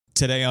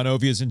Today on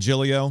Ovias and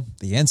Giglio,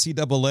 the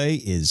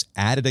NCAA is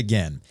at it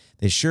again.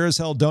 They sure as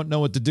hell don't know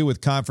what to do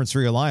with conference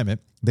realignment.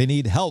 They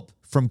need help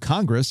from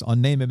Congress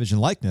on name, image,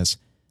 and likeness,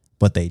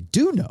 but they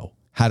do know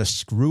how to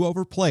screw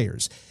over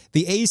players.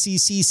 The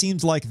ACC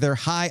seems like they're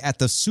high at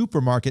the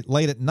supermarket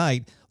late at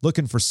night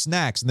looking for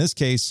snacks. In this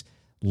case,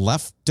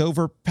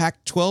 leftover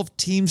Pac-12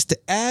 teams to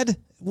add.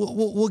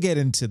 We'll get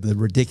into the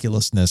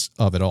ridiculousness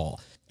of it all.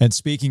 And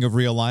speaking of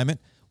realignment,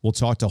 we'll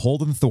talk to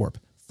Holden Thorp,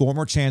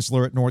 former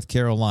chancellor at North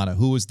Carolina,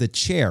 who was the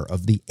chair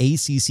of the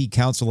ACC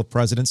Council of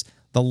Presidents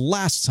the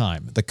last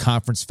time the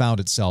conference found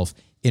itself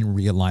in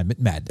realignment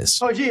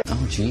madness. Oh, gee.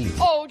 Oh, gee.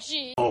 Oh,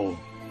 gee. Oh,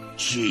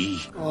 gee.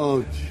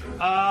 Oh, gee.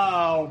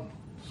 Oh,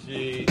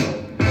 gee.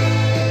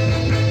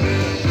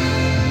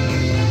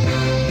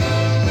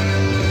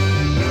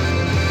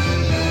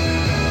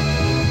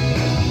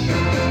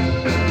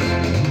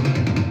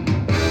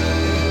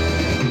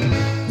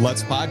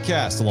 Let's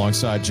podcast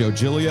alongside Joe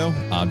Giglio.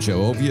 I'm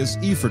Joe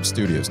Ovias, Eford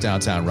Studios,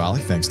 downtown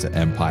Raleigh, thanks to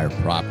Empire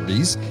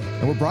Properties.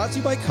 And we're brought to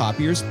you by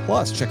Copiers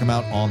Plus. Check them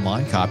out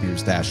online,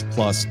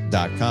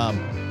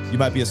 copiers-plus.com. You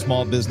might be a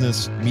small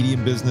business,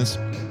 medium business.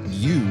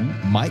 You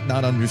might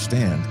not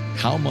understand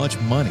how much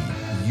money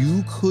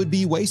you could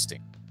be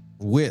wasting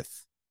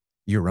with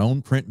your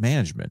own print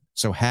management.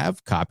 So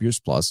have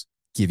Copiers Plus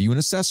give you an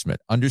assessment.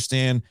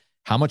 Understand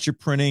how much you're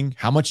printing,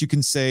 how much you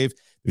can save.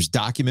 There's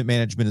document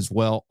management as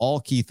well, all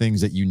key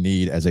things that you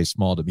need as a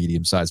small to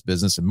medium-sized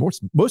business. And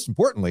most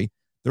importantly,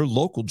 they're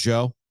local,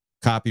 Joe,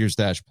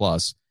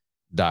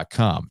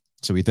 copiers-plus.com.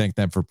 So we thank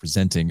them for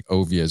presenting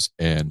Ovias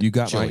and You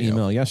got Giglio. my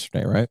email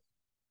yesterday, right?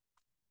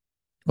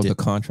 Of the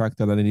contract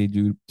that I need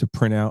you to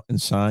print out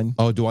and sign.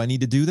 Oh, do I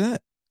need to do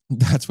that?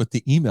 That's what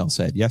the email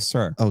said. Yes,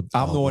 sir. I'm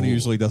the one who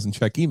usually doesn't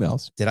check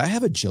emails. Did I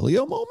have a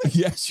Giglio moment?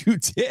 Yes, you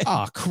did.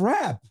 Oh,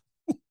 crap.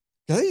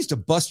 I used to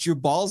bust your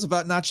balls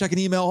about not checking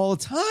email all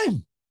the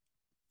time.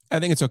 I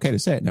think it's okay to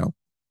say it now.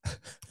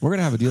 We're going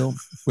to have a deal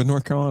with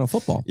North Carolina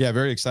football. Yeah,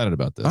 very excited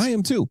about this. I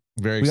am too.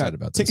 Very We excited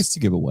got about tickets this. to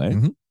give away.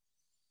 Mm-hmm.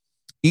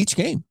 Each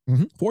game,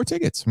 Mm-hmm. 4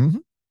 tickets. Mm-hmm.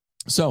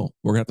 So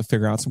we're going to have to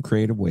figure out some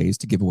creative ways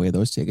to give away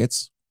those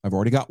tickets. I've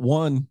already got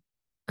one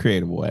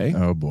creative way,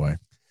 Oh, boy.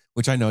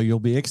 which I know you'll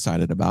be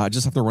excited about. I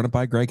just have to run it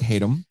by Greg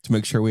Hayden to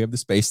make sure we have the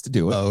space to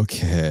do it.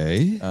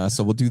 Okay.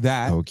 So we'll do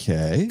that.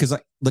 Okay. Because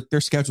look,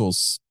 their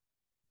schedules,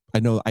 I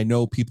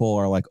know people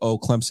are like, oh,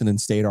 Clemson and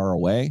State are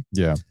away.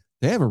 Yeah,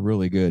 They have a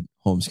really good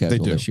home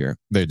schedule do. this year.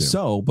 they do.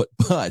 So, but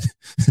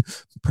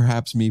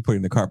perhaps me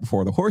putting the cart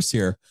before the horse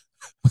here,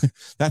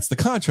 that's the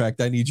contract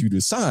I need you to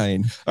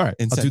sign All right.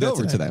 and I'll send do that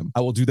over today. to them.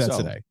 I will do that So,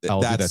 today.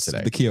 I'll do that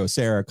today. The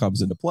Kyocera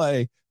comes into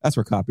play. That's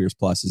where Copiers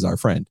Plus is our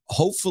friend.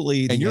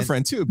 Hopefully, And your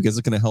friend too, because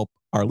it's going to help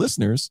our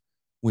listeners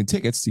win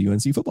tickets to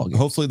UNC football games.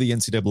 Hopefully the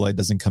NCAA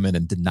doesn't come in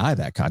and deny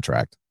that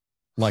contract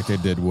like they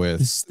did with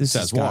This Tez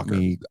has got Walker.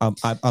 me.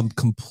 I'm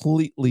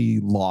completely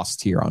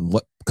lost here on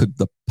what could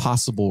the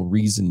possible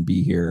reason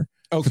be here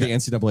for the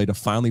NCAA to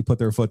finally put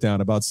their foot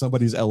down about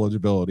somebody's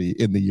eligibility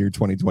in the year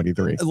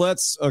 2023.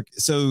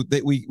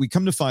 We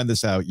come to find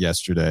this out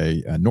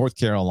yesterday. North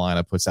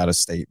Carolina puts out a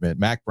statement.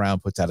 Mac Brown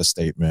puts out a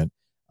statement.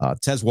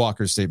 Tez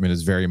Walker's statement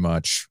is very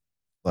much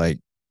like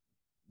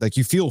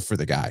you feel for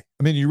the guy.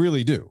 I mean, you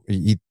really do.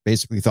 He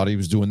basically thought he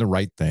was doing the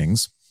right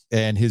things.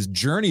 And his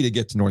journey to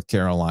get to North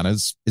Carolina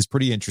is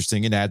pretty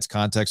interesting and adds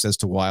context as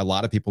to why a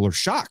lot of people are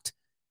shocked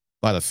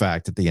by the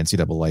fact that the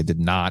NCAA did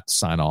not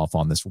sign off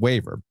on this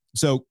waiver.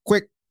 So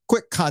quick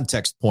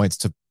context points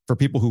for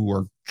people who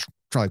were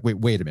trying like,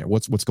 wait a minute,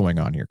 what's going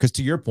on here? Because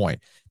to your point,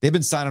 they've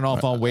been signing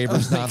off on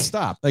waivers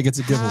nonstop. Like it's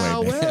a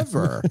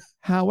giveaway.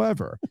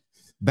 However,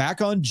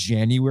 back on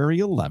January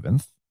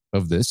 11th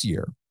of this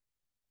year,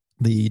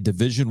 the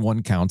Division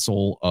I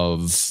Council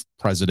of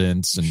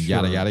Presidents and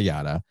yada, yada,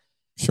 yada,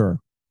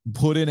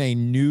 put in a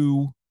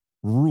new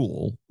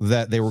rule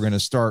that they were going to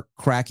start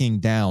cracking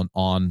down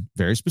on,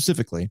 very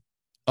specifically,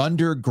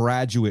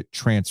 undergraduate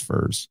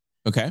transfers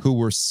who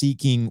were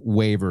seeking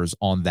waivers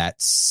on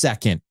that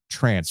second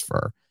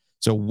transfer.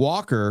 So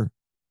Walker,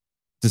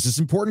 this is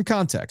important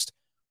context,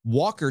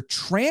 Walker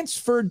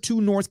transferred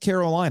to North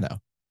Carolina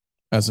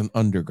as an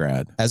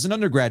undergrad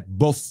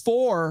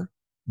before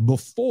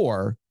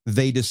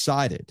they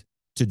decided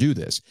to do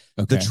this.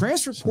 Okay. The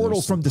transfer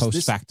portal from this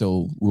post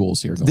facto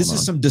rules here. This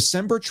is some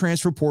December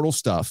transfer portal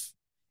stuff.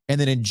 And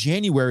then in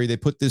January, they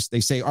put this, they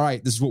say, all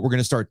right, this is what we're going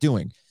to start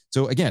doing.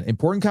 So again,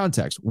 important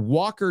context.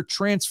 Walker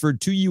transferred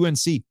to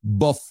UNC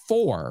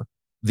before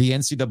the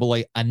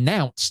NCAA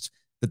announced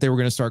that they were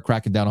going to start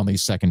cracking down on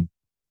these second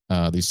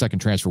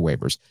transfer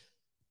waivers.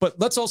 But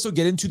let's also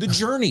get into the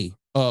journey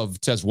of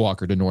Tez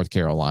Walker to North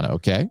Carolina,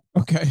 okay?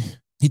 Okay.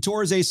 He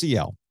tore his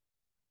ACL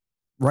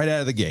right out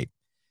of the gate,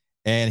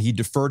 and he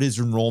deferred his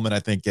enrollment, I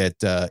think, at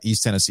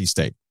East Tennessee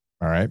State,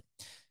 all right?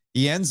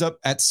 He ends up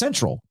at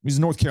Central. He's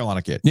a North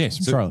Carolina kid. Yes,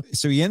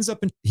 so he ends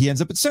up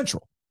at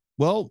Central.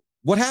 Well,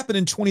 what happened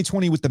in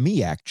 2020 with the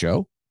MEAC,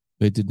 Joe?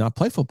 They did not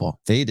play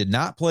football. They did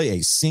not play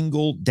a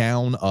single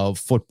down of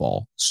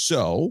football.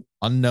 So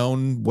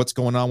unknown what's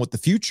going on with the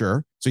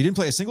future. So he didn't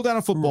play a single down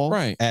of football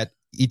at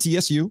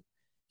ETSU.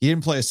 He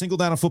didn't play a single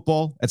down of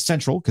football at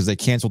Central because they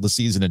canceled the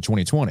season in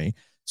 2020.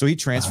 So he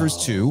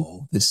transfers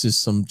to. This is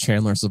some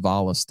Chandler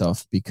Zavala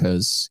stuff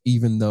because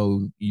even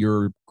though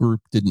your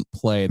group didn't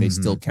play, they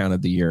still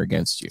counted the year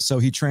against you. So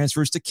he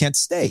transfers to Kent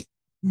State,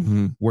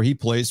 where he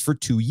plays for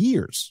 2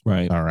 years.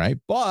 Right. All right.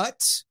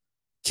 But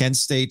Kent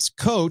State's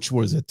coach,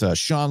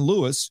 Sean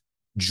Lewis,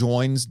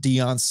 joins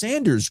Deion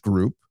Sanders'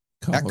 group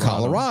at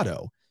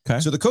Colorado.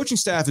 Okay. So the coaching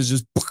staff is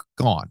just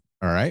gone.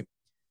 All right.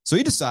 So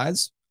he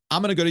decides,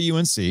 I'm going to go to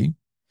UNC.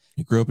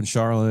 You grew up in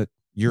Charlotte.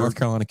 You're a North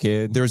Carolina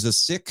kid. There's a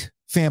sick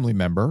family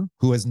member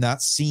who has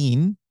not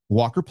seen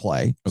Walker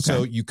play. Okay.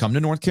 So you come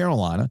to North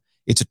Carolina.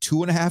 It's a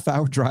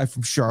 2.5-hour drive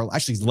from Charlotte.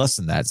 Actually, it's less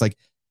than that. It's like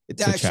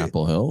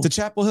Chapel Hill. To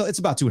Chapel Hill, it's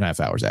about 2.5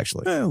 hours,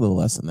 actually. A little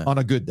less than that. On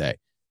a good day.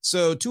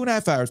 So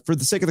 2.5 hours, for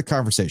the sake of the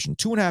conversation,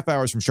 2.5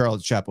 hours from Charlotte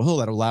to Chapel Hill,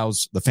 that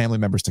allows the family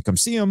members to come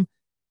see him.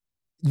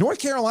 North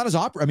Carolina's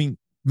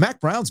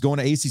Mac Brown's going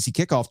to ACC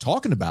kickoff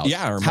talking about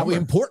how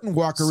important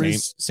Walker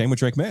is. Same with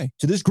Drake May.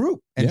 To this group.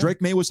 And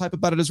Drake May was hype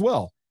about it as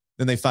well.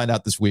 Then they find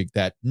out this week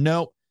that,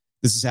 no,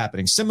 this is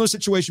happening. Similar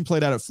situation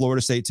played out at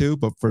Florida State too,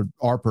 but for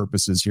our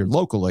purposes here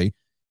locally,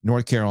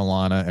 North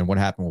Carolina and what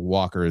happened with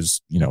Walker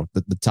is,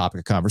 the topic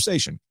of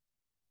conversation.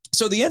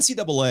 So the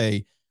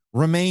NCAA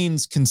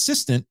remains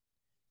consistent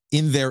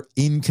in their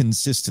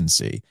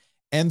inconsistency,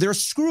 and they're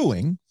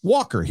screwing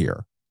Walker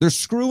here. They're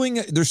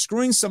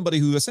screwing somebody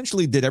who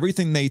essentially did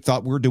everything they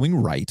thought we were doing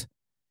right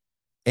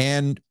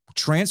and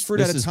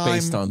transferred at a time.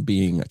 This is based on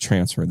being a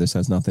transfer. This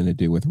has nothing to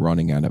do with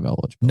running out of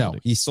eligibility. No,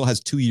 he still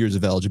has 2 years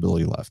of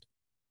eligibility left.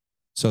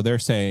 So they're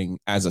saying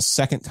as a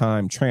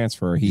second-time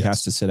transfer, he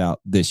has to sit out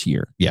this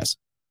year. Yes.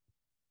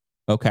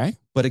 Okay.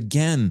 But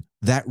again,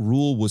 that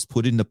rule was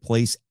put into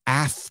place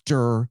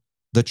after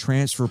the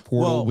transfer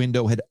portal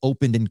window had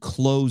opened and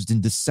closed in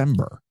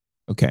December.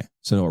 Okay.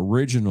 So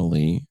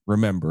originally,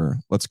 remember,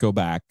 let's go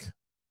back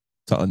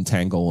to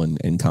untangle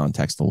and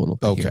context a little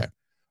bit. Okay. Here.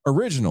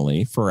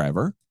 Originally,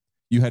 forever,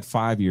 you had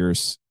 5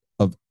 years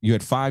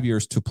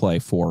to play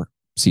 4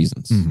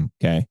 seasons.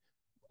 Okay.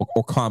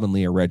 Or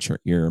commonly a redshirt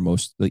year,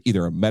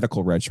 either a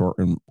medical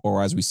redshirt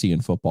or as we see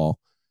in football,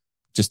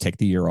 just take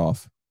the year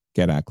off,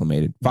 get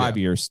acclimated. 5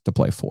 years to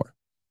play 4.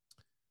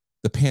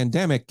 The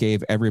pandemic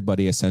gave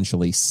everybody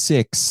essentially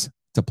 6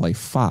 to play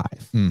 5.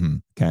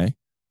 Okay.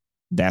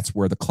 That's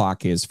where the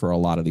clock is for a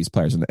lot of these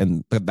players.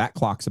 And that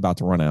clock's about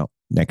to run out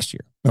next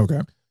year. Okay.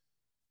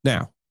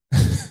 Now,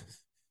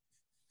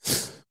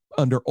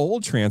 under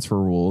old transfer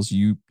rules,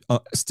 you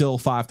still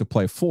 5 to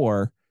play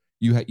 4.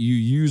 You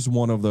use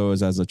one of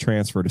those as a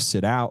transfer to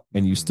sit out,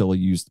 and you still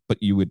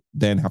but you would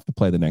then have to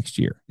play the next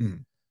year.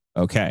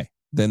 Okay.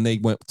 Then they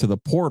went to the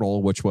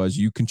portal, which was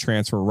you can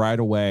transfer right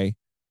away.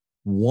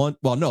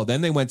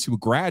 Then they went to a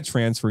grad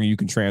transfer. You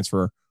can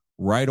transfer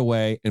right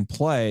away and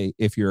play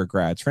if you're a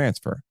grad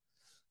transfer.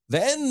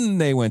 Then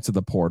they went to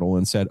the portal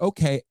and said,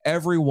 okay,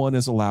 everyone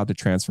is allowed to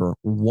transfer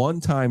one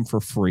time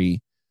for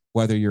free,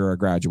 whether you're a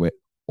graduate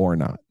or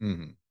not.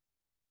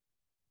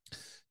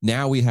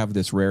 Now we have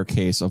this rare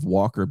case of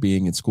Walker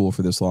being in school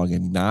for this long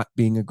and not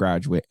being a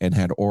graduate and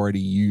had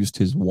already used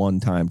his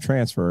one-time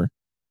transfer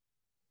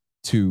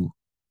from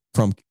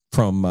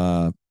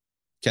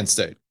Kent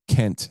State.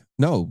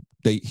 No,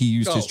 he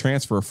used his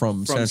transfer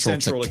from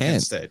Central to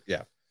Kent State.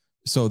 Yeah.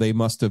 So they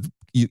must have,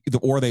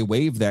 or they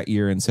waived that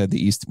year and said the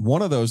East.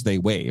 One of those they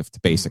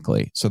waived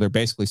basically. So they're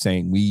basically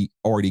saying we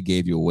already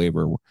gave you a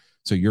waiver.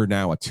 So you're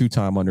now a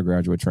 2-time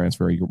undergraduate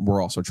transfer.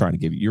 We're also trying to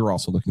give you. You're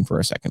also looking for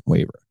a second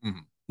waiver.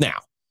 Now,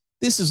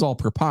 this is all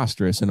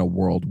preposterous in a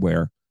world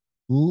where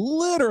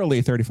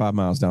literally 35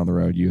 miles down the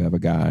road, you have a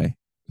guy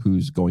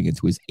who's going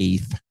into his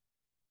 8th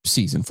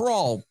season for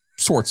all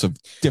sorts of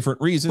different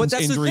reasons, but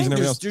that's injuries, the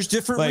thing. and There's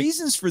different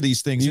reasons for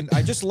these things. And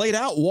I just laid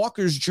out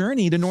Walker's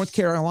journey to North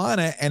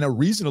Carolina, and a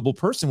reasonable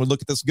person would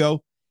look at this and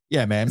go,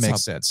 yeah, man, it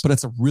makes sense. But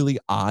it's a really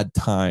odd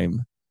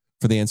time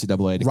for the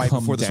NCAA to come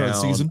before the start of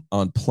the season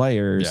on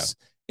players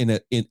in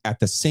at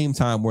the same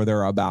time where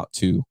they're about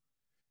to.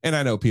 And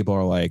I know people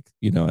are like,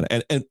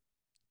 and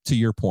to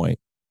your point,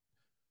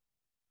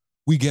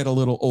 we get a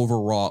little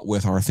overwrought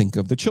with our think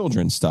of the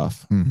children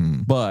stuff,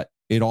 but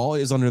it all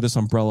is under this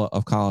umbrella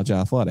of college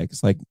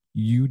athletics. Like,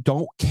 you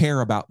don't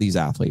care about these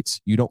athletes.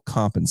 You don't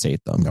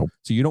compensate them. Nope.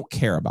 So you don't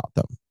care about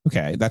them.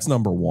 Okay. That's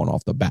number one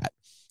off the bat.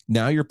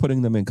 Now you're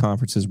putting them in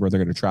conferences where they're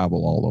going to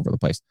travel all over the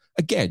place.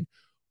 Again,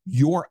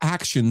 your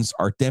actions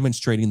are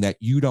demonstrating that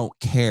you don't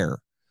care.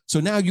 So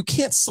now you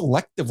can't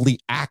selectively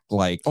act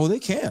like, they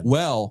can.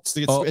 Well, it's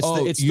the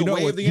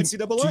way of the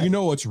NCAA. Do you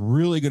know what's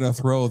really going to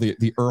throw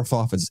the earth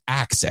off its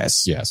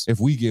axis? Yes. If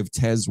we give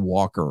Tez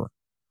Walker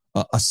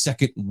a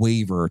second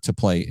waiver to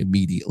play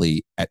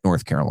immediately at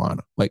North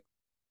Carolina, like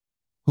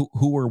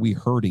who are we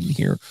hurting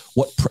here?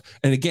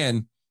 And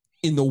again,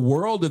 in the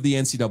world of the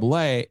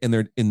NCAA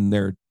and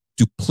their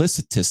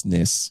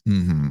duplicitousness,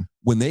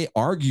 when they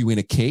argue in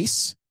a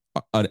case,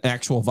 an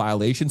actual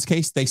violations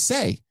case, they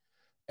say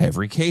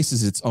every case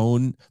is its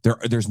own.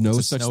 There's no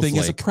such thing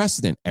as a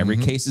precedent. Every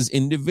case is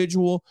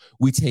individual.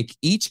 We take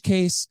each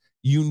case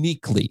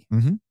uniquely.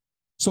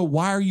 So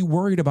why are you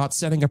worried about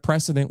setting a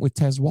precedent with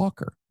Tez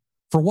Walker?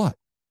 For what?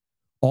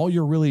 All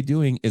you're really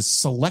doing is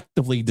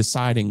selectively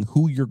deciding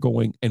who you're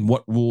going and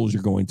what rules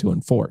you're going to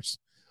enforce.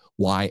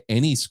 Why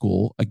any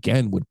school,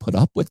 again, would put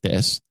up with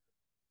this,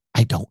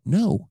 I don't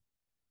know.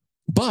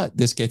 But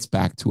this gets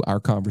back to our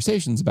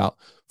conversations about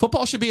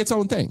football should be its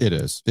own thing. It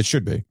is. It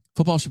should be.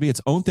 Football should be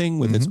its own thing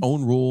with its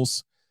own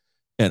rules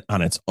and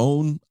on its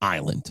own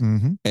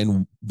island.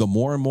 And the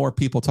more and more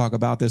people talk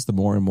about this, the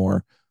more and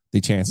more the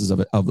chances of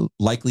it of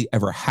likely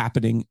ever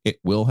happening, it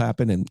will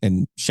happen.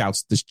 And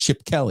shouts this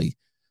Chip Kelly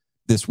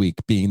this week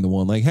being the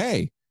one like,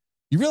 hey,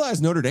 you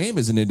realize Notre Dame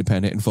is an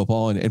independent in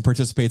football and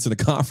participates in a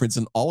conference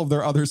in all of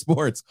their other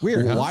sports.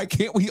 Weird. Huh? Why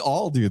can't we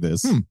all do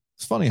this?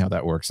 It's funny how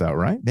that works out,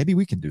 right? Maybe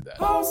we can do that.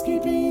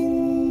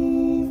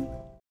 Housekeeping.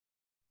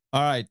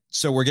 All right.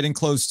 So we're getting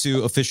close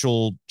to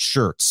official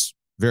shirts.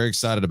 Very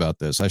excited about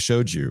this. I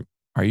showed you.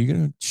 Are you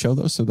going to show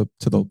those to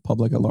the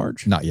public at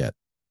large? Not yet.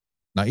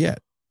 Not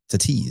yet.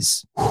 It's a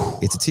tease.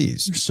 It's a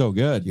tease. You're so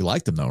good. You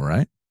like them though,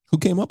 right? Who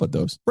came up with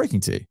those? Breaking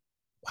Tea.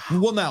 Wow.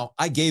 Well, now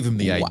I gave him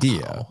the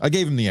idea. I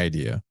gave him the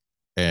idea.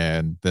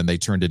 And then they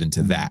turned it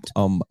into that.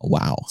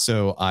 Wow.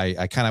 So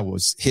I kind of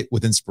was hit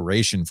with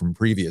inspiration from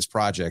previous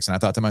projects. And I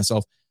thought to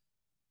myself,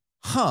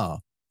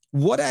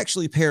 what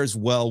actually pairs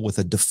well with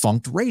a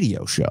defunct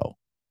radio show?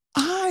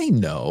 I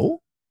know.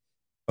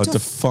 A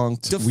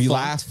defunct, we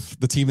laugh,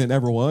 the team that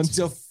never won.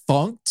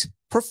 Defunct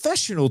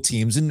professional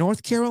teams in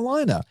North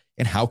Carolina.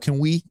 And how can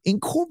we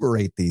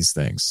incorporate these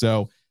things?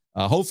 So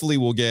hopefully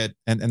we'll get,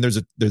 and there's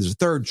a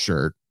third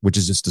shirt, which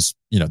is just,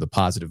 the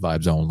positive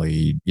vibes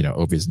only,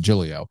 Ovius and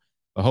Giglio.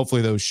 But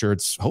hopefully those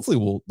shirts,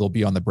 they'll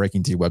be on the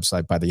Breaking Tea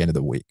website by the end of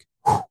the week.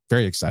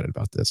 Very excited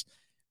about this.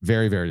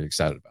 Very, very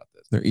excited about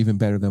this. They're even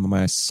better than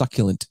my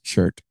succulent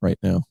shirt right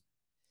now.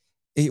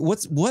 Hey,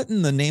 what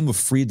in the name of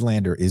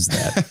Friedlander is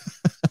that?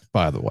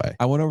 By the way,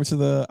 I went over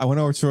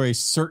to a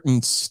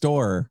certain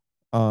store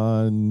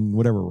on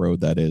whatever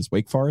road that is,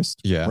 Wake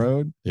Forest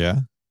Road.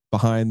 Yeah.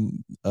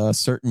 Behind a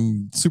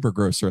certain super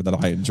grocer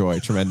that I enjoy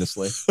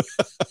tremendously.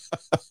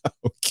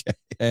 Okay.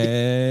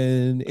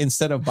 And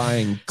instead of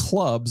buying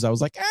clubs, I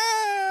was like,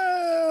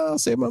 I'll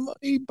save my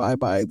money,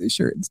 buy this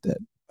shirt instead.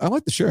 I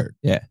like the shirt.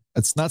 Yeah.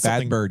 It's not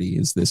Bad Birdie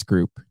is this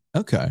group.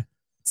 Okay.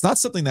 It's not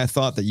something that I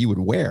thought that you would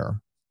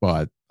wear,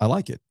 but I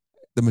like it.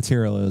 The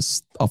material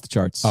is off the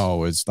charts.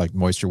 Oh, it's like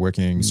moisture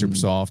wicking, super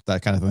soft,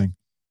 that kind of thing.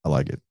 I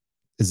like it.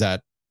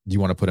 Do you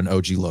want to put an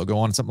OG logo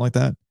on something like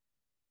that?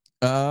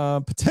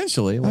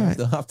 Potentially. We'll have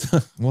to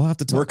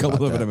talk work a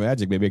little bit of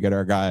magic. Maybe get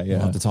our guy. We'll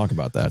have to talk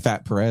about that.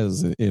 Fat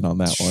Perez in on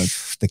that one.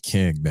 The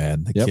king,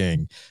 man. The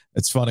king.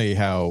 It's funny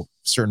how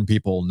certain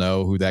people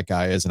know who that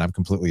guy is, and I'm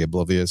completely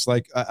oblivious.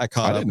 Like I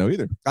didn't know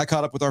either. I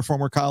caught up with our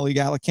former colleague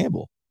Alec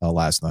Campbell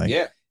last night.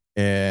 Yeah.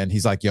 And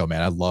he's like, yo,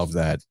 man, I love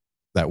that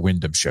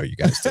Wyndham show you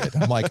guys did.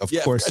 I'm like, of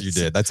course you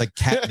did. That's like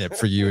catnip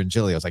for you and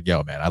Jilly. I was like,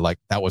 yo, man, I like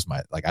I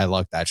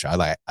like that show.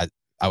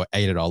 I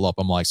ate it all up.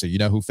 I'm like, so you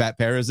know who Fat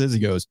Perez is? He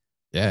goes,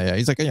 yeah.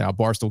 He's like, a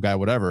Barstool guy,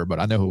 whatever, but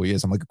I know who he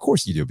is. I'm like, of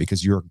course you do,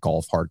 because you're a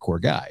golf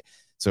hardcore guy.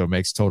 So it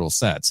makes total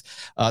sense.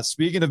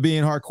 Speaking of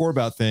being hardcore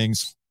about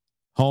things,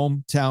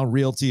 Hometown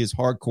Realty is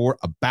hardcore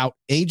about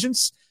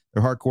agents.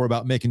 They're hardcore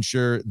about making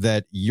sure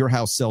that your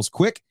house sells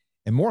quick,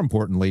 and more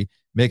importantly,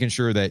 making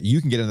sure that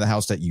you can get into the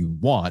house that you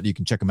want. You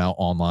can check them out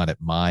online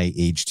at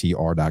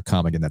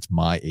myhtr.com. Again, that's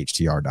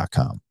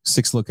myhtr.com.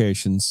 6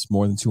 locations,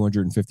 more than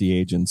 250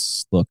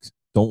 agents. Look,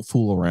 don't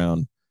fool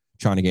around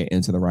trying to get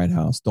into the right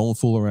house. Don't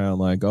fool around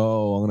like,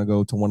 oh, I'm going to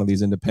go to one of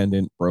these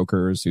independent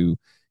brokers who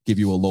give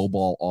you a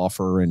lowball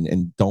offer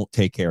and don't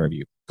take care of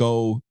you.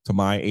 Go to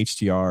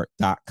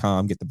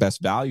myhtr.com, get the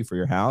best value for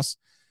your house,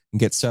 and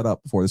get set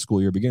up before the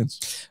school year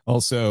begins.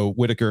 Also,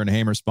 Whitaker and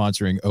Hamer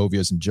sponsoring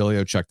Ovius and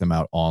Giglio. Check them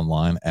out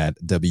online at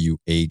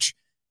wh.lawyer.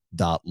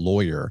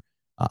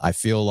 I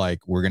feel like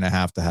we're going to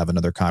have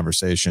another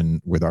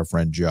conversation with our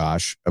friend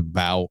Josh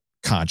about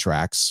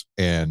contracts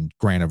and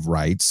grant of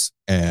rights.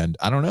 And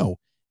I don't know,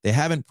 they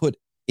haven't put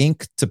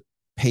ink to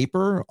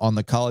paper on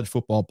the college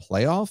football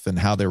playoff and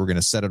how they were going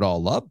to set it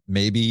all up.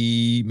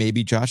 Maybe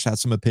Josh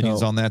has some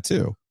opinions on that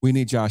too. We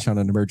need Josh on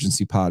an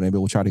emergency pod. Maybe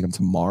we'll try to get him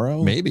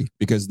tomorrow. Maybe.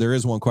 Because there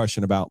is one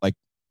question about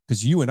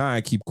because you and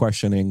I keep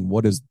questioning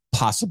what is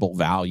possible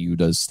value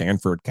does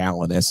Stanford,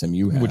 Cal, and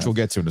SMU have? Which we'll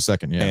get to in a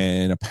second, yeah.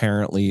 And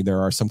apparently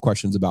there are some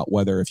questions about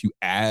whether if you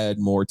add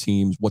more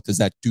teams, what does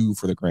that do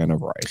for the grant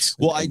of rights?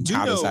 Well,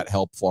 how does that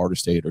help Florida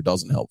State or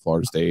doesn't help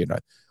Florida State?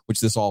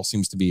 Which this all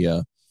seems to be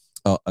an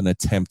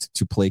attempt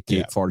to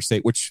placate Florida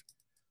State, which,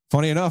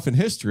 funny enough, in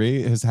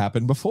history has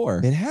happened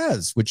before. It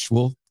has, which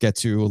we'll get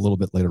to a little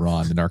bit later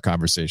on in our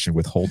conversation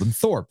with Holden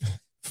Thorp,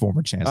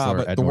 former chancellor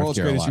at the North world's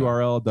greatest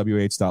URL,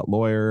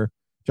 wh.lawyer.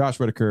 Josh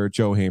Whitaker,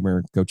 Joe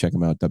Hamer, go check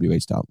them out,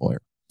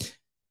 wh.lawyer.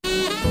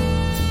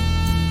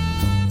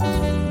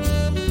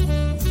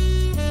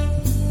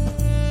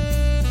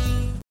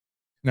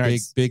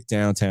 Nice. Big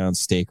downtown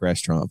steak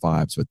restaurant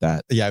vibes with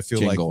that. Yeah, I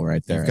feel like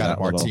right there. You've got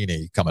a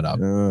martini coming up.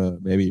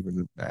 Maybe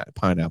even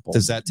pineapple.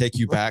 Does that take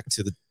you back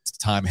to the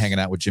time hanging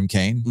out with Jim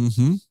Kane.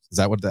 Mm-hmm. Is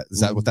that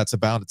what that's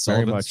about? It's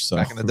Very much so.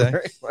 Back in the day.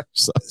 Very much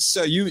so.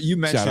 So you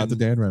mentioned, shout out to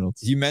Dan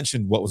Reynolds. You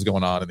mentioned what was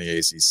going on in the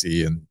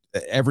ACC, and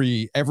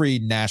every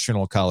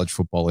national college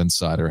football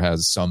insider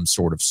has some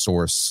sort of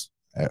source,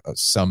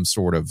 some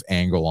sort of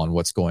angle on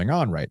what's going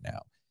on right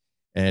now.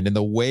 And in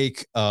the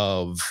wake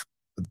of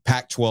the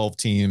Pac-12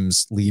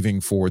 teams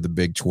leaving for the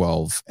Big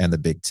 12 and the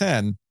Big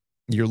 10,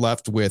 you're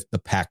left with the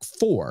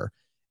Pac-4.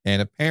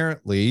 And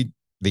apparently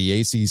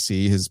the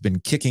ACC has been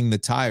kicking the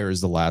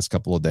tires the last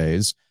couple of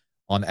days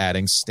on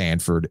adding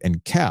Stanford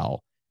and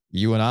Cal.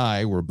 You and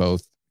I were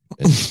both,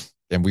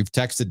 and we've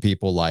texted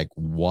people like,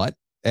 what?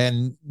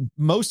 And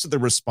most of the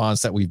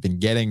response that we've been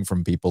getting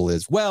from people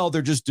is, well,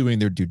 they're just doing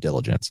their due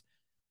diligence.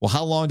 Well,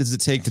 how long does it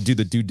take to do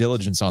the due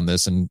diligence on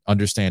this and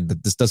understand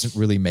that this doesn't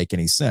really make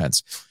any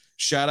sense?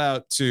 Shout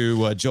out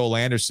to Joel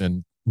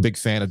Anderson, big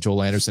fan of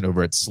Joel Anderson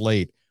over at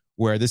Slate,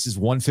 where this is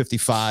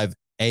 1:55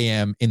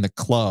 a.m. in the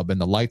club and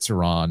the lights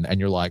are on and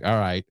you're like, all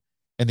right.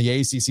 And the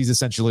ACC is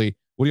essentially,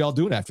 what are y'all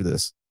doing after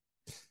this?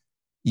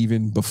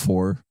 Even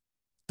before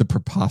the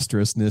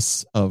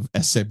preposterousness of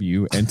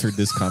SMU entered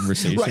this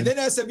conversation. Right.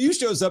 Then SMU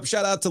shows up.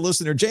 Shout out to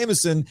listener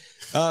Jameson,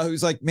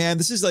 who's like, man,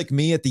 this is like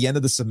me at the end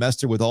of the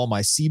semester with all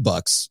my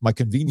C-bucks, my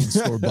convenience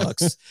store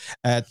bucks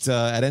at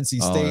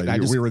NC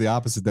State. We were the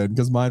opposite then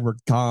because mine were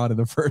gone in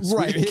the first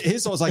right. week.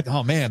 His was like,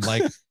 oh man,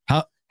 like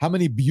how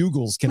many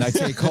bugles can I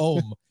take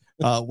home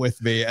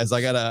with me as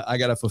I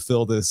gotta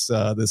fulfill this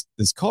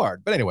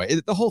card. But anyway,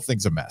 the whole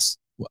thing's a mess.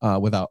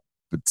 Without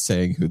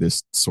saying who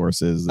this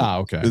source is.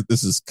 Okay.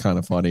 This is kind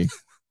of funny.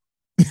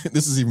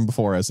 This is even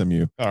before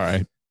SMU. All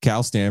right.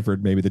 Cal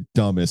Stanford, maybe the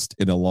dumbest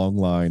in a long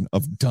line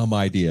of dumb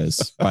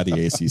ideas by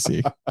the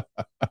ACC.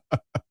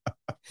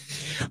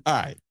 All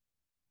right.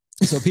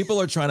 So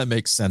people are trying to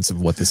make sense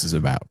of what this is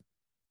about.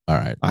 All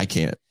right. I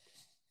can't.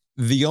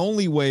 The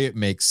only way it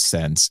makes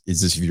sense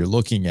is if you're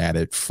looking at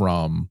it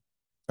from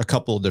a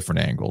couple of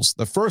different angles.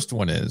 The first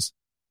one is,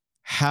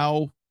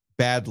 how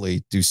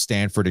badly do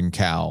Stanford and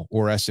Cal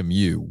or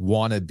SMU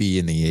want to be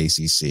in the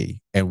ACC,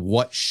 and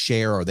what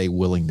share are they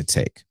willing to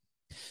take?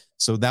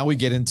 So now we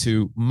get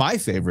into my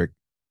favorite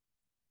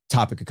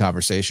topic of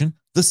conversation,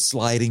 the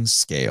sliding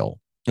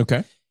scale.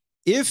 Okay.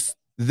 If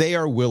they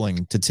are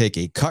willing to take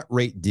a cut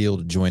rate deal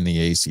to join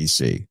the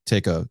ACC,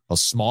 take a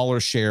smaller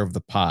share of the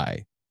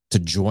pie to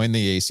join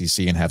the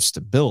ACC and have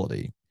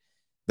stability,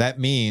 that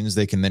means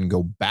they can then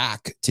go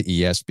back to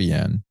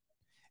ESPN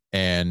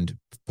and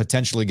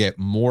potentially get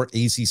more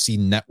ACC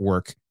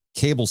network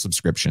cable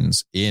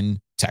subscriptions in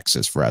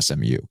Texas for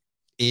SMU,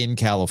 in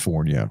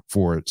California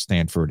for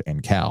Stanford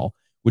and Cal,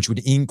 which would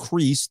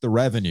increase the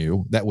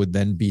revenue that would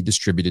then be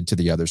distributed to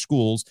the other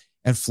schools.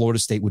 And Florida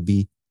State would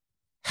be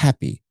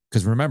happy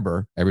because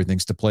remember,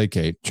 everything's to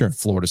placate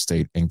Florida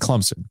State and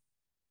Clemson.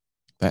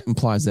 That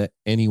implies that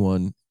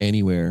anyone,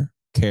 anywhere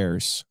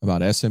cares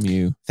about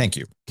SMU. Thank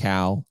you.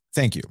 Cal.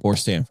 Thank you. Or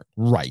Stanford.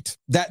 Right.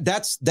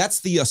 That's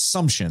the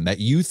assumption that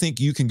you think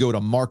you can go to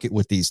market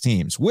with these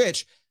teams,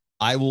 which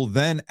I will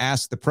then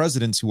ask the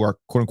presidents who are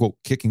quote unquote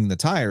kicking the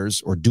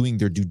tires or doing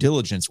their due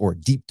diligence or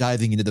deep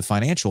diving into the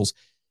financials.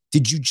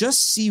 Did you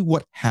just see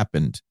what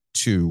happened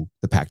to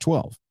the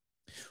Pac-12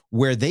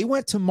 where they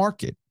went to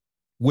market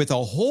with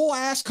a whole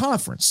ass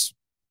conference?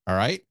 All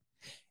right.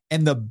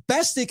 And the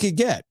best they could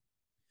get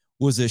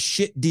was a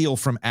shit deal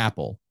from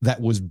Apple that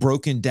was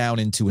broken down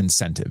into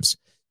incentives.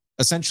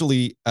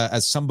 Essentially,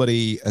 as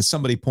somebody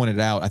pointed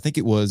out, I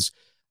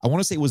want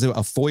to say it was a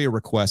FOIA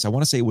request. I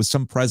want to say it was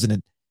some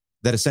president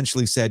that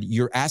essentially said,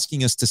 you're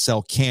asking us to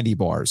sell candy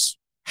bars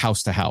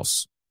house to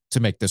house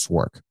to make this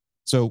work.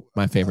 So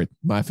my favorite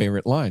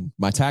line,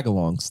 my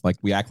tag-alongs, like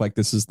we act like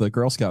this is the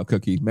Girl Scout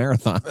cookie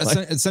marathon.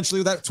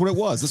 Essentially, that's what it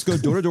was. Let's go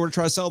door to door to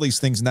try to sell these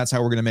things, and that's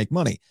how we're going to make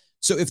money.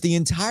 So if the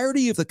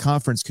entirety of the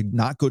conference could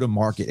not go to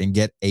market and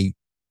get a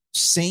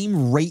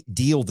same rate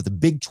deal that the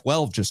Big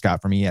 12 just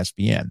got from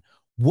ESPN,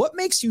 what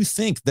makes you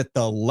think that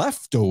the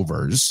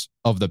leftovers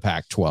of the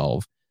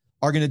Pac-12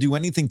 are going to do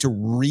anything to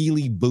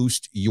really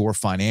boost your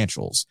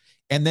financials?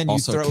 And then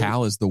also,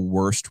 Cal is the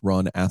worst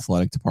run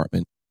athletic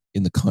department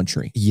in the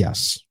country.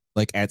 Yes.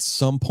 Like at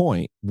some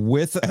point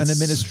with an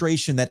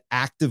administration that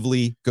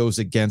actively goes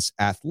against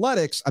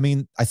athletics. I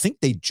mean, I think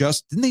didn't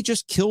they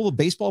just kill the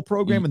baseball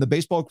program and the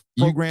baseball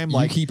program?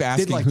 You keep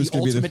asking who's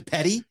going to be the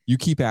petty. You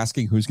keep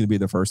asking who's going to be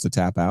the first to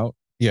tap out.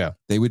 Yeah,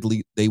 they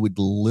would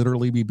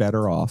literally be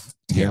better off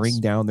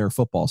tearing down their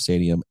football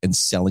stadium and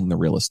selling the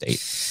real estate.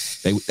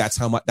 That's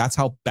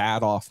how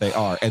bad off they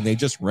are, and they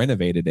just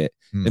renovated it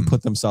and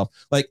put themselves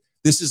like.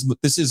 This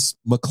is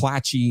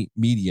McClatchy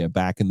Media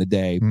back in the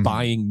day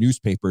buying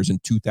newspapers in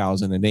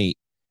 2008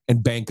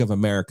 and Bank of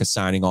America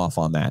signing off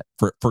on that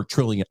for $1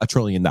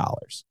 trillion.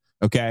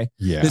 Okay.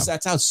 Yeah.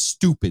 That's how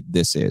stupid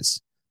this is.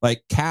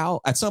 Like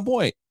Cal, at some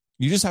point,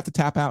 you just have to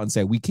tap out and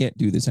say, we can't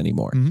do this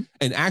anymore. Mm-hmm.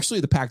 And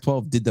actually the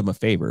Pac-12 did them a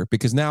favor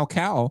because now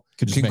Cal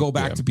can go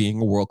back to being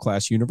a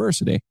world-class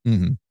university.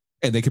 Mm-hmm.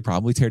 And they could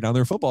probably tear down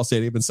their football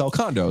stadium and sell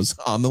condos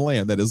on the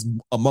land that is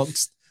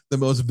amongst the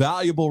most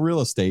valuable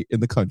real estate in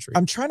the country.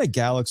 I'm trying to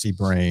galaxy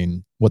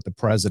brain what the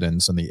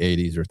presidents in the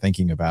 80s are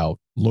thinking about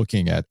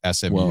looking at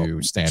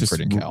SMU, Stanford,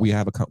 and Cal.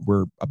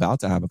 We're about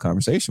to have a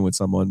conversation with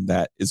someone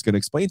that is going to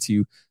explain to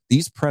you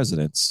these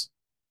presidents.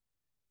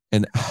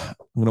 And I'm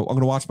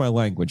gonna watch my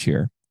language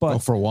here, but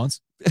for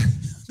once,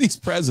 these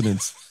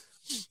presidents,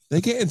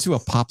 they get into a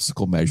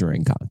popsicle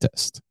measuring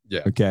contest.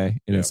 Yeah. Okay.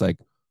 And it's like,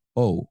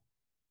 oh,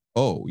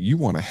 you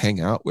want to hang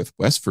out with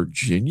West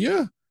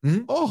Virginia?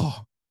 Mm-hmm.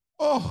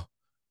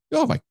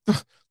 Oh my,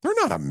 they're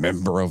not a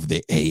member of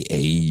the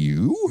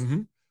AAU.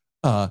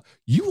 Mm-hmm.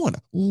 You want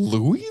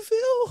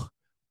Louisville?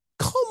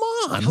 Come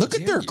on, look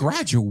at their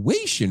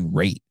graduation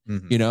rate.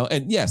 Mm-hmm.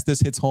 And yes,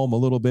 this hits home a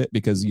little bit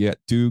because you got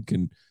Duke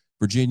and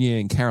Virginia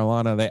and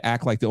Carolina. They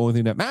act like the only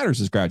thing that matters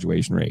is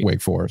graduation rate.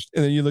 Wake Forest.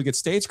 And then you look at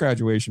State's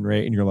graduation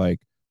rate and you're like,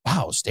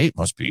 wow, State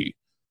must be,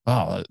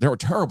 they're a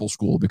terrible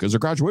school because their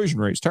graduation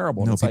rate is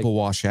terrible. No, people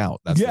wash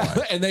out. That's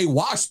why. And they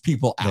wash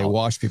people out. They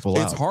wash people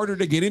out. It's harder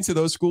to get into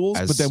those schools,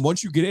 but then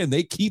once you get in,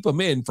 they keep them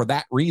in for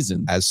that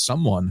reason. As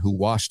someone who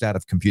washed out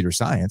of computer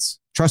science,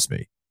 trust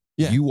me,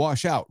 you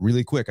wash out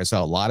really quick. I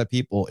saw a lot of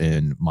people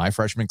in my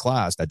freshman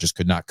class that just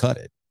could not cut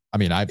it. I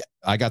mean,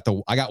 I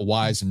got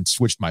wise and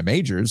switched my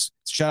majors.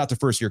 Shout out to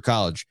first year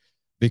college,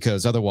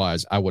 because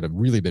otherwise I would have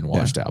really been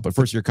washed out. But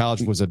first year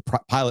college was a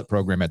pilot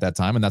program at that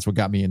time, and that's what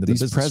got me into the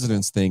business. These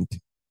presidents think,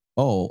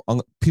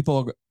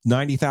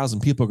 90,000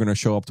 people are going to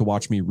show up to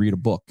watch me read a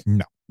book.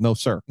 No,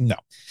 sir. No.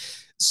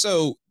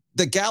 So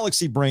the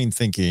galaxy brain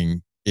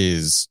thinking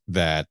is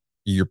that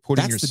you're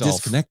putting yourself. That's the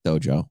disconnect, though,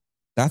 Joe.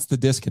 That's the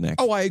disconnect.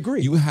 Oh, I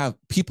agree. You have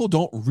people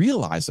don't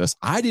realize this.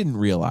 I didn't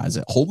realize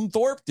it. Holden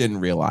Thorp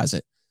didn't realize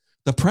it.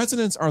 The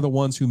presidents are the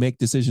ones who make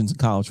decisions in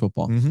college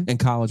football and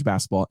college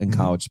basketball and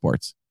college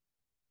sports.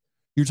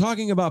 You're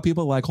talking about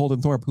people like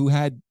Holden Thorp who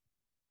had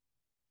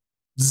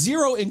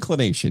zero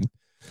inclination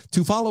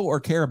to follow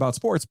or care about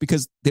sports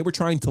because they were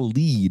trying to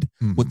lead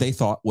what they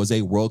thought was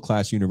a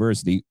world-class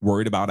university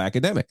worried about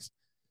academics.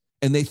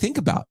 And they think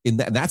about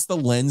that's the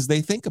lens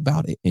they think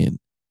about it in.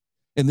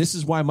 And this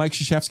is why Mike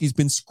Krzyzewski's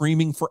been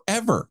screaming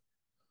forever.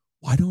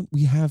 Why don't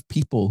we have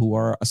people who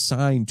are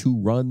assigned to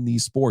run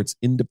these sports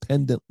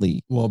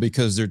independently? Well,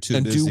 because they're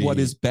too busy. And do what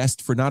is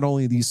best for not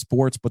only these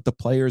sports, but the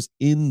players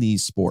in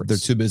these sports. They're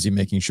too busy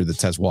making sure that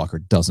Tess Walker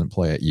doesn't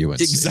play at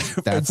UNC.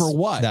 Exactly. That's, for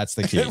what? That's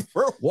the key.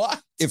 For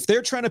what? If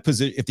they're trying to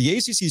if the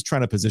ACC is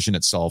trying to position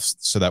itself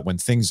so that when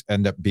things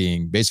end up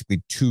being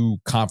basically two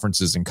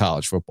conferences in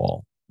college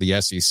football,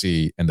 the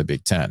SEC and the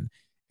Big Ten,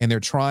 and they're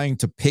trying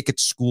to pick at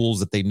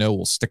schools that they know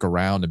will stick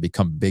around and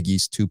become Big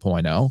East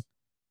 2.0,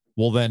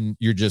 well, then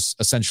you're just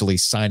essentially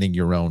signing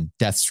your own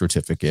death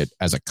certificate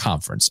as a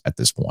conference at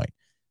this point,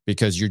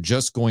 because you're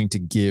just going to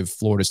give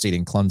Florida State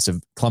and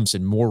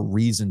Clemson more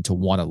reason to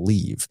want to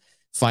leave.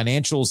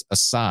 Financials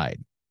aside,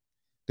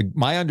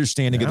 my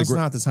understanding That's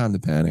not the time to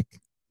panic.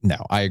 No,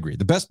 I agree.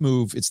 The best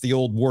move, it's the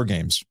old war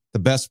games. The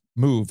best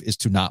move is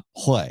to not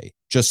play.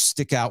 Just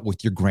stick out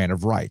with your grant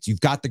of rights. You've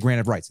got the grant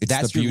of rights.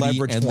 That's your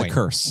leverage and point. The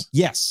curse.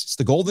 Yes, it's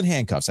the golden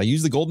handcuffs. I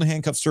use the golden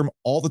handcuffs term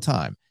all the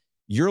time.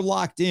 You're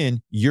locked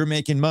in, you're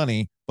making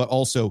money, but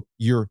also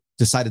you're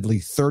decidedly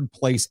third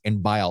place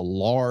and by a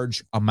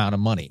large amount of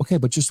money. Okay,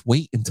 but just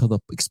wait until the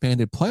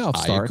expanded playoff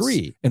starts. I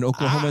agree. And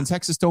Oklahoma and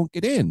Texas don't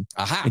get in.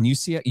 And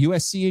USC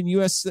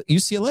and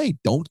UCLA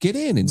don't get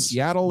in. And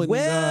Seattle and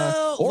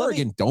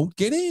Oregon don't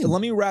get in.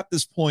 Let me wrap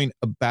this point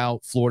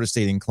about Florida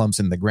State and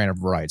Clemson, the grant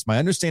of rights. My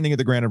understanding of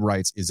the grant of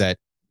rights is that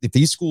if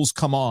these schools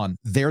come on,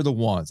 they're the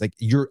ones. Like,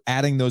 you're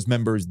adding those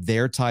members,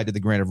 they're tied to the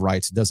grant of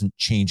rights. It doesn't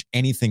change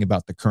anything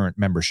about the current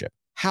membership.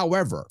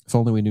 However, if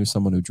only we knew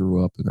someone who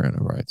drew up the grant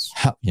of rights.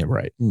 Yeah,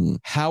 right.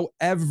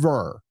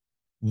 However,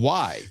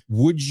 why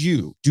would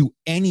you do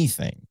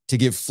anything to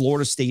give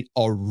Florida State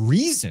a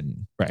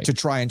reason to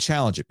try and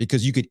challenge it?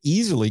 Because you could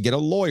easily get a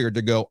lawyer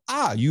to go,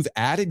 you've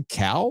added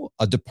Cal,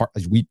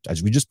 as we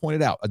just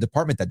pointed out, a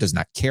department that does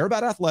not care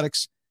about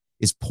athletics,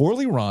 is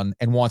poorly run,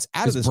 and wants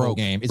out of this whole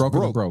game. It's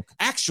broke.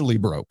 Actually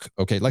broke.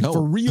 Okay,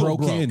 for real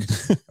broke.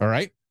 All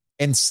right.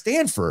 And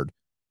Stanford,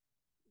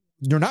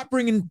 they're not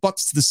bringing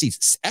butts to the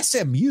seats.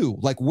 SMU,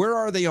 where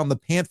are they on the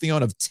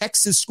pantheon of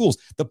Texas schools?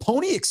 The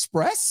Pony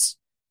Express?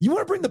 You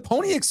want to bring the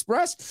Pony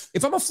Express?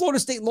 If I'm a Florida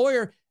State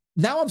lawyer,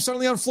 now I'm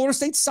suddenly on Florida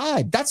State's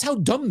side. That's how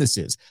dumb this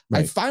is.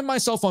 Right. I find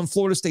myself on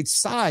Florida State's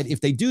side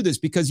if they do this,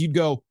 because you'd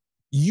go,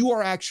 you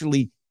are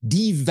actually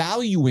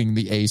devaluing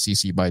the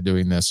ACC by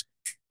doing this,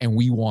 and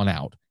we want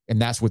out.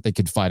 And that's what they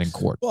could fight in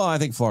court. Well, I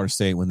think Florida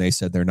State, when they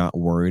said they're not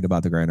worried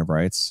about the grant of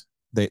rights,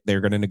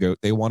 they're going to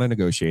they want to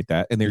negotiate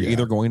that, and they're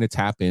either going to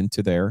tap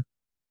into their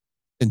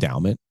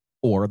endowment,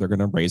 or they're going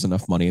to raise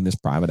enough money in this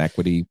private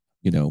equity,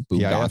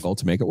 boondoggle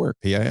to make it work.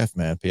 PIF,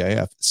 man,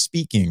 PIF.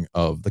 Speaking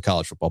of the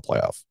college football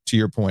playoff, to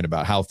your point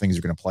about how things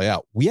are going to play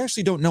out, we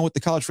actually don't know what the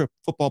college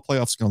football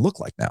playoff is going to look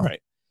like now,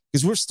 right?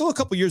 Because we're still a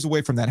couple years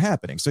away from that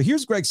happening. So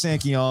here's Greg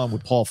Sankey on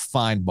with Paul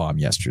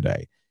Feinbaum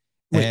yesterday.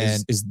 Wait,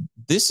 and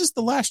this is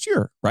the last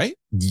year, right?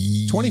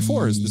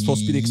 24 is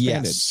supposed to be the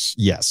expanded.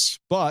 Yes.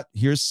 But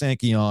here's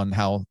Sankey on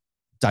how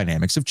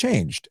dynamics have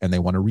changed, and they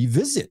want to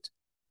revisit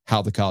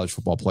how the college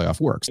football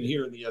playoff works. And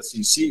here in the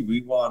SEC,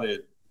 we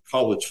wanted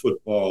college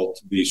football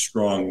to be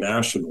strong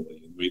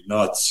nationally. And we've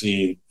not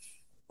seen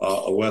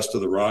a West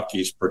of the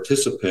Rockies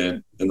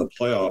participant in the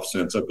playoff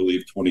since, I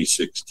believe,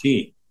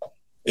 2016.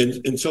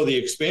 And so the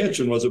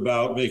expansion was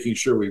about making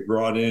sure we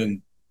brought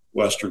in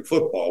Western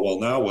football. Well,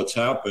 now what's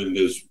happened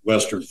is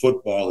Western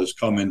football has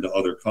come into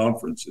other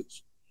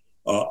conferences.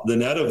 The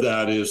net of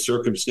that is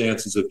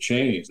circumstances have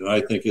changed. And I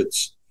think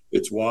it's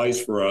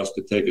wise for us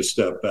to take a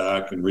step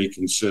back and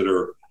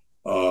reconsider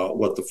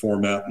what the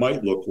format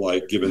might look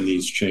like given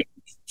these changed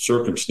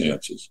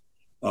circumstances.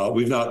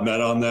 We've not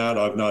met on that.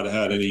 I've not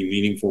had any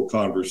meaningful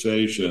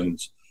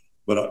conversations,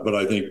 but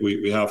I think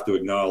we have to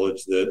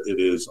acknowledge that it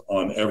is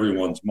on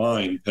everyone's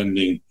mind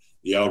pending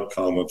the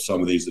outcome of some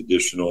of these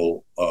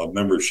additional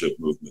membership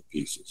movement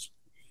pieces.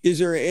 Is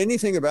there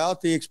anything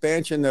about the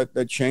expansion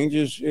that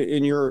changes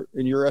in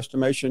your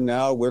estimation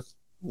now with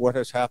what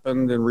has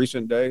happened in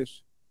recent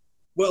days?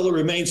 Well, it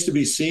remains to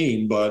be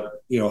seen,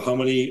 but how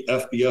many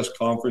FBS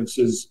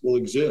conferences will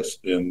exist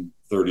in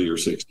 30 or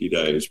 60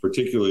 days,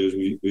 particularly as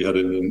we head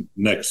into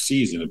next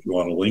season, if you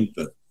want to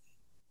lengthen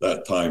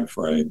that time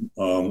frame.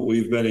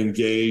 We've been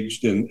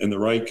engaged in the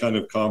right kind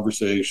of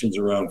conversations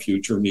around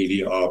future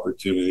media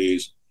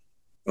opportunities,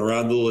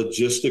 around the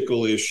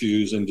logistical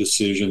issues and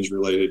decisions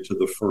related to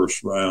the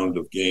first round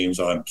of games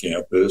on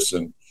campus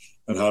and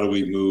how do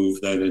we move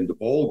then into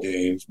bowl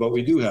games. But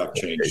we do have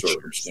changed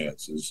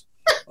circumstances.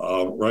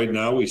 Right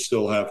now, we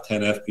still have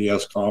 10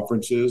 FBS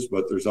conferences,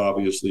 but there's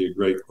obviously a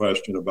great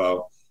question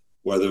about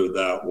whether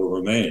that will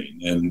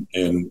remain.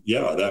 And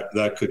yeah,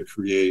 that could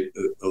create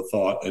a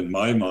thought in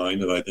my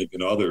mind, and I think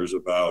in others,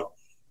 about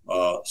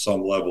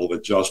some level of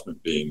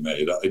adjustment being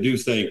made. I do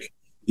think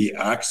the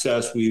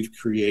access we've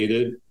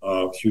created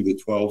through the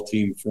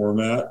 12-team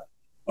format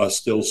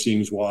still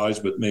seems wise,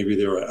 but maybe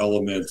there are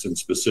elements and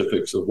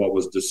specifics of what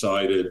was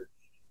decided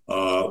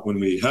when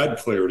we had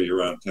clarity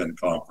around 10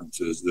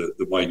 conferences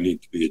that might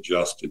need to be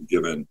adjusted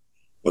given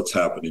what's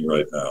happening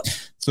right now.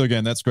 So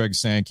again, that's Greg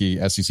Sankey,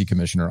 SEC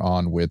commissioner,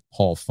 on with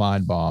Paul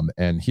Feinbaum.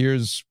 And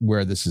here's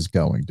where this is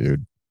going,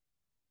 dude.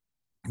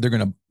 They're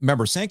going to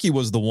remember Sankey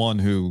was the one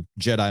who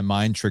Jedi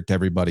mind tricked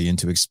everybody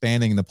into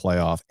expanding the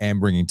playoff and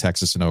bringing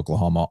Texas and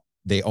Oklahoma.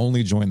 They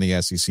only joined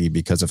the SEC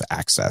because of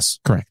access.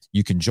 Correct.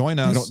 You can join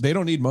us. They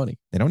don't need money.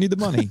 They don't need the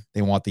money.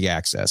 They want the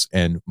access,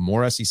 and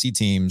more SEC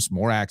teams,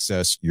 more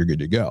access. You're good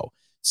to go.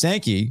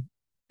 Sankey.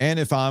 And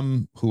if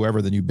I'm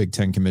whoever the new Big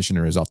Ten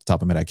commissioner is off the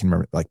top of my head, I can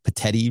remember, like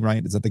Patetti,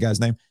 right? Is that the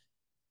guy's name?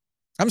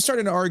 I'm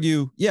starting to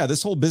argue, yeah,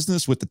 this whole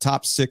business with the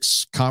top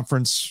 6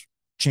 conference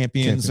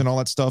champions and all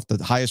that stuff,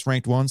 the highest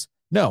ranked ones.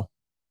 No,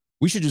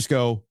 we should just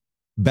go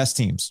best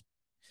teams.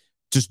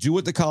 Just do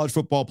what the college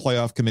football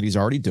playoff committee is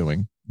already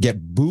doing.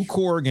 Get Boo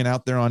Corrigan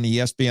out there on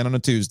ESPN on a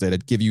Tuesday to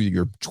give you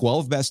your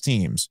 12 best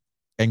teams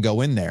and go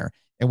in there.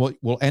 And what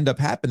will end up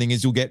happening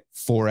is you'll get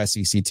 4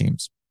 SEC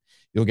teams.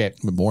 You'll get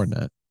more than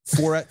that.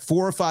 4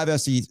 or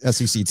 5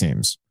 SEC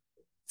teams,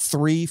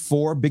 3,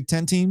 4 Big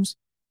Ten teams,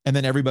 and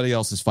then everybody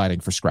else is fighting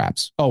for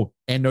scraps. Oh,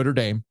 and Notre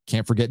Dame.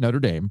 Can't forget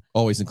Notre Dame.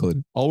 Always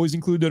included. Always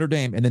include Notre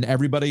Dame. And then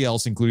everybody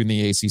else, including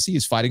the ACC,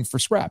 is fighting for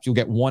scraps. You'll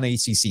get 1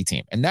 ACC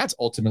team. And that's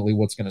ultimately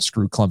what's going to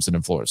screw Clemson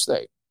and Florida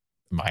State,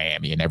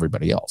 Miami, and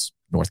everybody else,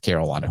 North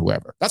Carolina,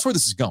 whoever. That's where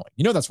this is going.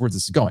 You know that's where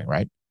this is going,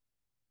 right?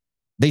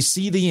 They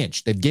see the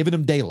inch. They've given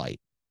them daylight.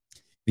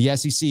 The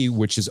SEC,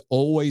 which has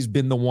always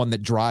been the one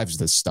that drives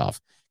this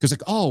stuff, because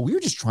like, oh, we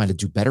were just trying to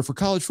do better for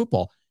college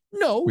football.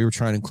 No. We were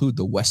trying to include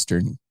the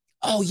Western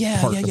part of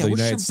the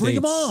United States. Bring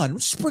them on.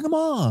 Just bring them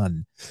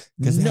on.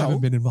 Because they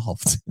haven't been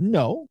involved.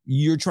 No.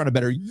 You're trying to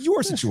better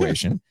your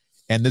situation.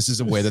 And this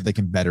is a way that they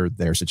can better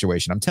their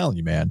situation. I'm telling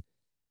you, man.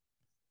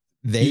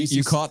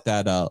 You caught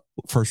that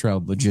first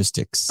round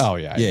logistics. Oh,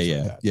 yeah.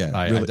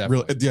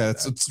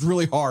 It's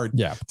really hard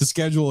to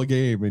schedule a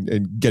game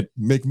and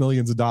make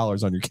millions of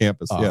dollars on your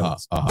campus.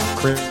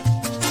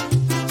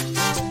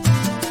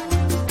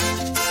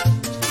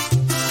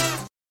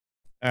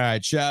 All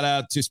right, shout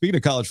out to, speaking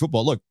of college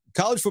football, look,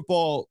 college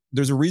football,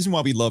 there's a reason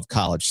why we love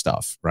college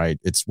stuff, right?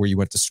 It's where you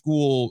went to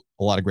school,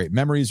 a lot of great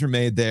memories are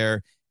made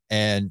there,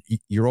 and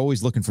you're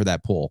always looking for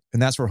that pull.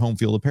 And that's where Home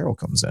Field Apparel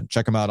comes in.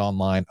 Check them out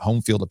online,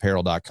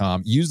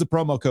 homefieldapparel.com. Use the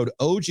promo code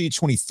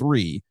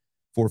OG23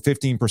 for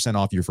 15%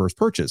 off your first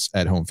purchase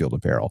at Home Field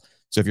Apparel.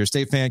 So if you're a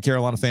State fan,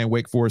 Carolina fan,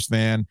 Wake Forest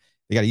fan,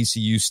 they got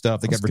ECU stuff,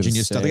 they got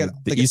Virginia stuff.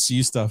 The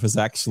ECU stuff is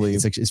actually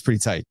it's pretty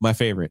tight. My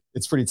favorite.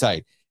 It's pretty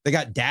tight. They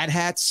got dad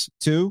hats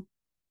too.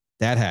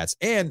 Dad hats.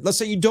 And let's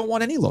say you don't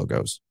want any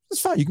logos. That's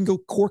fine. You can go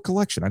core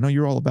collection. I know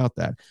you're all about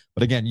that.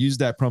 But again, use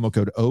that promo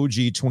code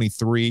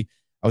OG23.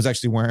 I was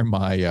actually wearing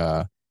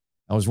my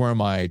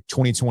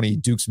 2020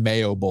 Duke's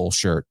Mayo Bowl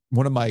shirt.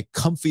 One of my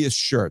comfiest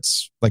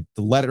shirts. Like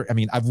the leather. I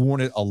mean, I've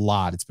worn it a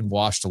lot. It's been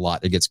washed a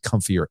lot. It gets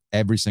comfier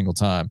every single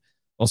time.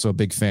 Also a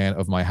big fan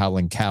of my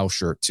Howling Cow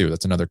shirt too.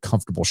 That's another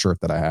comfortable shirt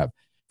that I have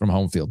from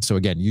Home Field. So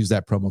again, use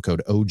that promo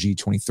code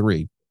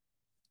OG23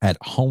 at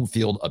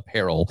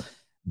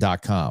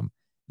homefieldapparel.com.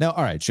 Now,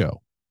 all right,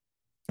 Joe,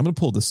 I'm going to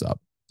pull this up.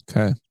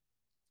 Okay.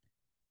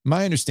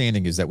 My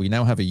understanding is that we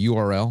now have a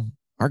URL.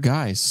 Our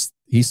guy's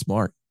he's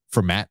smart.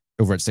 From Matt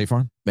over at State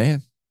Farm.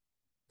 Man,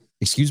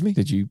 excuse me.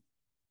 Did you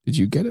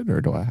get it,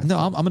 or do I have No,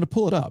 I'm going to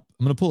pull it up.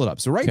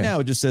 So right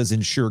now it just says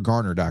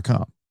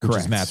insuregarner.com, which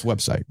is Matt's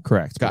website.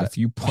 Correct. Got But it. if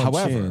you punch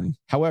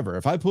However,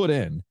 if I put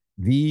in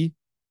the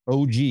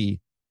OG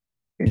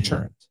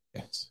insurance,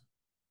 yes.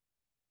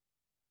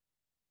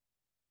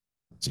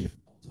 Let's see if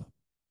it pulls up.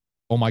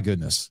 Oh my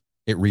goodness.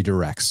 It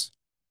redirects.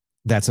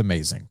 That's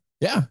amazing.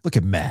 Yeah. Look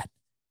at Matt.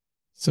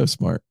 So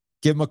smart.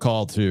 Give him a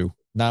call to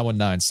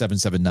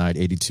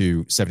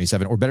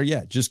 919-779-8277. Or better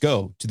yet, just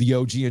go to the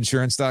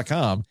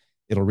oginsurance.com.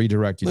 It'll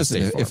redirect you to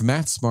State Farm. If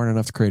Matt's smart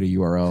enough to create a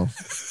URL,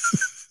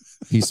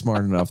 he's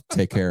smart enough to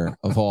take care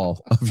of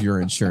all of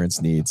your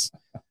insurance needs.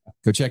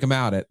 Go check him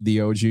out at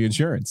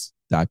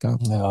theoginsurance.com.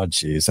 Oh,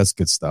 geez. That's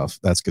good stuff.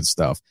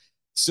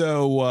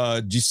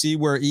 So did you see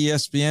where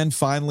ESPN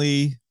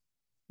finally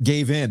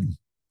gave in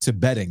to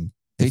betting?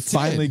 They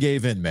finally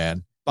gave in,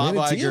 man. Bob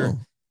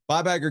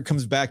Iger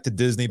comes back to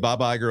Disney. Bob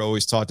Iger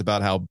always talked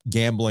about how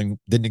gambling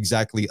didn't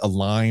exactly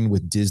align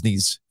with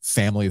Disney's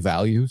family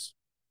values.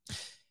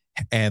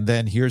 And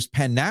then here's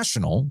Penn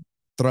National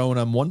throwing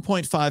them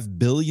 $1.5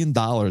 billion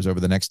over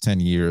the next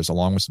 10 years,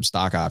 along with some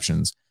stock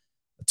options,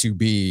 to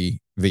be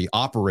the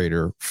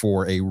operator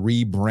for a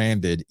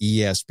rebranded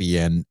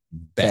ESPN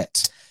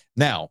Bet.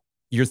 Now,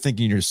 you're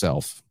thinking to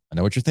yourself, I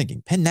know what you're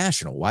thinking. Penn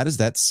National, why does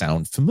that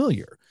sound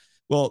familiar?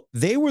 Well,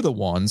 they were the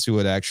ones who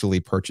had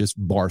actually purchased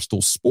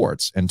Barstool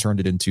Sports and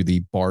turned it into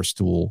the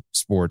Barstool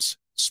Sports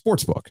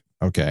Sportsbook.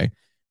 Okay.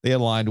 They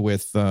aligned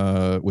with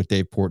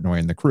Dave Portnoy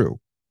and the crew.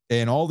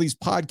 And all these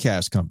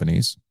podcast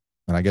companies,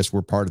 and I guess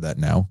we're part of that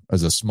now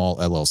as a small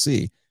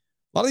LLC, a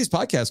lot of these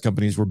podcast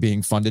companies were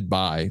being funded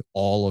by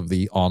all of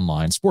the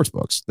online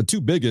sportsbooks. The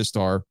two biggest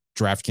are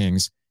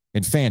DraftKings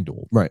and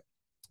FanDuel. Right.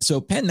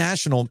 So Penn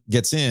National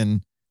gets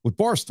in with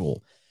Barstool.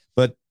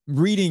 But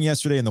reading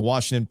yesterday in the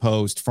Washington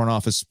Post, Front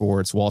Office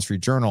Sports, Wall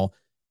Street Journal,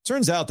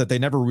 turns out that they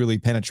never really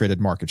penetrated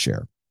market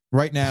share.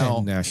 Right now,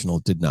 Penn National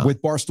did not.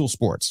 With Barstool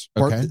Sports.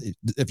 Okay.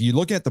 If you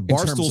look at the in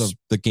Barstool, terms of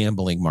the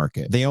gambling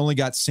market, they only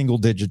got single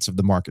digits of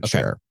the market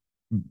share.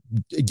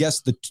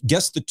 Guess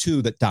the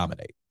two that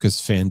dominate.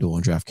 Because FanDuel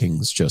and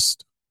DraftKings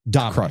just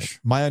dominate. Crush.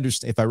 My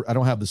understanding, I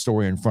don't have the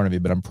story in front of me,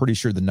 but I'm pretty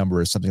sure the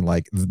number is something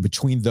like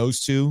between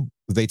those two,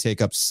 they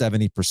take up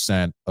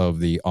 70% of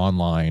the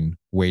online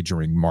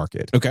wagering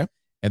market. Okay.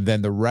 And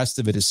then the rest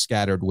of it is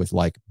scattered with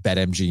like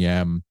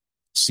BetMGM,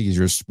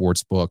 Caesars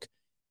Sportsbook.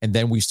 And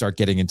then we start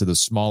getting into the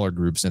smaller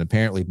groups. And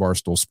apparently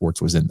Barstool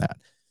Sports was in that.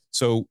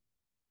 So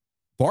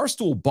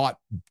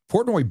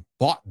Portnoy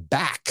bought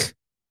back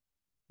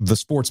the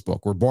sportsbook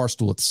or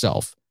Barstool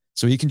itself.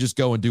 So he can just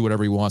go and do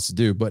whatever he wants to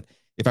do. But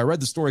if I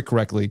read the story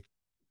correctly,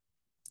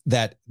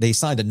 that they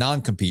signed a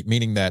non-compete,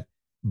 meaning that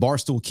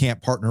Barstool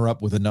can't partner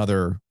up with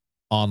another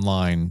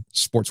online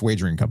sports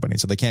wagering company.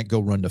 So they can't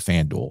go run to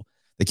FanDuel.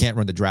 They can't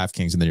run to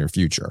DraftKings in the near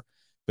future.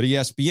 But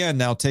ESPN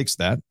now takes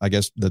that. I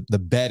guess the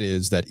bet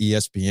is that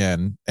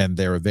ESPN and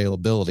their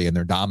availability and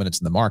their dominance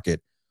in the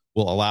market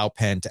will allow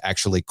Penn to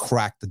actually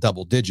crack the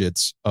double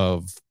digits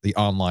of the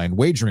online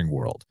wagering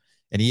world.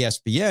 And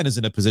ESPN is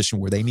in a position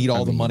where they need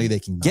all the money they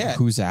can get.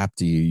 Whose app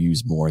do you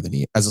use more than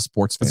as a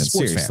sports fan?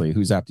 Seriously,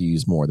 whose app do you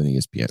use more than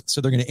ESPN? So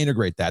they're going to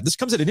integrate that. This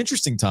comes at an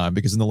interesting time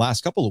because in the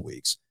last couple of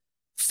weeks,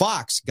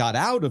 Fox got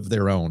out of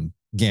their own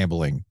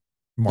gambling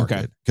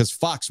market because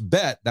Fox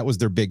Bet, that was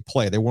their big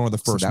play. They were one of the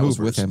first movers.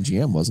 Was with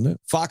MGM, wasn't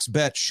it? Fox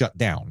Bet shut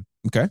down.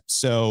 Okay.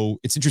 So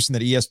it's interesting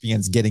that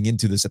ESPN's getting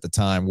into this at the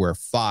time where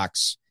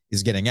Fox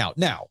is getting out.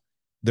 Now,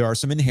 there are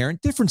some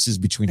inherent differences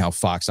between how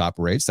Fox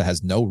operates that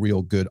has no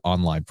real good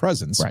online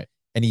presence, right,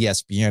 and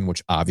ESPN,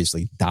 which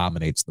obviously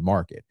dominates the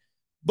market.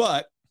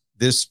 But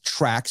this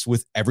tracks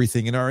with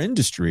everything in our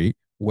industry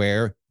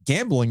where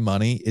gambling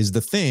money is the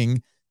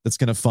thing that's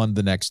going to fund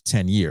the next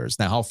 10 years.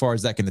 Now, how far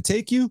is that going to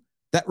take you?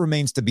 That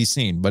remains to be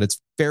seen, but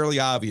it's fairly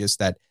obvious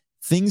that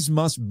things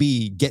must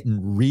be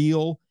getting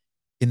real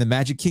in the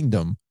Magic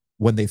Kingdom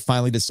when they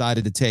finally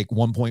decided to take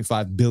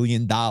 $1.5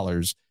 billion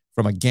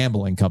from a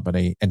gambling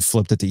company and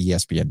flipped it to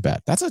ESPN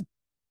Bet. That's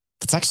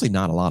actually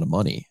not a lot of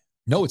money.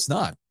 No, it's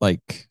not.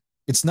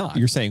 It's not.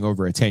 You're saying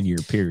over a 10-year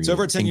period. It's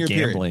over a 10-year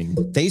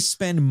period. They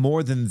spend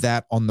more than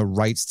that on the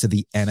rights to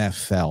the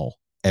NFL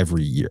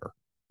every year,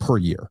 per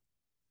year.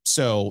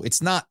 So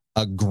it's not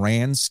a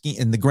grand scheme.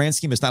 In the grand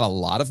scheme, it's not a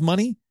lot of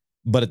money,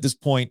 but at this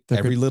point,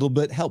 every little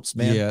bit helps,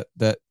 man. Yeah,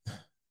 that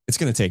it's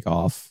going to take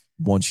off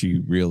once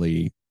you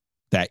really,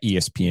 that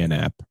ESPN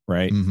app,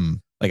 right? Mm-hmm.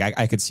 Like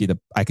I could see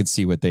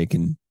what they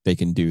can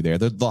do there.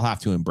 They'll have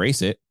to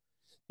embrace it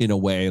in a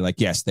way. Like,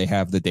 yes, they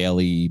have the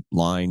daily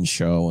line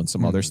show and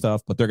some other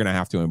stuff, but they're going to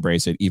have to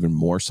embrace it even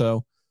more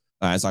so.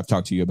 As I've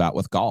talked to you about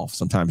with golf,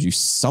 sometimes you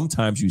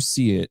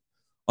see it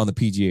on the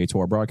PGA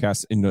Tour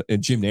broadcast, and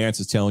Jim Nantz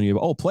is telling you,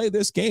 "Oh, play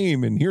this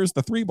game, and here's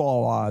the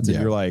 3-ball odds," and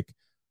you're like,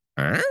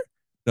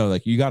 no,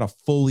 like you got to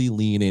fully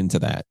lean into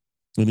that.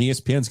 And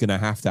ESPN's going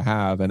to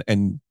have,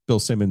 and Bill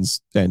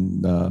Simmons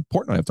and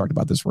Portnoy have talked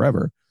about this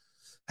forever,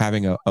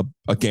 having a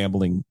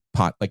gambling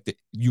pot. Like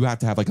you have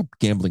to have like a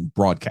gambling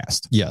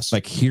broadcast. Yes.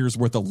 Like here's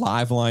where the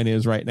live line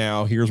is right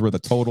now. Here's where the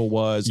total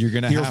was. You're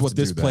going to here's have what to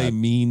this do play that.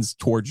 means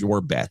towards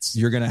your bets.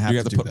 You're going to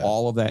have to put that.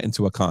 all of that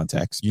into a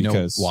context. You know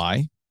because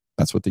why?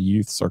 That's what the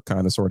youths are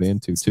kind of sort of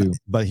into too.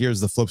 But here's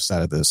the flip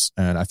side of this.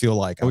 And I feel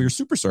like you're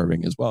super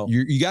serving as well.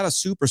 You got to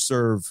super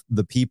serve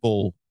the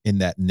people in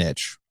that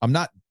niche. I'm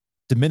not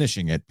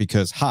diminishing it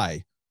because,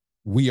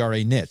 we are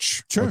a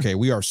niche. Sure. Okay.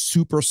 We are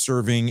super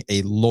serving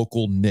a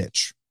local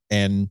niche.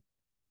 And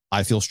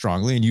I feel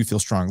strongly, and you feel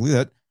strongly,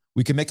 that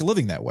we can make a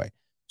living that way.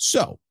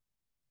 So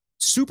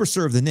super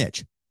serve the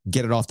niche,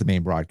 get it off the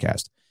main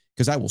broadcast,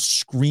 because I will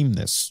scream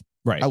this.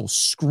 Right. I will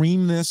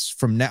scream this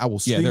from now. I will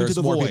scream there's to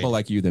the more void. people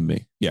like you than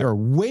me. Yeah. There are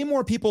way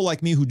more people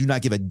like me who do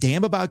not give a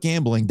damn about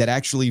gambling that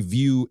actually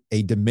view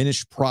a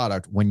diminished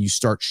product when you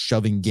start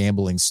shoving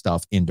gambling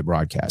stuff into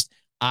broadcast.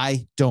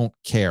 I don't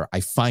care.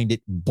 I find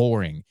it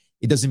boring.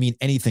 It doesn't mean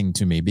anything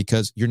to me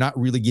because you're not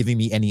really giving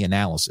me any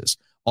analysis.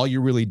 All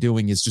you're really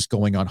doing is just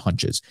going on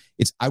hunches.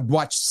 I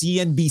watch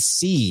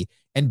CNBC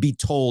and be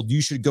told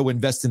you should go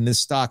invest in this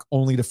stock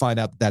only to find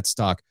out that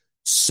stock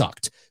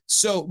sucked.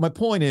 So my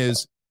point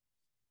is,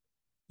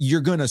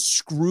 you're going to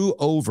screw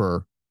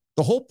over.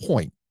 The whole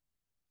point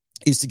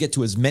is to get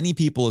to as many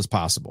people as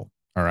possible.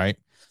 All right.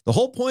 The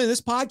whole point of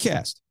this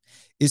podcast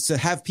is to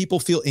have people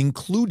feel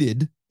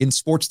included in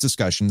sports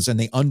discussions and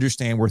they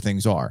understand where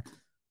things are.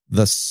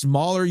 The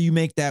smaller you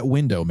make that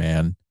window,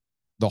 man,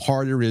 the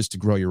harder it is to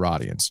grow your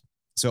audience.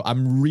 So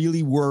I'm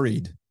really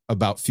worried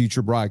about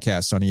future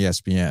broadcasts on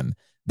ESPN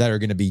that are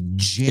going to be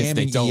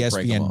jamming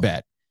ESPN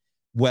Bet.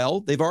 Well,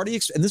 they've already,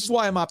 and this is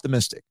why I'm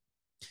optimistic,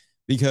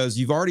 because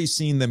you've already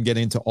seen them get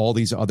into all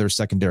these other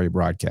secondary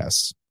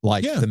broadcasts,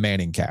 like the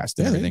Manning cast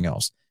and everything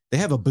else. They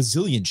have a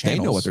bazillion channels.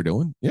 They know what they're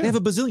doing. Yeah. They have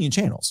a bazillion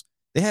channels.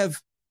 They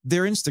have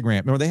their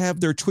Instagram, or they have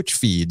their Twitch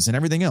feeds and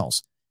everything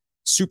else.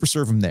 Super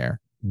serve them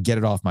there. Get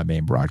it off my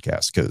main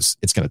broadcast because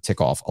it's going to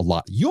tick off a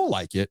lot. You'll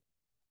like it.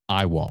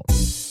 I won't.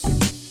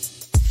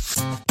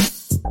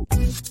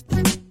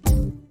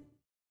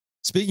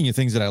 Speaking of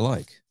things that I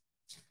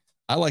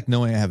like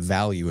knowing I have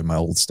value in my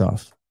old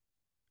stuff.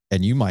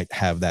 And you might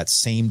have that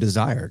same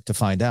desire to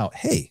find out,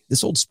 hey,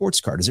 this old sports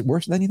card, is it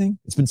worth anything?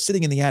 It's been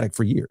sitting in the attic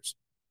for years.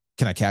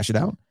 Can I cash it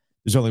out?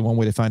 There's only one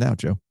way to find out,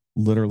 Joe.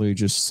 Literally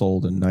just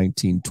sold a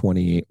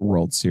 1928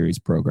 World Series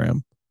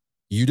program.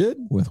 You did?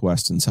 With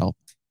Weston's help.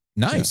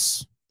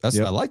 Nice. I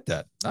like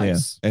that.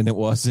 Nice. Yeah. And it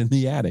was in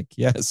the attic.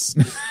 Yes.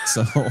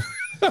 So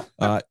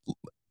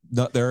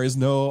there is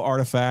no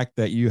artifact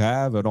that you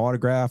have, an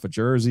autograph, a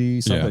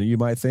jersey, something you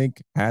might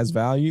think has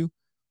value.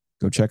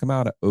 Go check them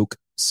out at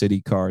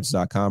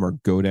oakcitycards.com or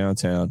go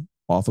downtown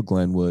off of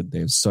Glenwood. They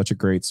have such a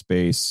great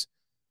space.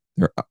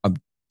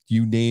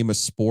 You name a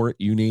sport,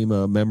 you name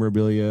a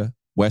memorabilia,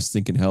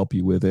 Weston can help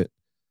you with it.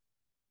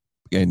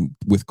 And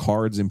with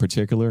cards in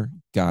particular,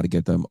 got to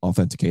get them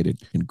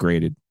authenticated and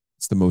graded.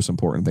 It's the most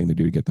important thing to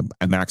do to get them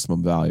a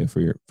maximum value for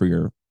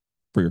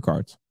your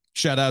cards.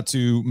 Shout out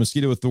to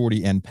Mosquito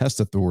Authority and Pest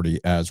Authority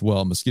as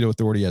well. Mosquito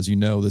Authority, as you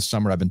know, this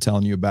summer I've been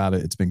telling you about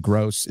it. It's been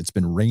gross. It's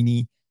been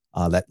rainy.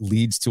 That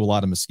leads to a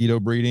lot of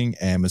mosquito breeding,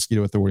 and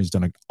Mosquito Authority's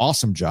done an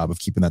awesome job of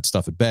keeping that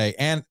stuff at bay.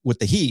 And with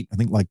the heat, I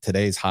think like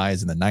today's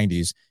highs in the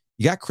 90s,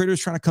 you got critters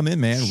trying to come in,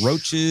 man.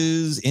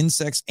 Roaches,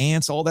 insects,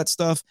 ants, all that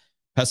stuff.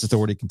 Pest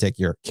Authority can take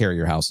care of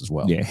your house as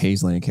well. Yeah,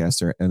 Hayes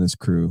Lancaster and his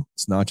crew.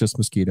 It's not just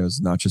mosquitoes,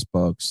 not just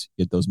bugs.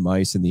 Get those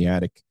mice in the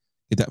attic.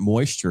 Get that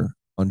moisture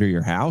under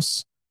your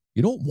house.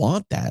 You don't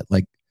want that.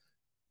 Like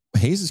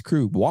Hayes'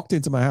 crew walked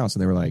into my house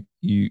and they were like,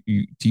 "You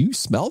do you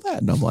smell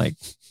that?" And I'm like,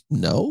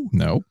 No.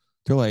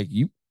 They're like,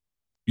 you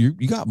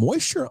got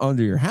moisture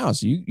under your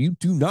house. You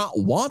do not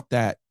want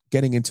that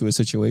getting into a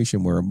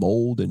situation where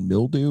mold and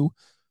mildew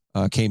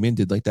came in,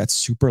 did like that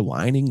super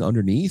lining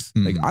underneath.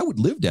 Like I would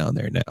live down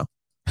there now.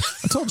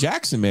 I told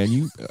Jackson, man,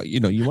 you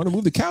want to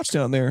move the couch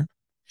down there.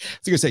 I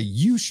was going to say,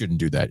 you shouldn't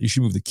do that. You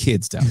should move the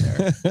kids down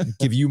there.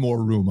 Give you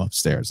more room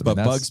upstairs. But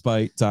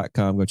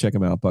bugsbite.com, go check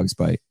them out,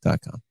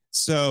 bugsbite.com.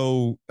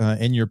 So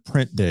in your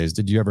print days,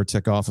 did you ever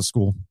tick off a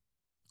school?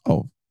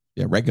 Oh,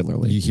 yeah,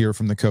 regularly. You hear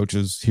from the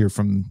coaches, hear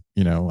from,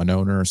 an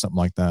owner or something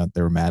like that.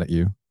 They were mad at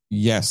you.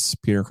 Yes,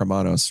 Peter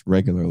Cremanos,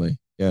 regularly.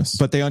 Yes.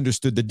 But they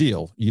understood the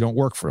deal. You don't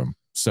work for them.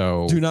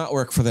 So do not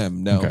work for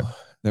them. No. Okay.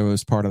 There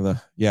was part of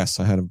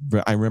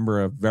I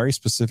remember a very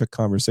specific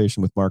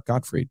conversation with Mark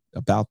Gottfried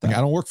about that. Like,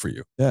 I don't work for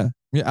you. Yeah.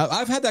 Yeah.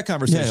 I've had that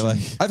conversation. Yeah,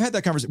 I've had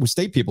that conversation with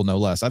state people, no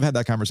less. I've had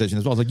that conversation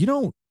as well. I was like, you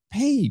don't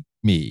pay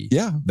me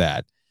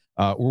that.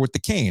 Or with the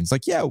Canes.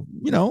 Like,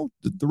 the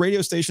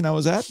radio station I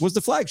was at was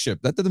the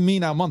flagship. That doesn't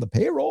mean I'm on the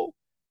payroll.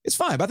 It's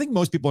fine. But I think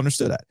most people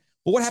understood that.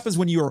 But what happens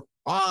when you're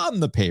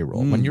on the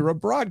payroll, when you're a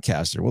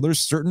broadcaster? Well, there's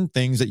certain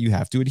things that you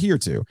have to adhere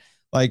to.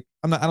 Like,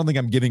 I don't think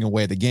I'm giving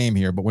away the game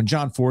here, but when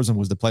John Forsen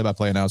was the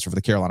play-by-play announcer for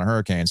the Carolina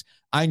Hurricanes,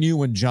 I knew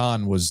when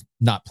John was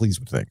not pleased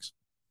with things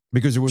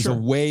because there was a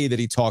way that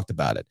he talked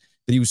about it,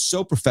 that he was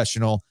so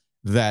professional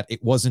that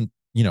it wasn't,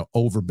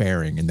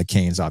 overbearing, and the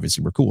Canes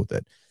obviously were cool with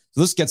it.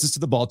 So this gets us to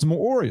the Baltimore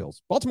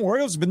Orioles. Baltimore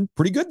Orioles have been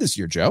pretty good this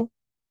year, Joe.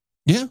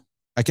 Yeah.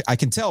 I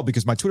can tell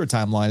because my Twitter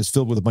timeline is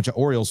filled with a bunch of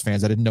Orioles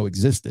fans I didn't know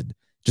existed.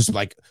 Just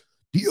like,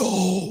 the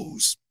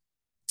O's.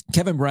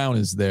 Kevin Brown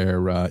is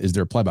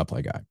their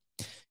play-by-play guy.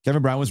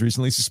 Kevin Brown was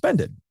recently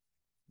suspended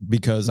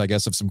because, I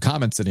guess, of some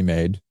comments that he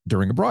made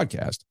during a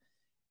broadcast.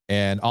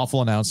 And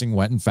Awful Announcing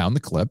went and found the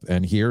clip,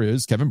 and here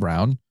is Kevin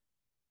Brown,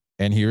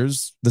 and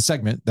here's the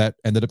segment that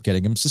ended up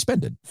getting him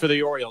suspended. For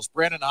the Orioles,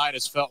 Brandon Hyde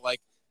has felt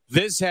like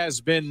this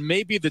has been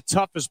maybe the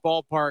toughest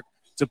ballpark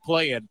to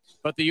play in,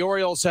 but the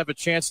Orioles have a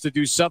chance to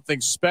do something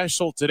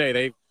special today.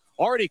 They've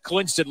already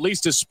clinched at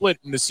least a split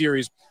in the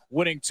series,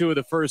 winning 2 of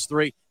the first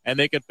 3, and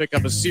they could pick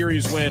up a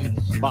series win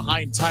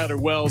behind Tyler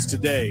Wells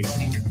today.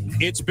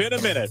 It's been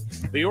a minute.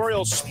 The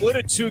Orioles split a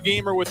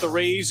 2-gamer with the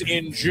Rays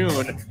in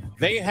June.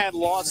 They had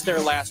lost their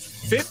last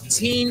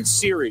 15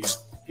 series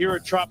here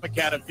at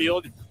Tropicana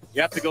Field.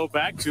 You have to go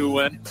back to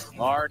when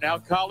our now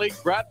colleague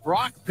Brad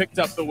Brock picked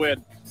up the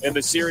win in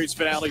the series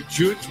finale,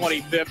 June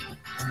 25th,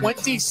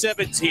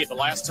 2017, the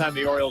last time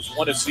the Orioles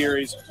won a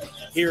series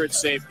here at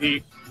St.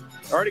 Pete.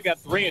 Already got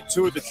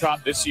 3-2 at the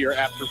Trop this year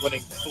after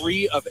winning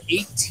 3 of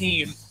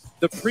 18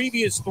 the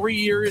previous 3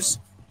 years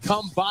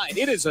combined.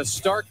 It is a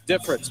stark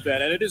difference,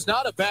 Ben, and it is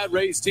not a bad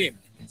Rays team.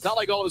 It's not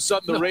like all of a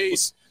sudden the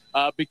Rays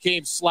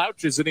became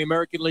slouches in the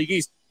American League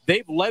East.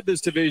 They've led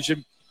this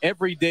division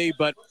every day,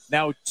 but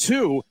now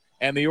 2,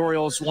 and the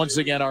Orioles once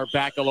again are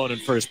back alone in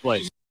first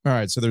place. All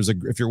right, so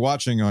if you're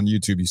watching on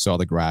YouTube, you saw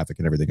the graphic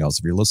and everything else.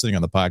 If you're listening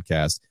on the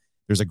podcast,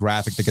 there's a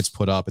graphic that gets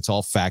put up. It's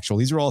all factual.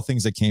 These are all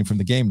things that came from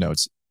the game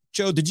notes.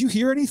 Joe, did you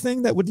hear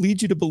anything that would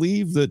lead you to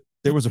believe that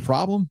there was a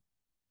problem?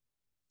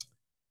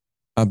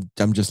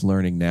 I'm just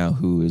learning now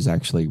who is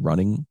actually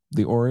running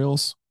the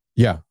Orioles.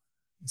 Yeah,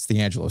 it's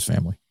the Angelos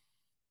family.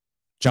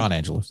 John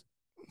Angelos.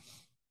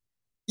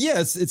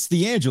 Yes, it's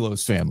the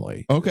Angelos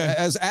family. Okay.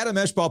 As Adam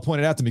Eschball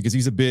pointed out to me, because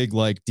he's a big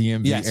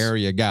DMV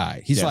area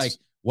guy. He's like,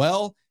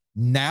 well,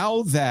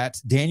 now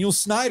that Daniel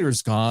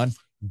Snyder's gone,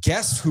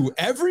 guess who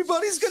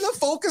everybody's going to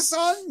focus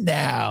on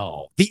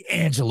now? The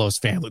Angelos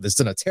family. That's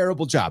done a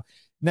terrible job.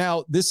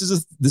 Now, this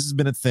has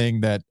been a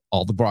thing that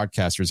all the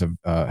broadcasters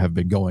have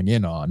been going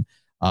in on,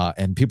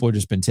 and people have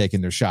just been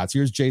taking their shots.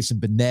 Here's Jason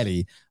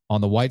Benetti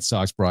on the White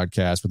Sox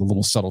broadcast with a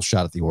little subtle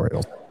shot at the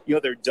Orioles.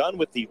 They're done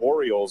with the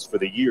Orioles for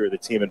the year, the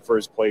team in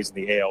first place in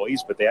the AL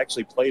East, but they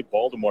actually played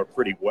Baltimore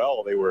pretty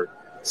well. They were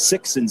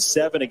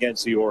 6-7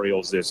 against the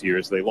Orioles this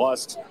year, so they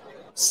lost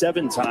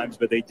 7 times,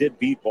 but they did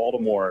beat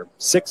Baltimore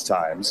 6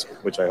 times,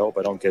 which I hope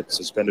I don't get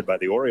suspended by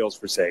the Orioles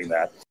for saying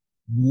that.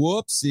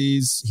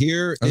 Whoopsies.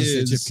 Here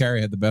is Chip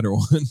Carey had the better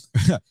one.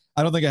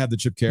 I don't think I have the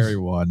Chip Carey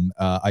one.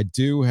 I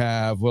do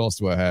have, what else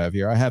do I have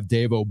here? I have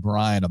Dave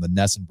O'Brien on the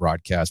Nesson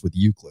broadcast with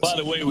Euclid. By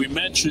the way, we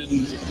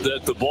mentioned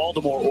that the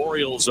Baltimore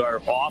Orioles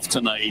are off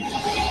tonight.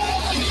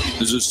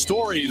 There's a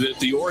story that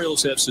the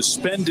Orioles have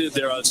suspended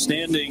their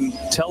outstanding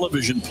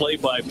television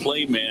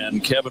play-by-play man,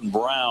 Kevin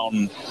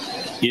Brown,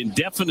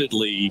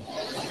 indefinitely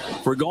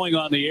for going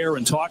on the air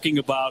and talking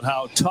about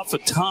how tough a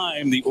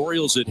time the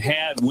Orioles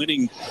had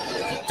winning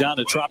down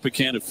at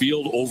Tropicana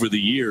Field over the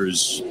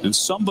years. And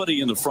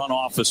somebody in the front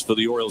office for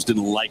the Orioles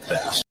didn't like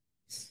that.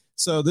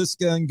 So this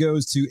gun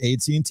goes to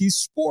AT&T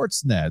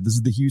Sportsnet. This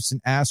is the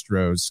Houston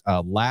Astros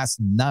last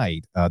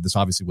night. This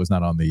obviously was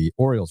not on the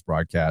Orioles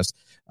broadcast,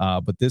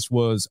 but this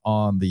was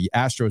on the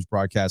Astros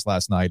broadcast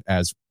last night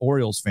as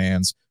Orioles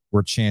fans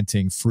were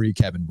chanting "Free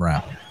Kevin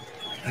Brown."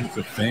 I think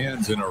the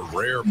fans, in a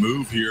rare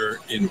move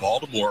here in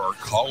Baltimore, are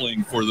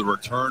calling for the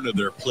return of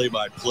their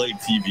play-by-play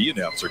TV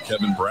announcer,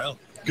 Kevin Brown.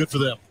 Good for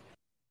them.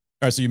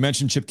 All right, so you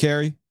mentioned Chip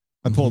Carey.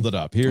 I pulled it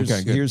up.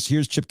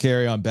 Here's Chip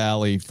Carey on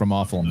Bally from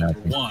Awful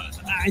Announcing.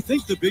 I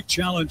think the big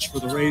challenge for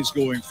the Rays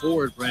going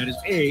forward, Brad,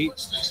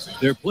 is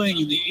they're playing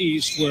in the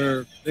East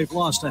where they've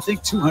lost, I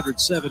think,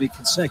 270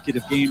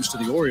 consecutive games to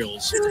the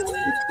Orioles.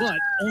 But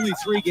only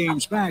 3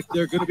 games back,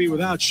 they're going to be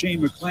without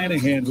Shane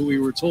McClanahan, who we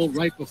were told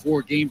right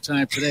before game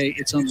time today.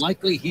 It's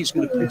unlikely he's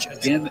going to pitch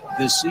again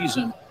this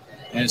season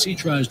as he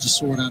tries to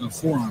sort out a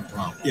forearm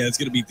problem. Yeah, it's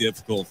going to be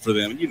difficult for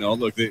them.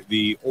 Look,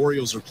 the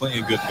Orioles are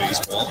playing good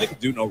baseball. They can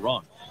do no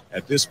wrong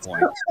at this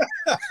point.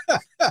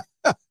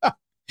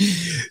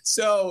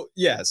 So,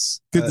 yes.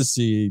 Good to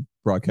see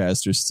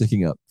broadcasters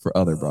sticking up for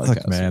other broadcasters.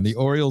 Look, man, the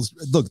Orioles,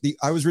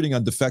 I was reading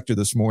on Defector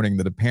this morning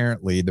that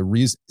apparently the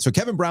reason, so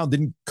Kevin Brown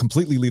didn't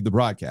completely leave the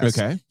broadcast.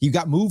 Okay. He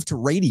got moved to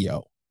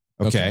radio.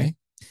 Okay.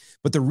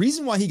 But the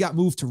reason why he got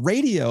moved to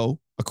radio,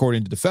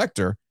 according to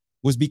Defector,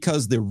 was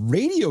because the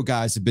radio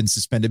guys had been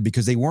suspended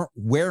because they weren't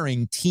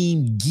wearing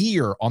team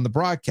gear on the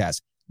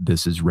broadcast.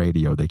 This is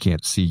radio. They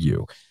can't see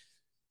you.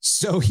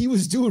 So he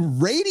was doing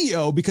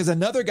radio because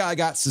another guy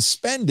got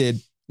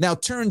suspended. Now,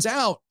 turns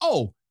out,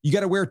 you got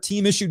to wear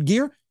team-issued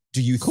gear?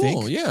 Do you think?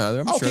 Cool, yeah.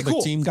 I'm sure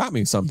the team got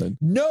me something.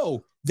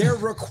 No, they're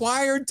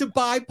required to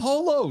buy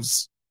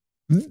polos.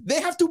 They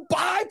have to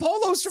buy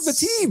polos from the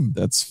team.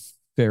 That's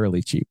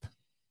fairly cheap.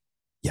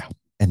 Yeah,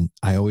 and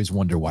I always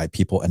wonder why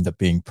people end up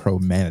being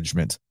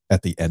pro-management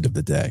at the end of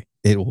the day.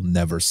 It will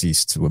never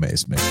cease to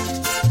amaze me.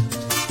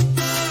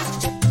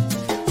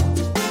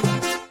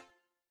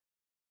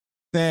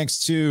 Thanks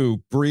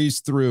to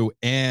Breeze Through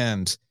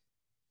and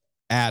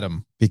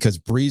Adam, because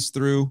Breeze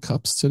through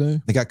cups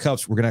today. They got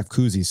cups. We're gonna have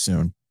koozies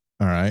soon.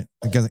 All right,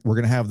 we're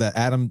gonna have that.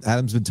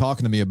 Adam's been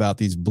talking to me about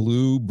these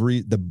blue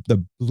breeze,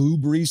 the blue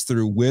Breeze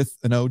through with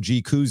an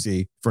OG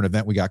koozie for an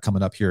event we got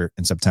coming up here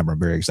in September. I'm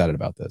very excited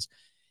about this,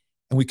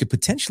 and we could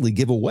potentially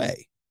give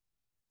away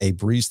a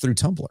Breeze through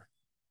tumbler,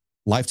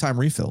 lifetime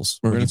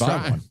refills. We're gonna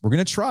try one. We're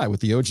gonna try with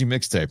the OG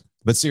mixtape.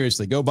 But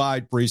seriously, go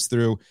buy Breeze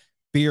through.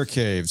 Beer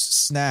caves,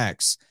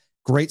 snacks,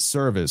 great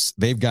service.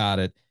 They've got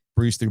it.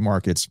 Breeze through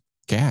markets.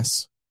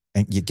 Gas.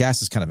 And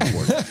gas is kind of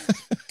important.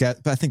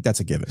 But I think that's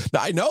a given.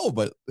 I know,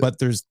 but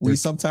we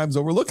sometimes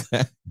overlook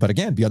that. But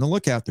again, be on the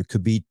lookout. There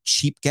could be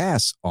cheap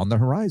gas on the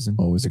horizon.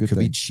 Always a good thing. Could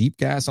be thing. cheap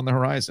gas on the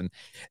horizon.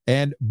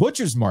 And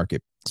Butcher's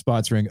Market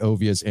sponsoring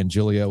Ovias and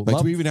Giglio. Like,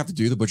 do we even have to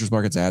do the Butcher's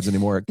Market's ads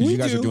anymore? Because you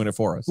guys are doing it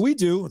for us. We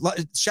do.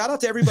 Shout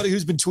out to everybody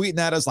who's been tweeting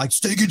at us like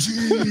steak and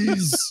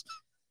cheese.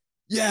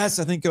 Yes,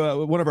 I think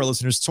one of our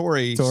listeners,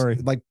 Tori,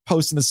 like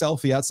posting the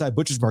selfie outside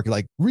Butcher's Market,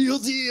 like real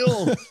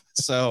deal.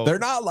 So they're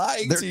not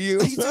lying to you.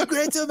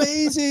 It's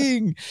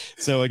amazing.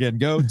 So again,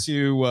 go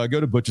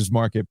to Butcher's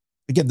Market.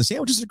 Again, the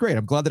sandwiches are great.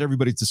 I'm glad that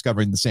everybody's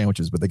discovering the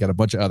sandwiches, but they got a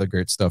bunch of other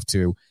great stuff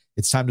too.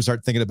 It's time to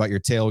start thinking about your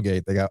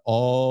tailgate. They got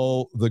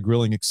all the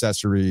grilling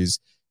accessories,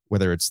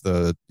 whether it's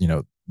the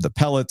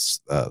pellets,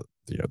 the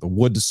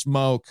wood to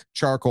smoke,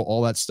 charcoal,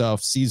 all that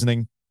stuff,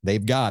 seasoning.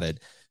 They've got it.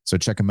 So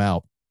check them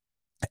out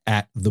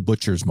at the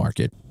Butcher's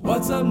Market.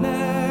 What's up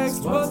next?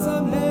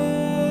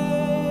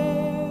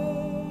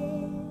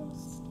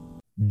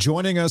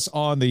 Joining us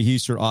on the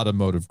Heister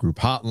Automotive Group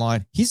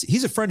hotline.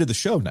 He's a friend of the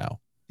show now.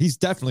 He's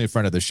definitely a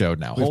friend of the show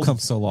now. We've come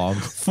so long.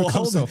 We've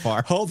come so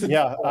far.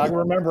 Yeah, I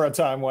remember a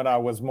time when I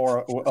was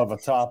more of a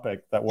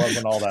topic that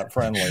wasn't all that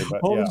friendly.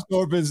 But Holden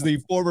Thorp is the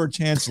former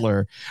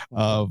chancellor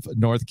of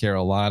North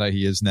Carolina.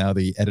 He is now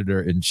the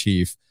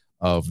editor-in-chief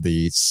of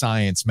the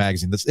Science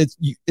magazine.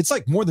 It's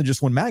like more than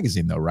just one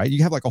magazine, though, right?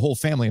 You have like a whole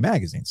family of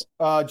magazines.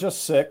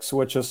 Just 6,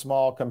 which is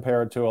small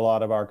compared to a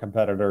lot of our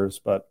competitors.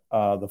 But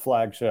the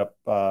flagship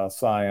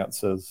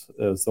Science is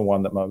the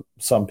one that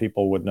some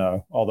people would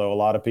know. Although a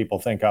lot of people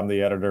think I'm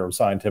the editor of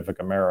Scientific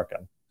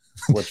American,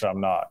 which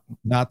I'm not.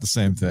 Not the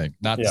same thing.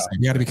 The same.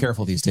 You got to be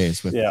careful these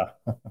days.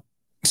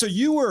 So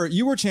you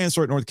were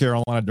chancellor at North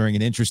Carolina during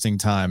an interesting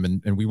time,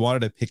 and we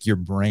wanted to pick your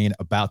brain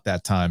about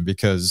that time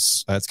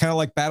because it's kind of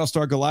like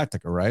Battlestar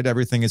Galactica, right?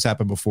 Everything has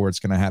happened before, it's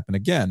going to happen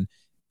again.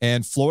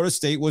 And Florida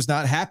State was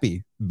not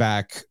happy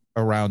back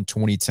around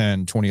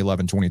 2010,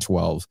 2011,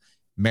 2012.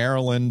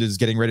 Maryland is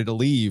getting ready to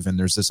leave, and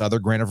there's this other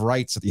grant of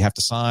rights that you have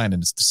to sign,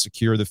 and it's to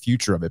secure the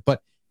future of it.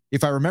 But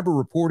if I remember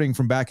reporting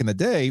from back in the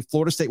day,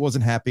 Florida State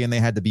wasn't happy, and they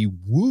had to be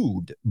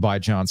wooed by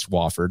John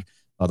Swofford,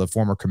 the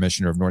former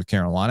commissioner of North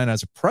Carolina. And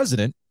as a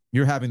president,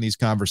 you're having these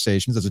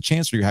conversations. As a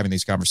chancellor, you're having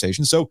these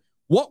conversations. So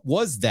what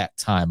was that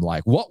time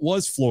like? What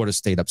was Florida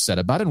State upset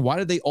about? And why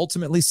did they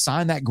ultimately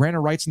sign that grant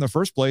of rights in the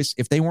first place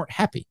if they weren't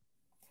happy?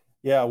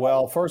 Yeah,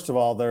 well, first of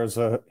all, there's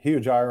a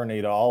huge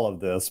irony to all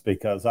of this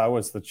because I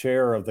was the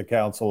chair of the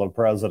Council of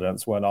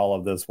Presidents when all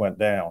of this went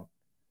down.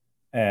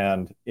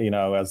 And,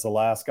 as the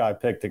last guy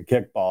picked in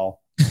kickball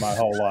my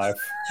whole life,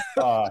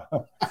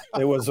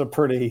 it was a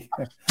pretty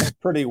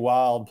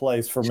wild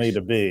place for me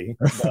to be.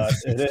 But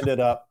it ended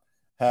up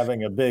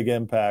having a big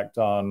impact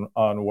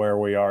on where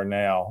we are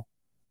now.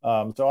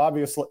 So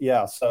obviously,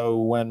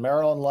 so when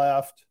Maryland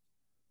left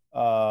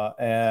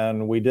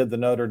and we did the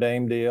Notre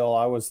Dame deal,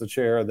 I was the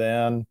chair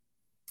then.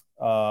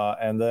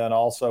 And then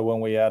also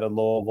when we added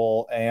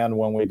Louisville and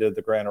when we did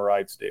the grant of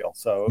rights deal.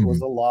 So it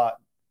was a lot.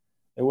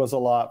 It was a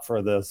lot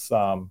for this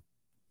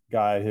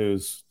guy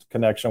whose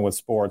connection with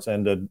sports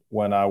ended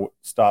when I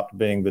stopped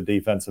being the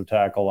defensive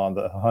tackle on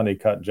the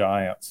Honeycutt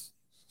Giants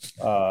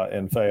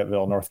in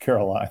Fayetteville, North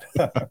Carolina.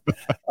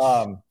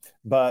 So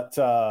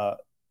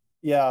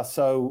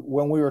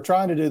when we were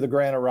trying to do the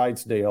grant of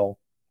rights deal,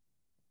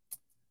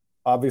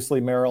 obviously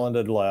Maryland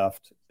had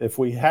left. If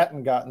we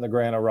hadn't gotten the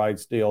grant of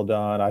rights deal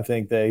done, I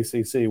think the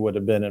ACC would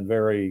have been in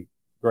very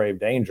grave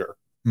danger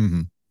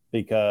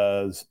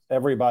because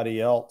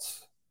everybody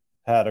else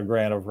had a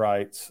grant of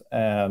rights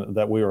and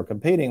that we were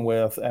competing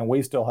with, and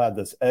we still had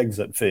this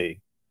exit fee,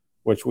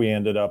 which we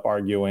ended up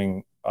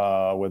arguing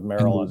with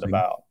Maryland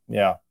about.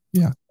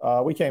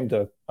 We came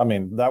to,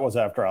 that was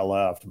after I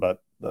left,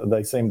 but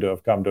they seem to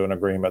have come to an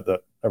agreement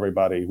that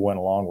everybody went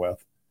along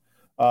with.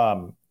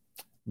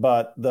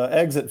 But the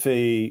exit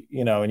fee,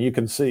 and you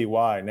can see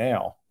why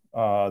now.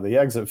 The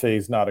exit fee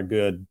is not a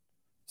good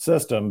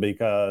system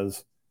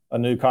because a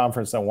new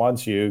conference that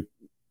wants you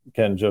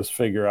can just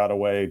figure out a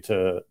way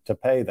to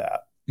pay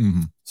that.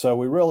 So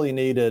we really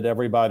needed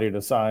everybody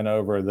to sign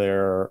over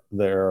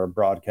their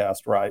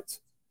broadcast rights.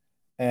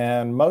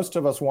 And most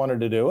of us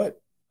wanted to do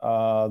it.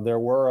 There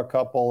were a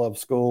couple of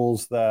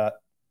schools that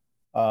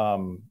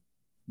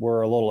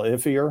were a little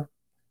iffier.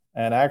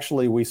 And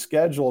actually, we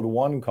scheduled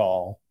one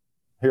call.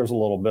 Here's a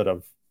little bit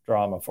of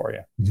drama for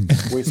you.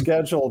 We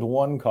scheduled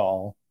one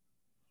call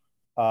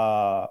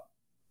where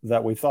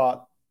we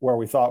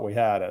thought we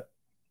had it.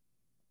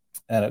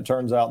 And it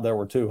turns out there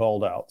were 2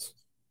 holdouts.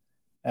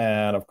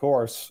 And of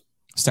course,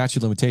 Statute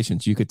of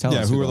limitations. You could tell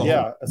us. Who are the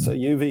Yeah, it's a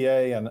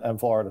UVA and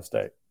Florida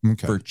State.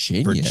 Okay.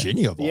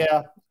 Virginia.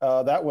 Yeah,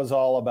 that was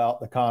all about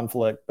the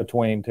conflict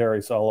between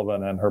Terry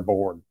Sullivan and her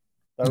board.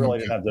 That really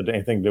didn't have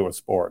anything to do with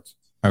sports.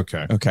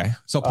 Okay.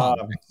 So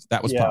politics.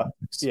 That was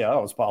politics. Yeah,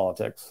 that was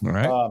politics. All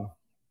right.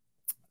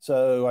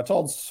 So I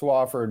told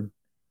Swafford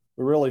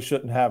we really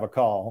shouldn't have a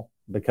call,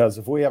 because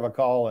if we have a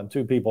call and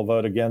 2 people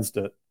vote against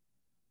it,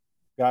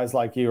 guys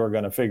like you are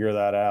going to figure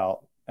that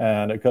out,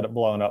 and it could have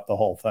blown up the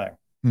whole thing.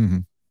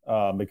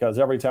 Mm-hmm. Because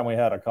every time we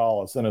had a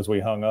call, as soon as we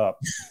hung up,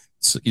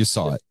 So you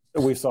saw it.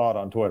 we saw it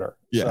on Twitter.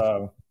 Yeah.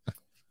 So,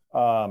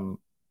 I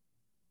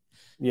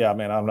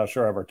mean, I'm not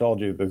sure I ever told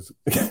you this,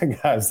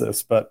 guys,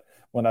 this, but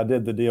when I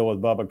did the deal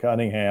with Bubba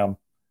Cunningham,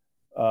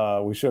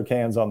 we shook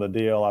hands on the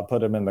deal. I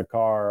put him in the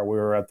car. We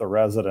were at the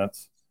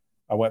residence.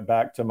 I went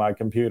back to my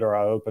computer.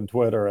 I opened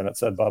Twitter, and it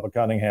said Bubba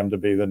Cunningham to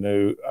be the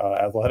new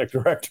athletic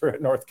director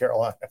at North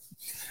Carolina.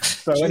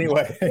 So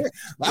anyway, it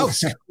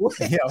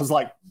was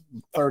like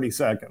 30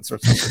 seconds or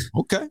something.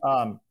 Okay.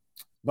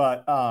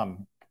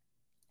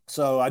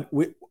 So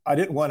I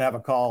didn't want to have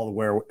a call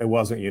where it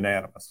wasn't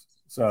unanimous.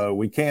 So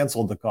we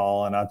canceled the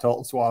call, and I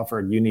told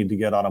Swafford, you need to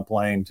get on a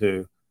plane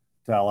to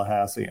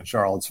Tallahassee and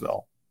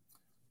Charlottesville,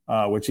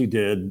 which he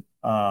did.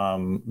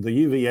 The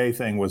UVA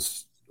thing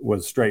was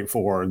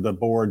straightforward. The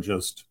board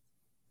just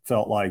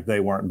felt like they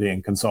weren't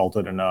being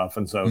consulted enough,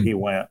 and so he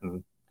went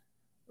and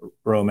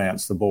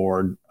romanced the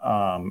board,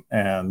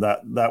 and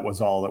that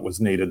was all that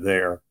was needed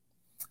there.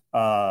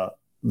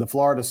 The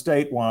Florida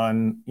State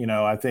one,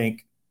 I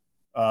think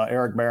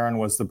Eric Barron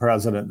was the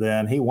president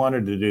then. He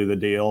wanted to do the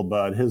deal,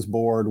 but his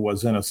board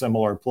was in a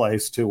similar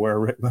place to where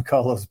Rick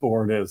McCullough's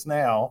board is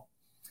now.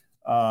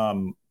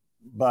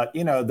 But,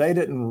 they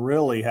didn't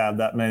really have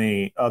that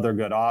many other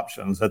good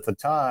options at the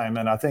time.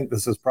 And I think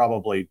this is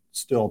probably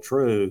still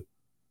true.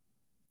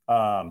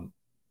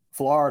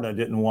 Florida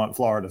didn't want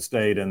Florida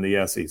State in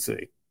the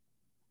SEC.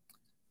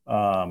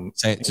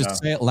 Say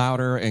it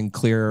louder and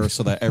clearer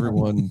so that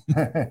everyone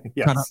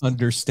yes. kind of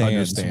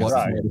understands what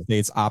right. Florida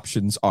State's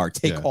options are.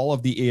 Take all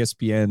of the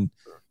ESPN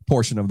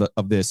portion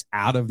of this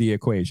out of the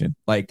equation,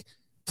 like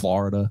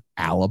Florida,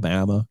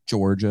 Alabama,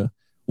 Georgia.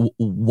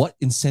 What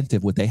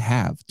incentive would they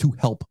have to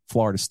help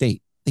Florida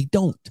State? They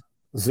don't.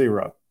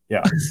 Zero.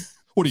 Yeah.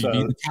 What do you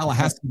need? The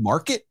Tallahassee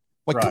market?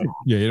 Like, right.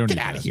 You don't get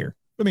out of here.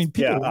 I mean,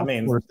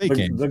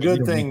 the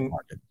good thing.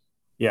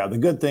 Yeah, the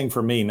good thing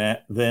for me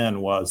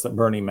then was that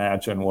Bernie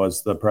Manchin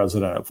was the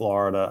president of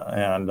Florida,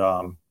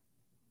 and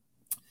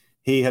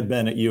he had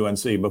been at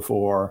UNC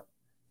before.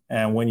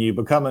 And when you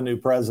become a new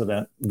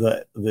president,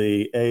 the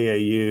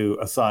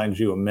AAU assigns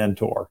you a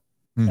mentor,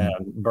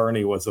 and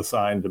Bernie was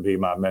assigned to be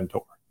my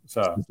mentor.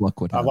 So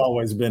I've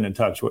always been in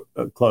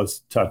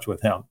close touch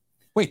with him.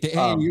 Wait, the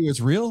AAU is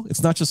real?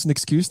 It's not just an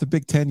excuse the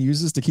Big Ten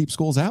uses to keep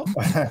schools out?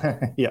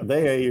 Yeah, the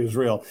AAU is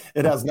real.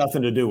 It has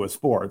nothing to do with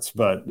sports,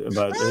 but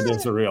it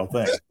is a real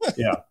thing.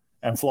 Yeah,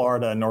 and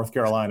Florida and North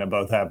Carolina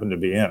both happen to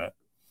be in it.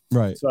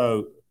 Right.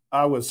 So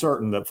I was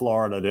certain that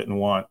Florida didn't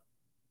want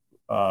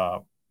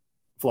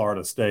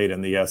Florida State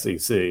in the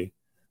SEC.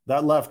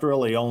 That left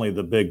really only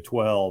the Big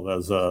 12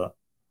 as a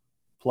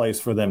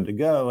place for them to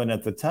go. And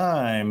at the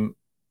time,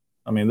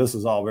 I mean, this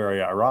is all very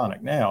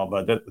ironic now,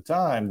 but at the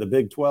time, the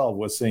Big 12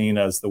 was seen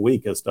as the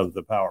weakest of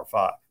the Power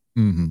Five.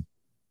 Mm-hmm.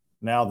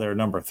 Now they're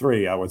number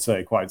 3, I would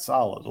say, quite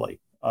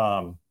solidly.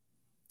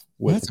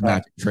 That's a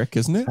magic trick,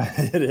 isn't it?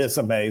 It is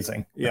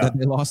amazing. Yeah,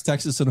 they lost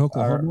Texas and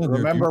Oklahoma.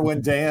 Remember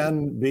when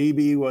Dan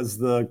Beebe was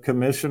the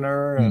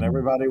commissioner and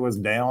everybody was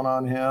down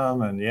on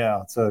him? And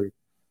it's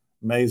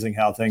amazing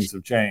how things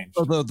have changed.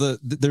 Although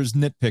there's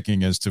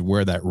nitpicking as to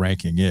where that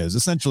ranking is.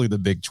 Essentially, the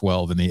Big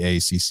 12 and the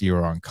ACC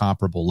are on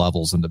comparable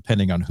levels, and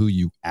depending on who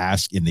you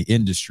ask in the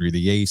industry,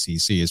 the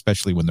ACC,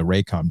 especially when the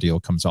Raycom deal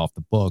comes off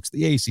the books,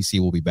 the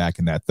ACC will be back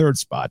in that 3rd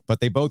spot.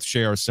 But they both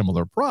share a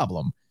similar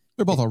problem.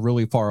 They're both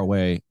really far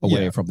away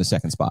from the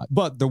 2nd spot.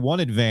 But the one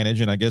advantage,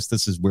 and I guess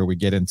this is where we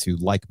get into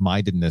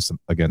like-mindedness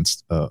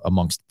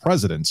amongst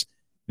presidents.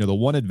 The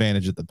one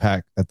advantage that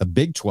the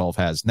Big 12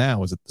 has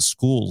now is that the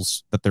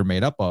schools that they're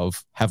made up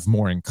of have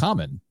more in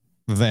common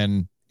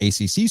than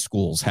ACC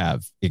schools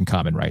have in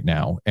common right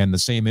now. And the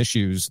same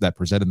issues that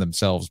presented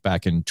themselves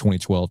back in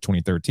 2012,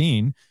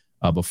 2013,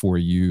 before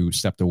you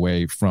stepped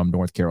away from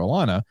North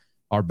Carolina,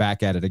 are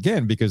back at it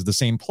again because the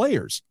same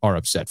players are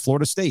upset.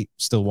 Florida State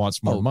still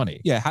wants more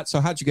money. Yeah. So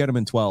how'd you get them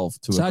in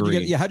 12 to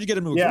agree? How'd you get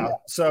them to agree? Yeah.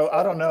 So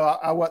I don't know.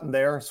 I wasn't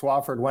there.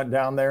 Swafford went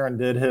down there and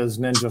did his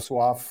Ninja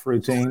Swaff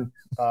routine.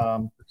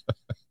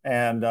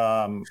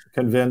 And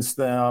convinced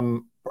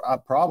them,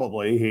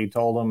 probably he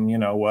told them,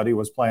 what he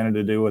was planning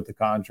to do with the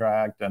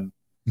contract and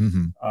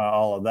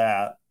all of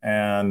that.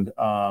 And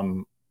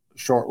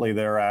shortly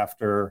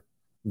thereafter,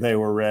 they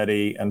were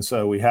ready. And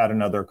so we had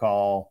another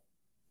call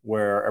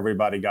where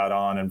everybody got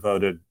on and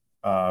voted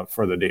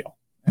for the deal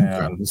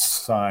and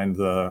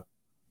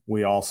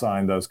we all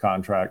signed those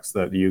contracts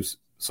that you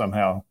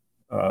somehow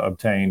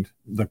obtained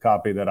the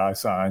copy that I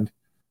signed.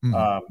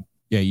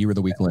 You were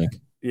the weak link.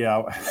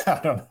 Yeah,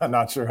 I'm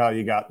not sure how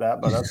you got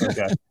that, but that's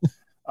okay.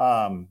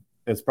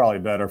 it's probably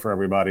better for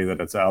everybody that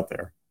it's out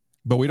there.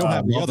 But we don't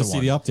have the other see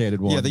one. the updated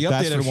one. Yeah, the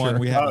updated one. Sure.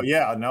 We have. Oh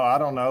yeah, no, I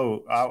don't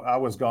know. I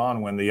was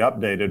gone when the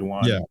updated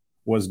one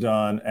was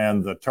done,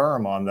 and the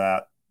term on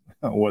that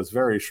was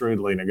very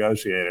shrewdly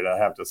negotiated, I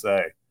have to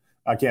say.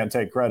 I can't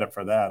take credit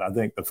for that. I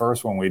think the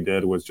first one we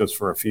did was just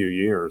for a few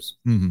years,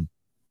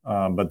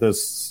 but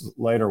this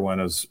later one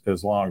is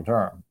long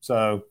term.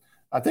 So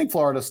I think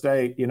Florida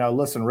State.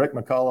 Listen, Rick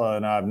McCullough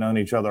and I have known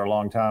each other a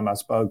long time. I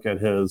spoke at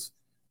his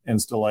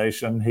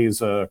installation.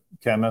 He's a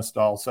chemist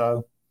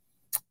also.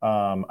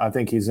 I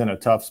think he's in a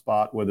tough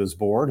spot with his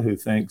board, who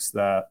thinks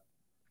that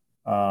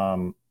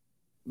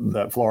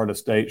that Florida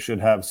State should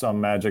have some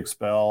magic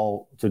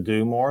spell to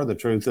do more. The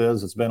truth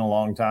is, it's been a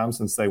long time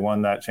since they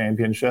won that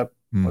championship.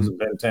 Was it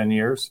been 10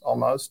 years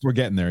almost? We're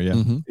getting there,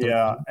 yeah.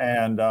 Yeah,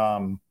 and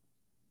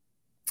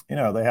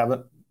they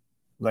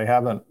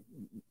haven't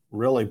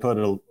really put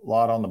a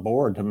lot on the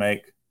board to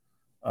make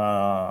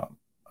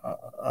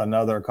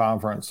another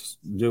conference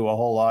do a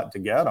whole lot to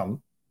get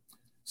them.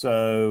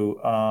 So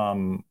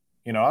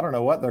I don't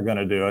know what they're going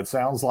to do. It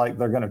sounds like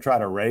they're going to try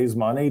to raise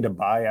money to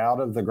buy out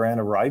of the grant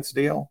of rights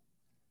deal.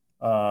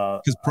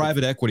 Because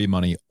private equity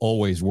money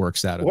always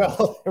works out of it.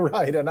 Well,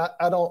 right. And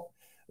I don't,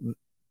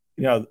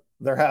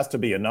 there has to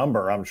be a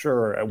number, I'm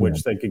sure, at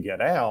which they could get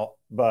out.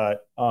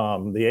 But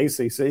the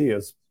ACC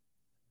is,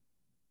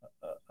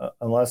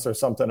 unless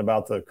there's something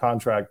about the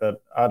contract that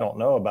I don't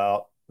know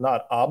about,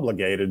 not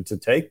obligated to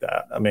take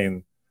that. I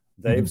mean,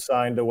 they've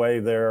signed away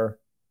their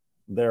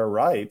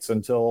rights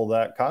until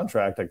that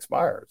contract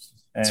expires.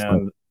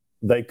 And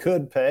they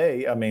could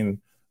pay. I mean,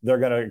 they're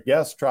going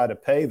to, try to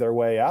pay their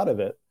way out of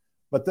it.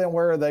 But then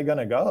where are they going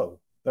to go?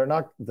 They're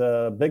not,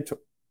 the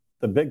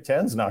Big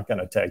Ten's not going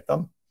to take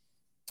them.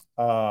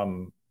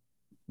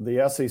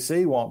 The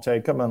SEC won't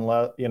take them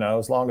unless,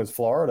 as long as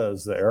Florida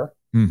is there.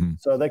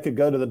 So they could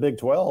go to the Big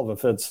 12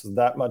 if it's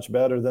that much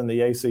better than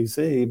the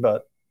ACC.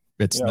 But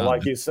it's not.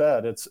 Like you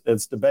said,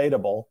 it's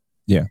debatable.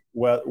 Yeah.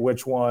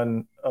 Which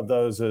one of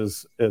those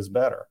is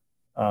better?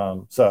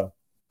 So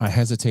I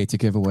hesitate to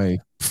give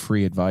away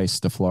free advice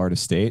to Florida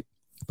State,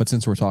 but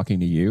since we're talking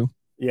to you,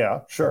 yeah,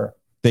 sure.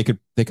 They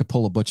could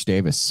pull a Butch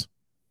Davis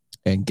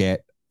and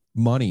get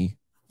money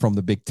from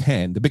the Big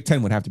Ten. The Big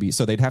Ten would have to be,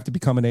 so they'd have to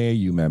become an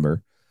AAU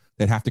member.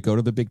 They'd have to go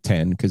to the Big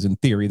Ten because in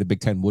theory, the Big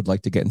Ten would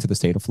like to get into the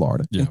state of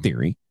Florida, in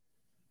theory.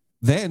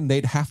 Then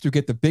they'd have to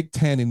get the Big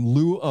Ten in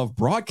lieu of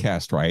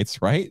broadcast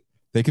rights, right?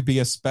 They could be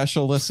a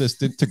special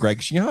assistant to Greg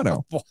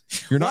Schiano.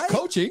 You're not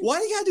coaching. Why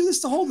do you got to do this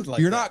to Holden like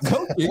You're that? not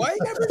coaching. Why you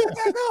got to bring it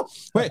back up?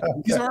 Wait,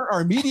 these aren't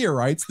our media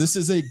rights. This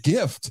is a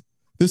gift.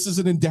 This is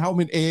an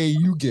endowment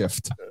AAU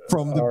gift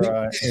from the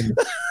Big Ten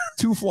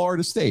to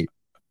Florida State,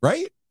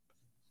 right?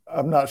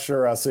 I'm not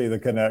sure I see the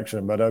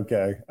connection, but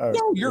okay.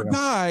 No, your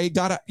guy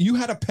you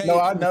had to pay. No,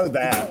 I know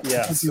that.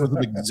 Yes. He was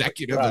an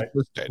executive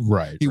assistant.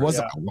 Right. He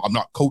wasn't, I'm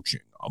not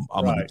coaching.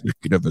 I'm an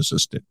executive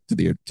assistant to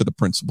the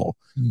principal,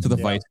 to the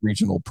vice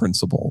regional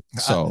principal.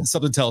 So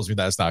something tells me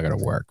that's not going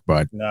to work,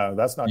 but no,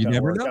 that's not going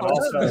to work. Know.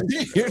 Also,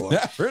 You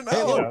never know.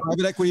 Hey, look,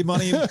 private equity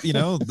money,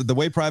 the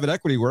way private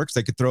equity works,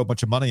 they could throw a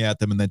bunch of money at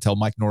them and then tell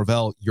Mike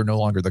Norvell, you're no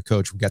longer the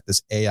coach. We've got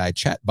this AI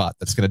chat bot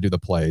that's going to do the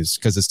plays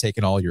because it's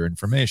taking all your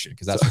information,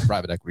 because that's what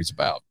private equity is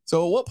about.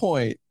 So at what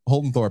point,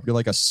 Holden Thorp, you're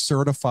like a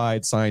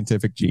certified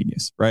scientific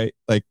genius, right?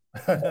 Like,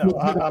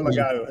 I'm a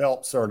guy who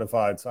helps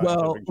certified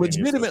scientific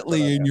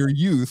legitimately in your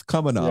youth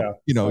coming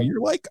up,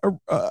 you're like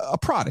a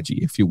prodigy,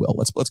 if you will.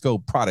 Let's go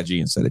prodigy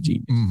instead of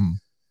genius.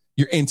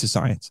 You're into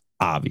science,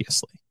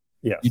 obviously.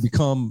 Yeah. You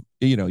become,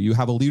 you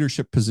have a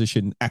leadership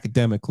position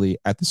academically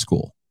at the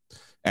school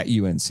at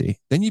UNC.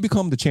 Then you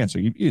become the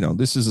chancellor.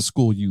 This is a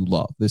school you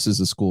love. This is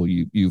a school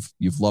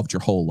you've loved your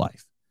whole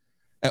life.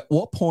 At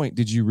what point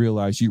did you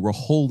realize you were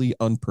wholly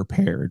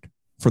unprepared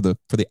for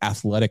the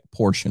athletic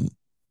portion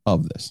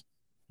of this?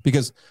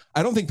 Because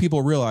I don't think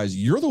people realize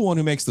you're the one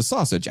who makes the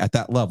sausage at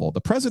that level.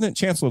 The president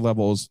chancellor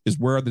level is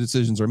where the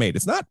decisions are made.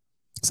 It's not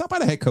by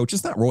the head coach.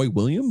 It's not Roy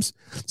Williams.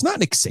 It's not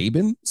Nick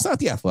Saban. It's not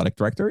the athletic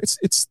director.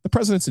 It's the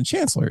presidents and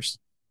chancellors.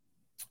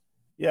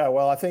 Yeah,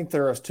 well, I think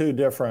there is two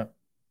different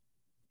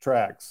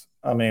tracks.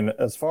 I mean,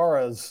 as far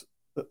as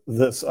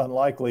this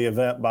unlikely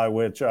event by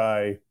which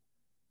I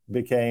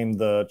became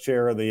the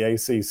chair of the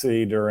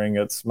ACC during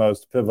its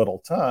most pivotal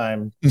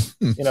time,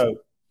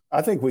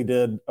 I think we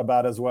did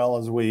about as well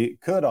as we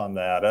could on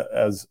that.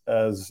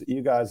 As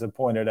you guys have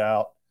pointed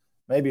out,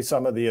 maybe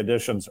some of the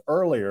additions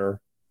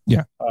earlier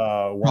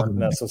weren't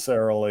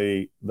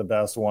necessarily the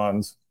best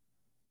ones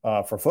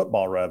for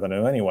football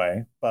revenue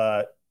anyway.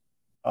 But,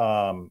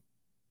 from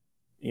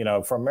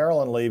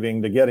Maryland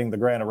leaving to getting the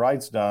grant of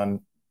rights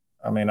done,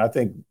 I mean, I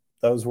think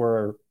those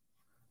were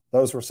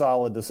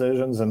solid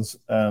decisions, and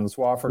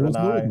Swafford and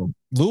I.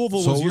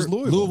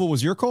 Louisville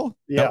was your call?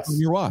 Yes. On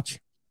your watch.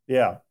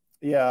 Yeah.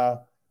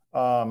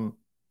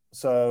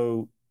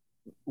 So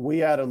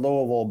we added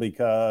Louisville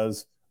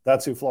because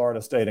that's who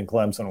Florida State and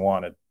Clemson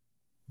wanted.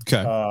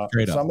 Okay.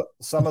 Great.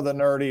 Some of the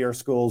nerdier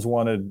schools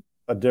wanted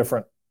a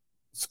different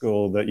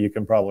school that you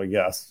can probably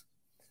guess.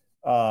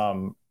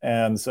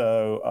 And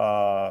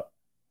so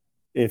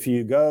if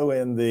you go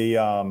in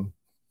the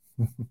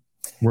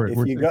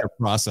we're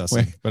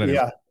processing, but anyway.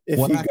 yeah, if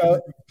you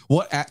go,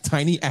 what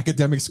tiny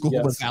academic school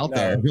was out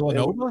there?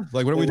 Villanova?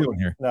 Like, what are we doing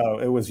here? No,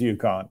 it was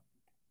UConn.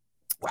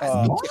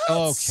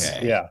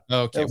 Okay. Yeah.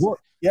 Okay.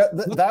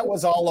 That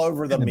was all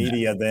over the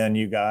media then,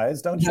 you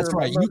guys. Don't you That's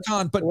remember? right.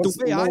 UConn, but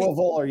the way Louisville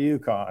or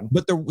UConn.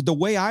 But the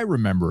way I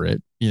remember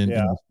it in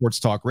the sports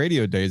talk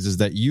radio days is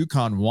that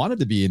UConn wanted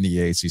to be in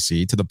the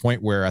ACC to the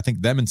point where I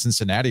think them and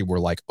Cincinnati were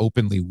like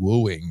openly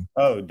wooing.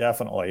 Oh,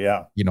 definitely.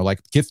 Yeah.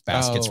 Like gift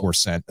baskets were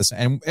sent.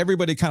 And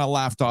everybody kind of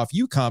laughed off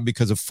UConn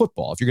because of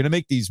football. If you're going to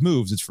make these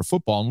moves, it's for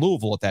football. And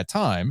Louisville at that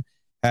time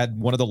had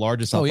one of the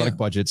largest athletic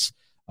budgets,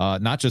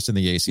 not just in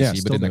the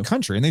ACC, but in the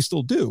country. And they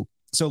still do.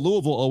 So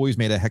Louisville always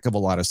made a heck of a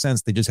lot of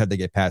sense. They just had to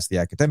get past the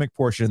academic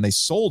portion, and they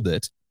sold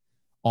it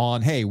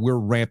on, hey, we're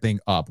ramping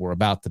up. We're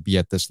about to be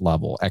at this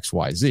level, X,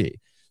 Y, Z.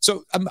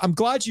 So I'm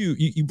glad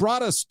you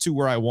brought us to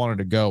where I wanted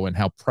to go and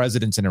how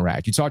presidents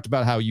interact. You talked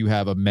about how you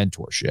have a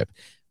mentorship.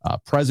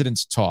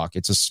 Presidents talk.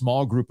 It's a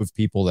small group of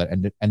people that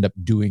end up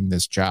doing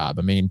this job.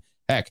 I mean,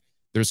 heck,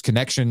 there's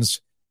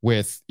connections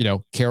with,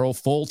 Carol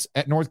Folt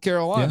at North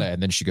Carolina,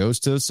 and then she goes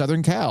to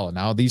Southern Cal, and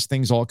now these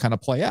things all kind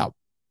of play out.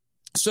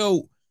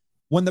 So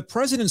when the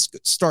presidents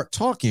start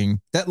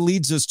talking, that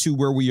leads us to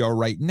where we are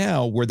right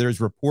now, where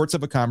there's reports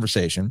of a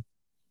conversation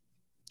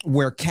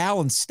where Cal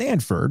and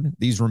Stanford,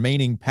 these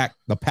remaining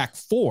the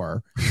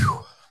Pac-4,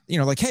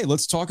 like, hey,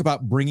 let's talk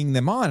about bringing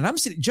them on. And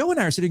Joe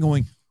and I are sitting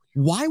going,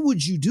 why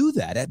would you do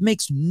that? It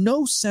makes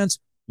no sense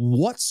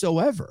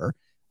whatsoever.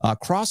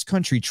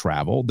 Cross-country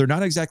travel, they're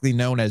not exactly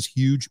known as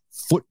huge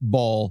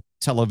football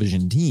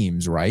television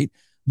teams, right?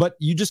 But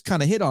you just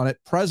kind of hit on it.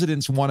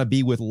 Presidents want to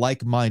be with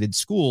like-minded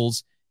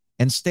schools.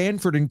 And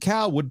Stanford and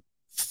Cal would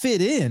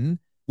fit in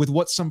with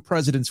what some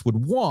presidents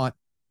would want,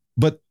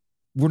 but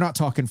we're not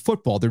talking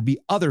football. There'd be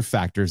other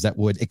factors that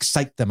would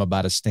excite them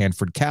about a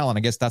Stanford Cal, and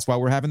I guess that's why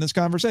we're having this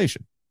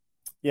conversation.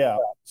 Yeah.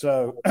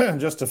 So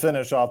just to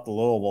finish off the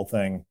Louisville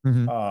thing,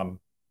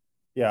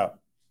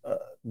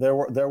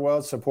 there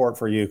was support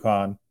for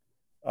UConn,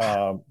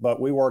 but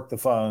we worked the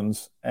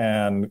phones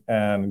and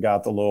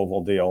got the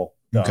Louisville deal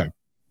done. Okay.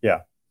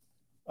 Yeah.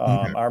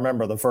 I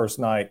remember the first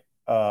night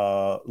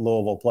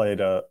Louisville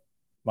played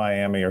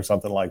Miami or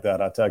something like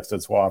that. I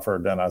texted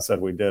Swafford and I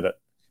said we did it,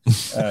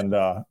 and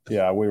I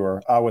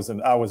was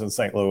in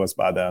St. Louis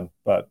by then,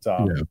 but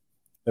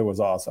it was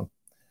awesome.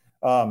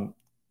 I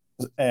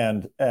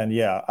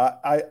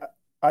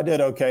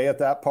did okay at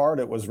that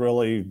part. It was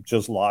really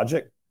just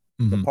logic.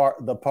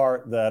 Mm-hmm. The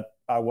part that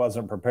I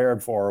wasn't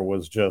prepared for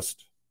was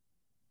just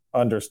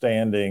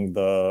understanding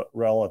the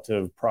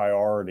relative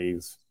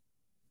priorities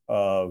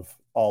of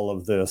all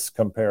of this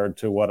compared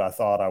to what I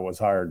thought I was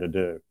hired to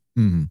do.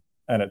 Mm-hmm.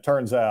 And it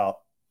turns out,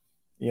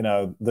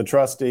 the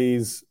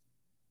trustees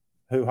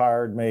who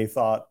hired me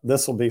thought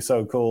this will be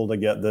so cool to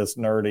get this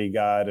nerdy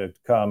guy to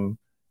come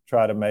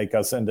try to make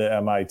us into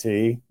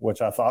MIT,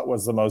 which I thought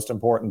was the most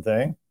important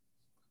thing.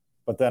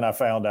 But then I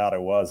found out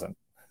it wasn't.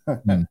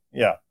 Mm.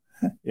 Yeah.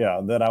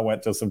 Then I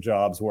went to some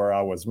jobs where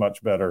I was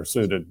much better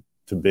suited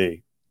to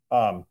be.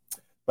 But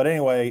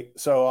anyway,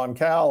 so on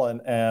Cal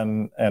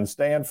and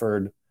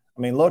Stanford,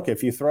 I mean, look,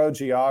 if you throw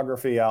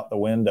geography out the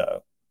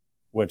window,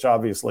 which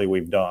obviously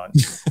we've done.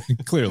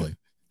 Clearly.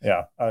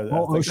 Yeah.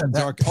 Oceans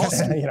are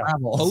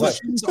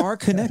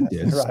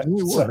connected. Right.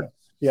 So,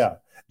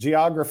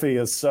 geography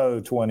is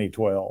so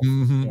 2012.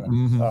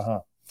 Mm-hmm.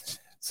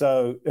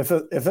 So if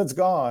it's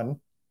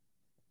gone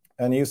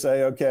and you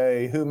say,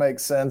 okay, who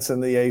makes sense in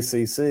the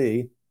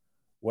ACC?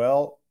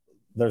 Well,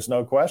 there's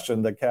no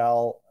question that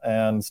Cal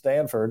and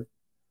Stanford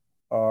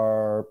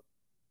are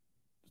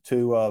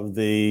two of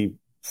the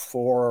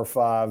 4 or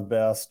 5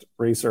 best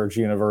research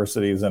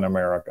universities in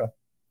America.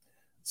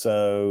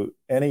 So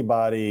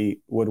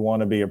anybody would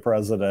want to be a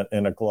president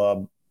in a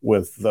club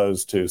with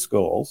those two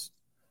schools.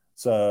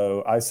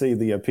 So I see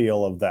the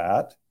appeal of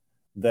that.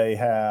 They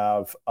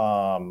have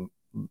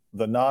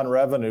the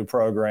non-revenue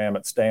program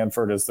at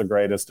Stanford is the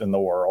greatest in the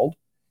world.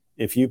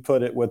 If you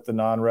put it with the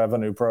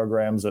non-revenue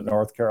programs at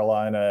North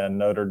Carolina and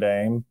Notre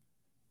Dame,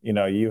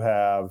 you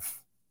have,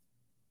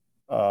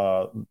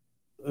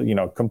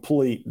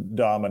 complete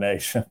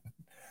domination.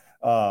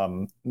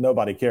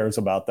 Nobody cares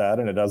about that,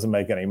 and it doesn't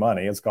make any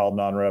money. It's called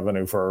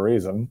non-revenue for a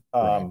reason.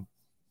 Right.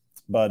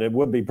 But it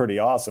would be pretty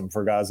awesome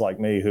for guys like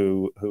me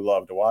who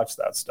love to watch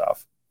that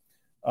stuff.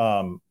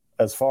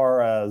 As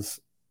far as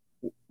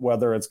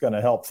whether it's going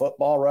to help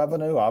football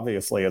revenue,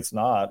 obviously it's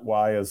not.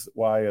 Why is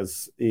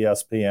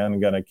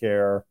ESPN going to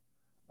care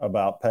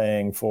about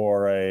paying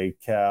for a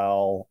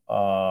Cal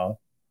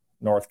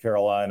North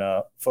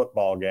Carolina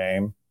football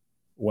game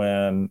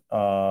when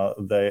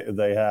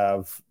they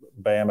have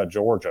Bama,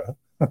 Georgia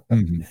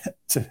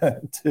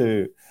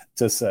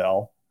to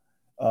sell?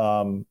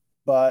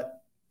 But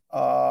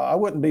I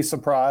wouldn't be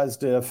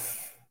surprised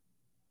if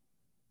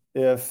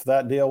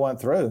that deal went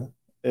through.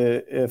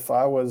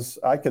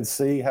 I could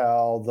see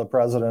how the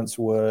presidents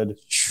would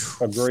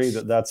agree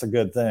that that's a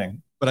good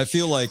thing. But I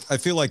feel like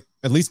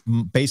at least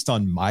based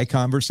on my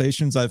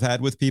conversations I've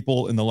had with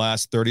people in the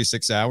last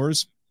 36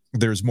 hours,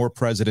 there's more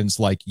presidents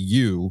like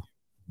you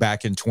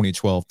back in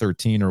 2012,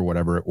 13 or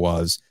whatever it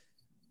was,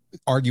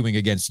 arguing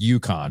against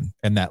UConn,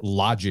 and that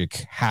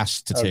logic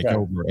has to take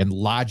over, and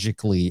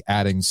logically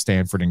adding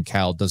Stanford and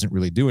Cal doesn't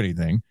really do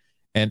anything.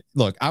 And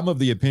look, I'm of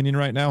the opinion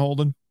right now,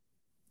 Holden,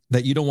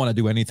 that you don't want to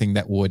do anything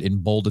that would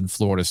embolden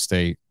Florida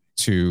State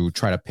to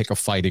try to pick a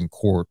fight in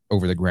court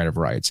over the grant of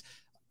rights.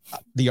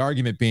 The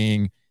argument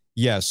being,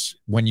 yes,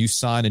 when you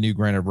sign a new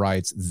grant of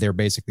rights, they're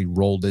basically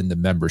rolled into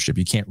membership.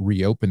 You can't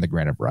reopen the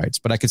grant of rights.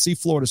 But I could see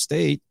Florida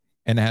State,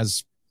 and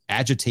as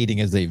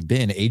agitating as they've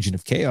been, agent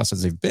of chaos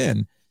as they've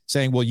been,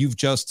 saying, well, you've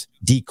just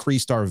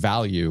decreased our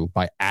value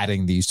by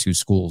adding these two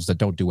schools that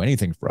don't do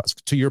anything for us.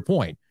 To your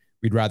point,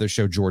 we'd rather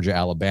show Georgia,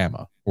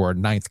 Alabama, or a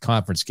ninth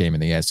conference game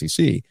in the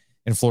SEC,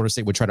 and Florida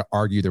State would try to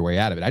argue their way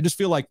out of it. I just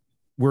feel like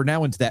we're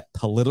now into that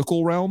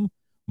political realm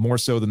more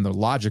so than the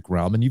logic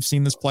realm, and you've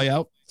seen this play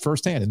out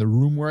firsthand in the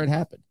room where it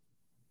happened.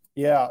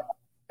 Yeah,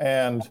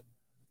 and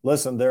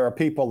listen, there are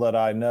people that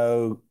I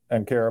know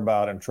and care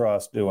about and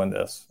trust doing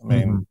this. I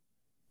mean,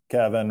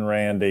 Kevin,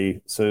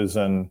 Randy,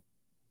 Susan,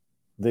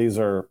 these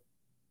are,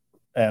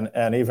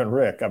 and even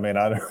Rick. I mean,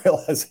 I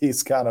realize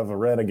he's kind of a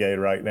renegade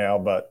right now,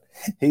 but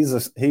he's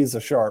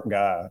a sharp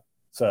guy.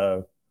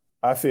 So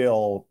I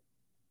feel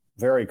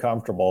very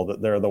comfortable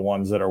that they're the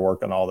ones that are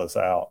working all this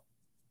out.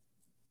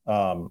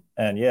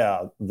 And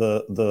yeah,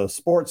 the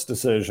sports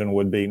decision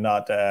would be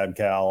not to add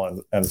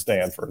Cal and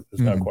Stanford.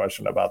 There's no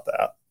question about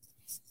that.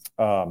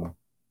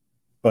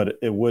 But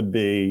it would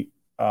be,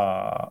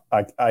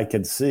 I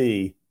could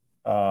see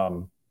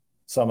some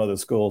of the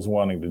schools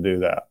wanting to do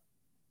that.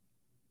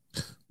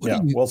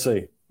 We'll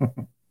see.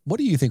 What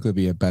do you think would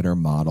be a better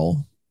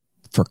model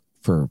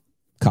for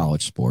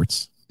college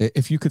sports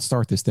if you could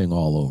start this thing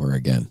all over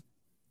again?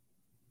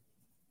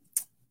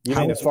 You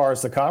mean as far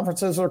as the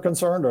conferences are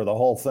concerned, or the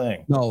whole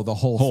thing? No, the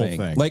whole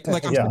thing. Like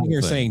I'm sitting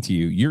here saying to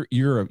you,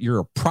 you're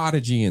a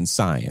prodigy in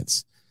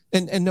science,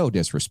 and no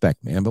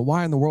disrespect, man, but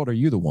why in the world are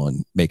you the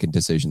one making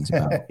decisions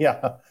about it?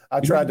 Yeah,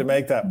 I tried to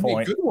make that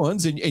point. Good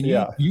ones, and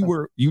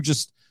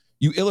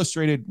you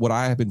illustrated what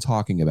I have been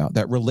talking about.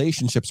 That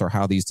relationships are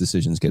how these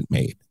decisions get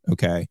made.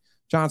 Okay,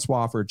 John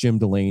Swofford, Jim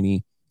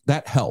Delaney,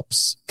 that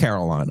helps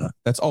Carolina.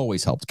 That's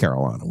always helped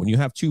Carolina. When you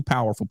have two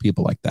powerful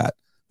people like that,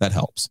 that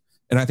helps.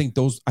 And I think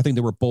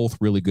they were both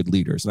really good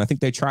leaders. And I think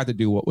they tried to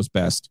do what was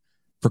best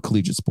for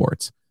collegiate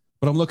sports.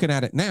 But I'm looking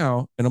at it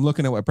now, and I'm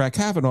looking at what Brad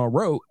Kavanaugh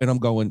wrote, and I'm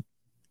going,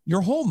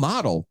 your whole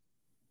model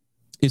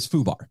is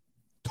FUBAR.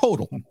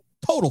 Total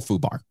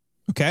FUBAR.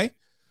 Okay?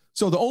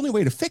 So the only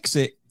way to fix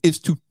it is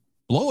to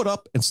blow it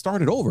up and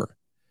start it over.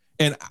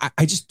 And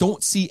I just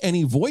don't see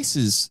any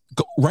voices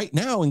right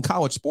now in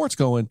college sports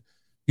going,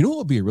 you know what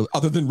would be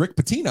other than Rick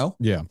Pitino.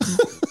 Yeah.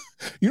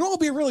 You know what would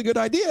be a really good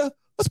idea?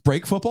 Let's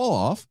break football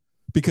off.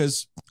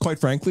 Because, quite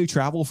frankly,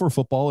 travel for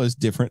football is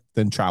different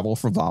than travel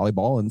for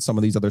volleyball and some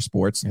of these other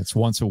sports. It's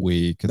once a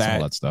week. It's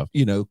all that stuff.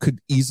 Could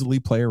easily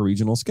play a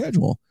regional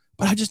schedule.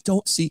 But I just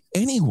don't see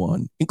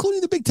anyone,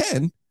 including the Big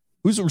Ten,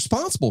 who's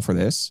responsible for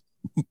this,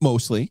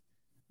 mostly,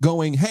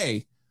 going,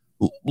 hey,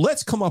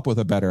 let's come up with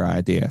a better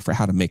idea for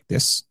how to make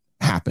this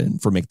happen,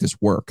 make this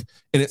work.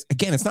 And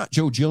it's not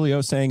Joe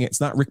Giglio saying it. It's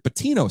not Rick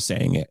Pitino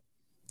saying it.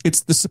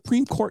 It's the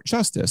Supreme Court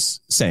Justice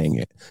saying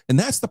it. And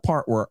that's the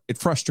part where it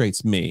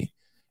frustrates me.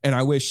 And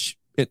I wish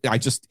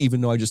even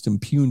though I just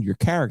impugned your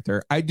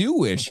character, I do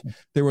wish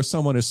there was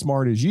someone as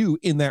smart as you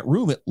in that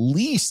room, at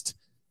least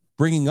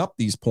bringing up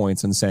these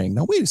points and saying,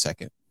 now, wait a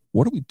second,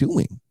 what are we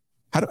doing?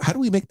 How do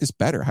we make this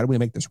better? How do we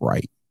make this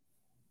right?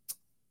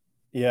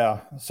 Yeah.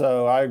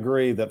 So I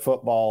agree that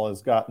football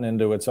has gotten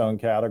into its own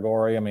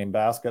category. I mean,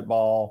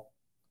 basketball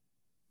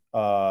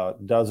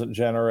doesn't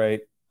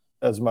generate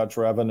as much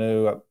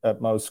revenue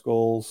at most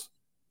schools.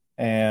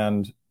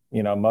 And,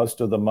 most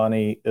of the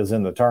money is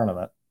in the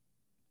tournament.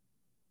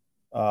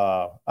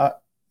 I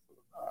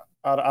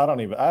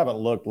haven't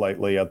looked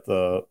lately at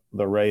the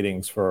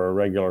ratings for a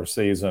regular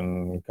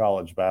season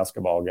college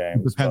basketball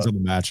game. Depends on the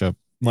matchup.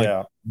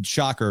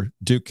 Shocker,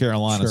 Duke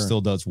Carolina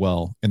still does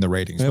well in the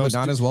ratings. But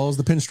not as well as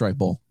the Pinstripe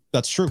Bowl.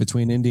 That's true.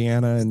 Between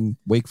Indiana and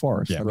Wake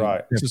Forest. Yeah,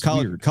 right. It's just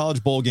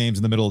college bowl games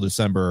in the middle of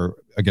December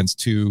against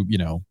two,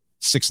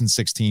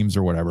 6-6 teams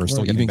or whatever.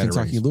 Still getting better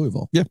Kentucky, ratings.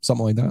 Louisville. Yeah,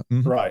 something like that.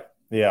 Mm-hmm. Right.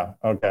 Yeah.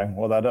 Okay.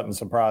 Well, that doesn't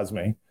surprise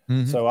me.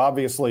 Mm-hmm. So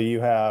obviously you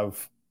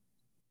have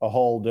a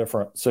whole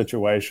different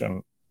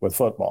situation with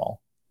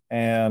football.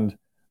 And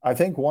I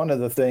think one of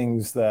the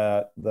things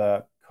that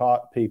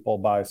caught people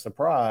by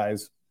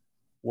surprise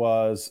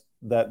was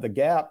that the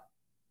gap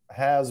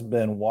has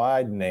been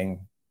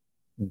widening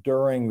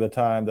during the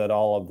time that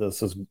all of this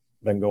has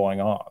been going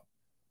on.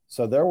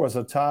 So there was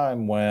a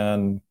time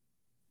when,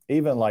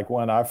 even like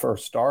when I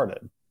first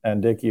started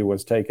and Dickie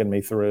was taking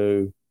me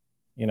through,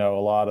 a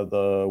lot of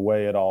the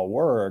way it all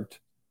worked,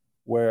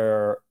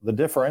 where the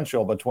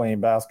differential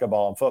between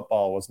basketball and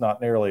football was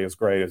not nearly as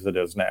great as it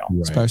is now,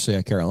 especially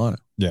at Carolina.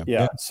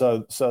 Yeah.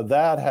 So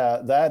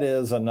that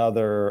is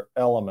another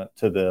element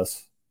to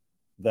this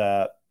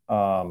that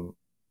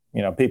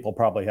people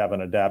probably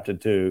haven't adapted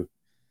to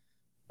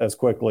as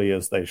quickly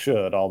as they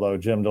should, although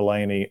Jim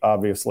Delaney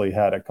obviously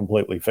had it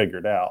completely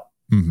figured out.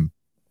 Mm-hmm.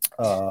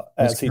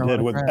 As he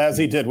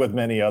did with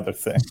many other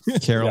things.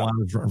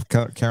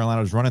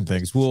 Carolina's running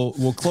things.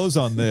 We'll close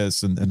on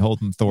this, and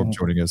Holden Thorp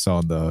joining us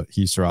on the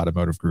Heister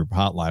Automotive Group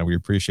hotline. We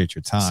appreciate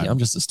your time. See, I'm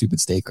just a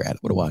stupid state grad.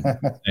 What do I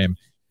know?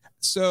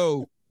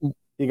 So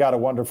you got a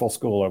wonderful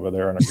school over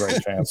there and a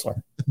great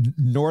chancellor.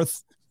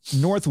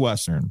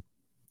 Northwestern.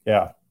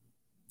 Yeah.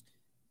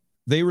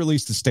 They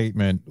released a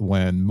statement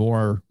when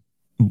more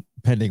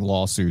pending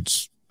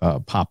lawsuits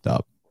popped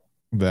up,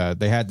 that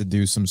they had to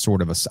do some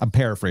sort of I'm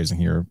paraphrasing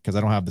here because I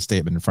don't have the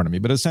statement in front of me,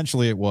 but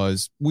essentially it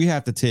was, we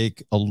have to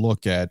take a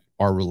look at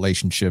our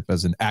relationship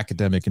as an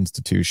academic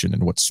institution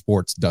and what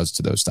sports does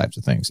to those types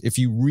of things. If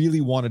you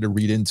really wanted to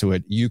read into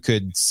it, you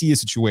could see a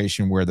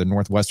situation where the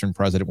Northwestern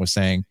president was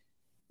saying,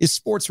 is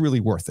sports really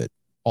worth it,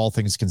 all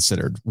things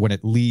considered, when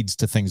it leads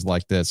to things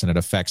like this and it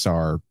affects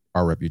our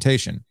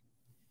reputation?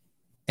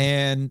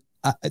 And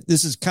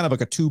this is kind of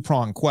like a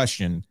two-pronged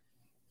question.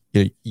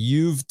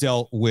 You've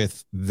dealt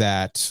with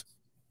that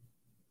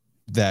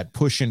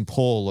push and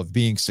pull of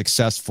being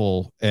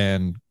successful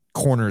and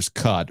corners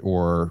cut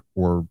or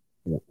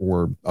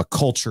a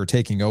culture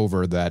taking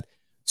over that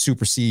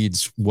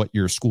supersedes what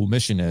your school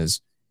mission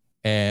is,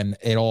 and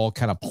it all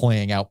kind of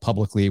playing out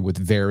publicly with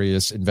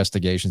various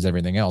investigations,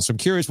 everything else. So I'm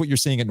curious what you're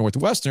seeing at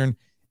Northwestern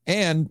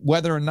and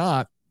whether or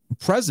not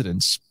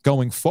presidents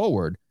going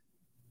forward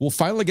will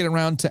finally get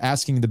around to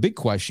asking the big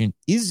question,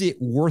 is it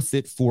worth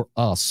it for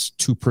us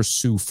to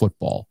pursue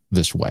football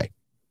this way?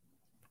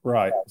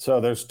 Right. So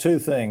there's two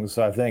things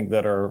I think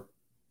that are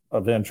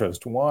of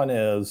interest. One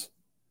is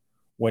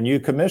when you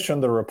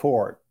commission the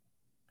report,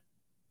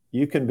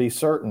 you can be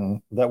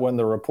certain that when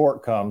the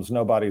report comes,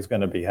 nobody's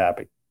going to be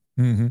happy.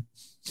 Mm-hmm.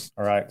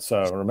 All right.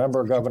 So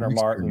remember Governor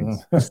Martin.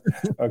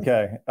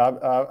 Okay.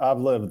 I've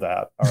lived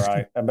that. All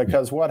right. And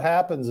because what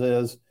happens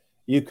is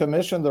you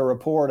commission the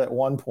report at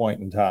one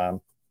point in time.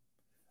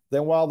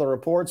 Then while the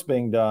report's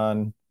being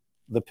done,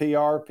 the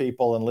PR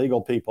people and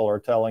legal people are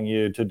telling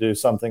you to do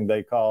something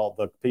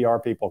the PR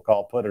people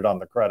call put it on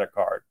the credit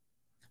card,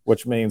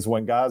 which means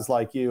when guys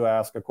like you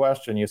ask a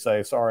question, you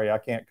say, sorry, I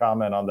can't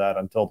comment on that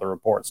until the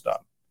report's done.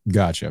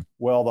 Gotcha.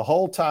 Well, the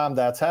whole time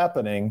that's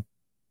happening,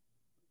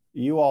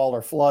 you all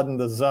are flooding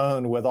the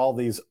zone with all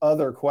these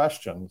other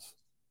questions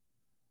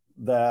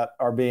that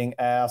are being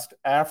asked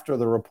after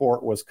the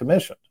report was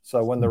commissioned.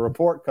 So when the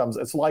report comes,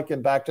 it's like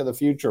in Back to the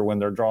Future when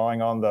they're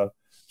drawing on the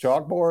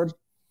chalkboard.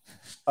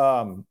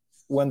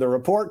 When the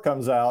report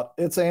comes out,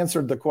 it's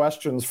answered the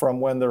questions from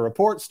when the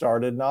report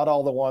started, not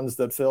all the ones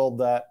that filled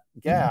that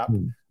gap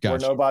where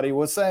nobody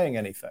was saying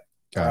anything.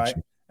 Right?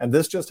 And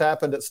this just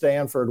happened at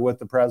Stanford with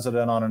the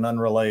president on an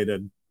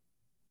unrelated,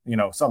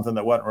 something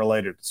that wasn't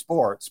related to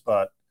sports,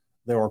 but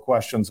there were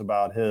questions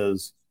about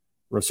his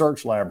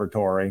research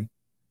laboratory.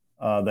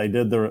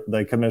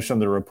 They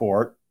commissioned the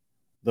report.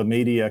 The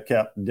media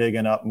kept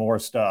digging up more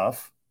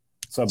stuff.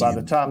 So by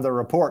the time the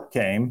report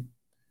came,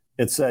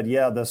 it said,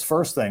 yeah, this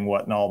first thing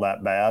wasn't all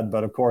that bad,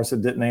 but of course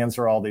it didn't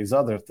answer all these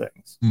other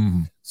things.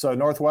 Mm-hmm. So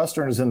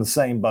Northwestern is in the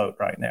same boat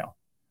right now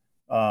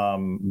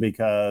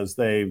because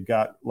they've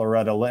got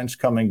Loretta Lynch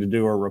coming to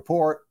do a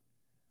report.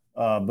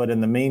 But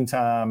in the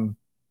meantime,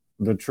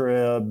 the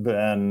Trib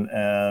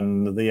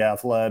and the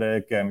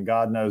Athletic and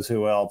God knows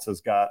who else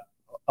has got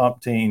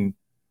umpteen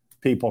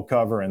people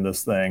covering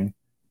this thing.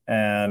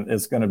 And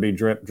it's going to be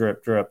drip,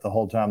 drip, drip the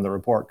whole time the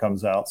report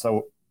comes out.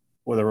 So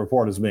the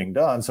report is being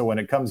done. So when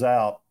it comes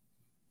out,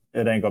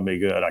 it ain't going to be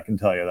good. I can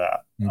tell you that.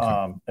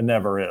 Okay. It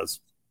never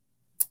is.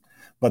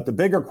 But the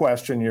bigger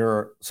question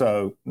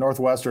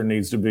Northwestern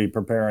needs to be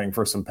preparing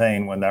for some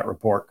pain when that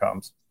report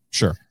comes.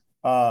 Sure.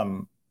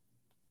 But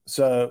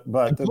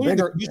the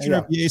bigger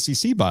of the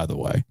ACC, by the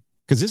way,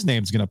 because his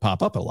name's going to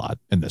pop up a lot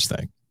in this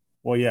thing.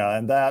 Well, yeah.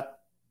 And that,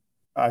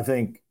 I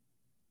think,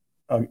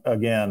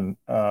 again,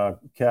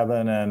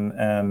 Kevin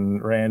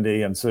and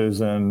Randy and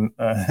Susan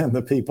and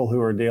the people who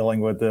are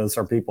dealing with this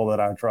are people that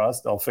I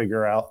trust. They'll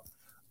figure out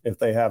if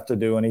they have to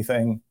do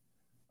anything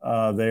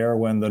there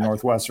when the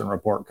Northwestern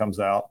report comes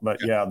out.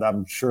 But yeah,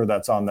 I'm sure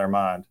that's on their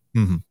mind.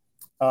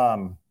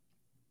 Mm-hmm.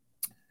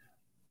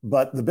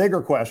 But the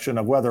bigger question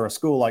of whether a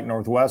school like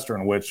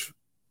Northwestern, which,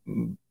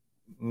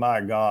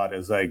 my God,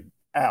 is a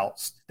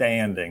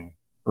outstanding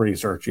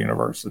research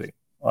university,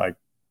 like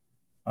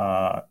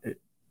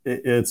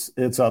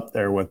it's up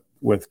there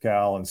with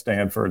Cal and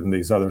Stanford and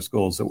these other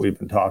schools that we've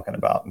been talking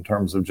about in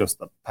terms of just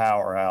the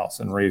powerhouse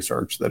in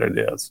research that it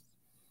is,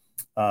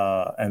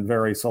 and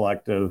very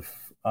selective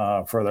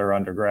for their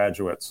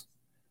undergraduates.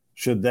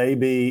 Should they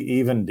be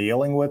even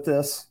dealing with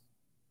this?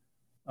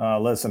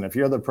 Listen, if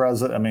you're the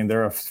president,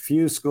 there are a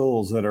few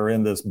schools that are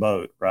in this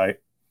boat, right?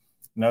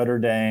 Notre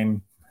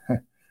Dame,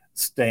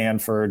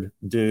 Stanford,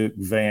 Duke,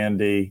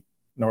 Vandy,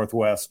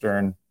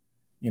 Northwestern,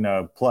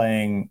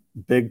 playing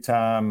big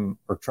time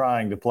or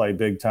trying to play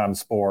big time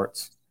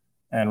sports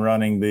and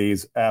running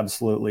these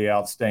absolutely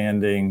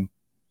outstanding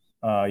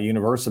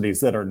universities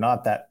that are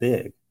not that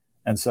big.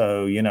 And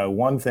so,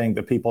 one thing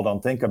that people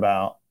don't think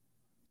about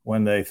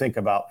when they think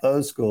about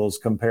those schools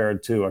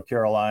compared to a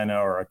Carolina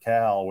or a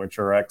Cal, which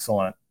are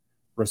excellent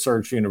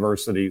research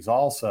universities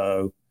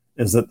also,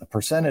 is that the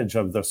percentage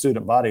of the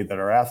student body that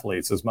are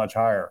athletes is much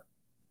higher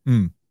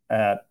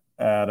at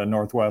a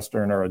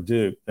Northwestern or a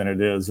Duke than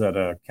it is at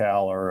a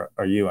Cal or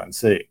a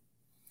UNC.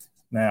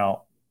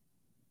 Now,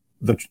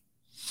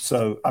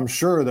 so I'm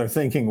sure they're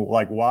thinking,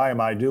 like, why am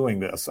I doing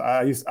this?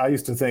 I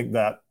used to think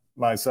that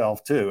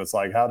myself too. It's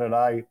like, how did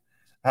I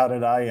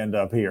end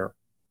up here?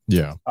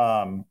 Yeah.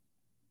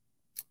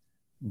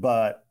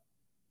 But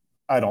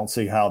I don't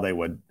see how they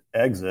would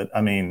exit.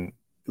 I mean,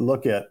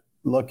 look at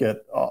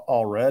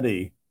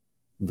already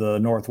the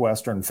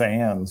Northwestern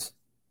fans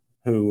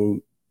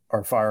who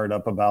are fired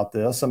up about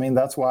this. I mean,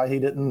 that's why he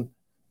didn't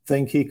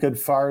think he could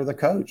fire the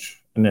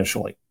coach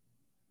initially,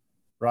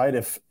 right?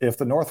 If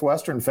the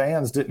Northwestern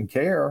fans didn't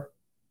care,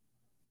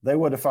 they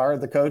would have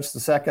fired the coach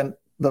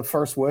the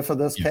first whiff of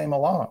this came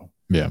along.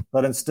 Yeah.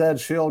 But instead,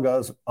 Schill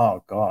goes,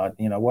 oh God,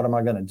 what am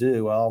I going to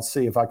do? Well, I'll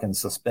see if I can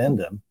suspend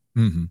him.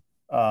 Mm-hmm.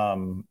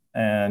 And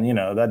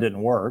that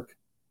didn't work.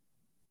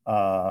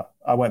 I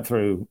went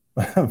through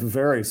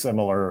very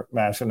similar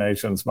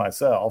machinations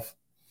myself.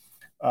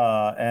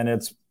 And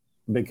it's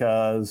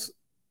because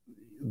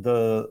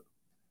the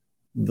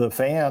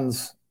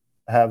fans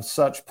have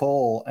such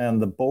pull,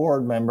 and the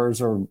board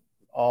members are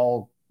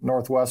all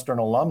Northwestern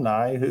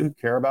alumni who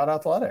care about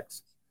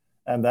athletics.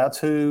 And that's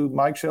who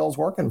Mike Schill's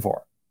working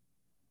for.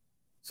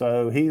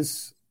 So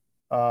he's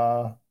in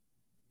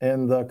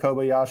the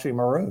Kobayashi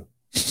Maru.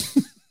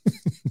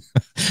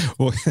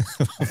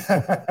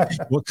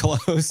 We'll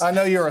close. I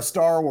know you're a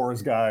Star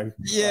Wars guy.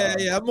 Yeah,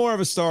 I'm more of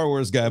a Star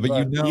Wars guy, but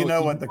you know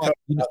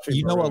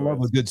I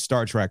love a good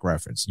Star Trek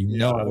reference. I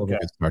love a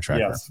good Star Trek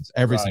reference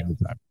every single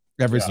time.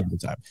 Every single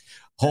time.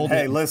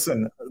 Hey,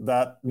 listen,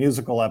 that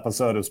musical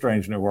episode of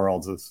Strange New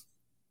Worlds is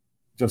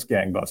just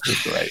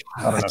gangbusters great.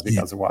 I don't know if you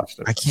guys have watched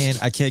it.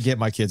 I can't get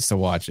my kids to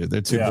watch it.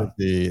 They're too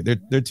busy.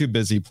 They're too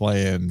busy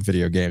playing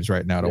video games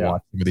right now to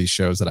watch some of these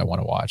shows that I want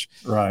to watch.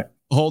 Right.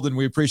 Holden,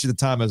 we appreciate the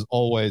time as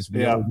always.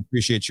 We always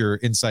appreciate your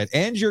insight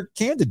and your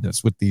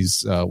candidness with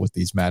these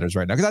matters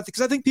right now,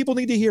 because I think people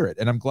need to hear it,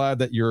 and I'm glad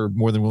that you're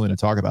more than willing to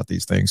talk about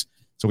these things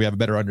so we have a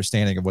better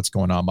understanding of what's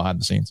going on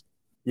behind the scenes.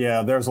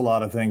 Yeah, there's a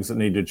lot of things that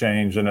need to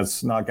change, and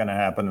it's not going to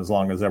happen as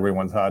long as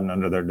everyone's hiding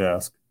under their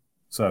desk.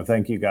 So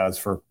thank you guys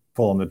for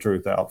pulling the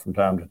truth out from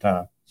time to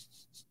time.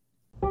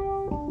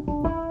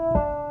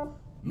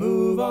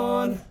 Move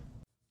on.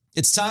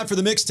 It's time for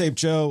the mixtape,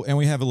 Joe, and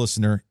we have a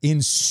listener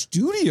in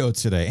studio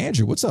today.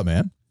 Andrew, what's up,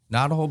 man?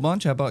 Not a whole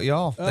bunch. How about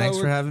y'all? Thanks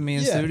for having me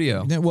in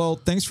studio. Well,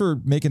 thanks for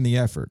making the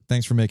effort.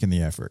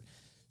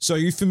 So are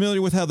you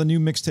familiar with how the new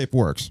mixtape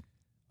works?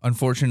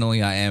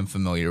 Unfortunately, I am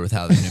familiar with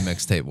how the new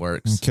mixtape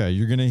works. Okay,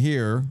 you're going to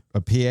hear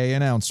a PA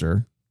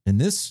announcer in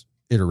this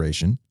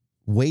iteration,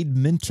 Wade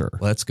Minter.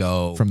 Let's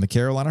go. From the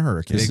Carolina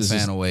Hurricanes. Big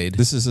fan of Wade.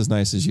 This is as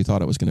nice as you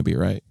thought it was going to be,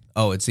 right?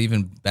 Oh, it's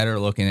even better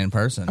looking in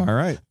person. All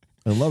right.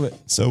 I love it.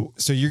 So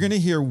you're going to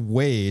hear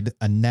Wade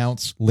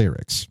announce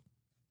lyrics.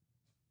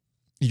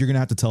 You're going to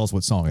have to tell us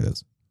what song it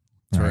is.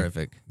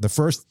 Terrific. Right.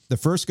 The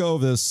first go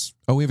of this.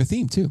 Oh, we have a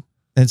theme too.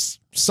 It's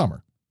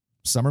summer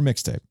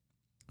mixtape.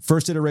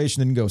 First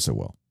iteration didn't go so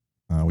well.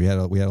 We had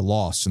a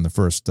loss in the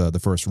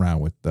first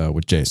round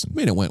with Jason. I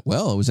mean, it went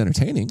well. It was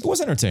entertaining. It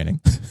was entertaining,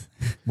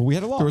 but we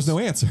had a loss. There was no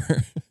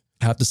answer.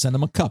 I have to send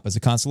him a cup as a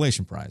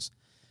consolation prize.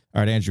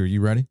 All right, Andrew, are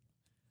you ready?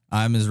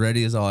 I'm as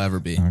ready as I'll ever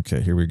be.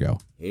 Okay, here we go.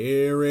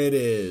 Here it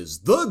is.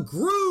 The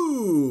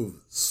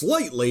Groove,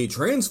 slightly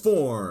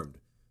transformed.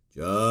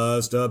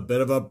 Just a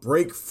bit of a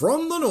break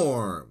from the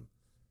norm.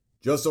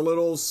 Just a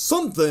little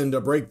something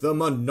to break the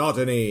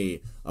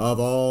monotony of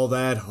all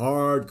that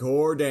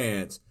hardcore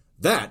dance.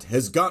 That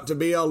has got to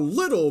be a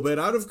little bit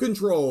out of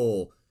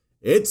control.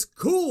 It's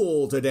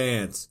cool to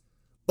dance.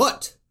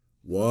 But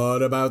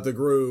what about the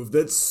groove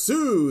that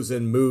soothes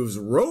and moves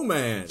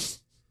romance?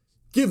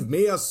 Give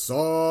me a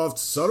soft,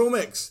 subtle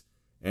mix.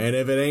 And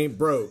if it ain't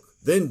broke,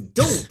 then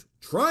don't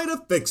try to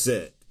fix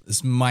it.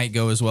 This might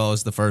go as well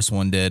as the first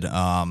one did.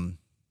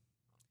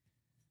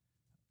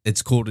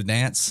 It's cool to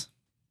dance.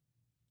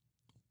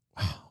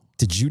 Wow.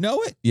 Did you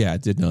know it? Yeah, I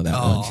did know that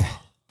one. Okay.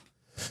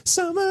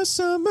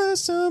 Summertime.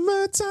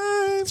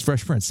 It's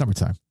Fresh Prince,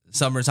 Summertime.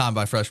 Summertime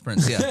by Fresh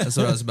Prince. Yeah, that's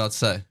what I was about to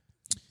say.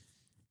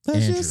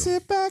 Let's just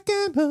sit back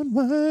and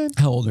unwind.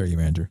 How old are you,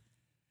 Andrew?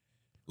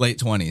 Late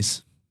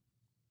 20s.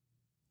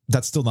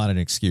 That's still not an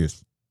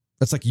excuse.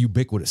 That's like a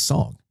ubiquitous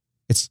song.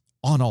 It's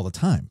on all the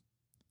time.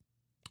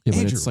 Yeah, but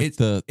Andrew, it's like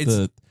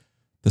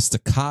the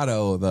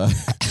staccato,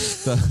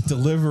 the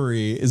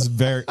delivery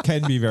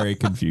can be very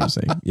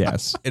confusing.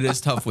 Yes, it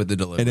is tough with the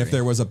delivery. And if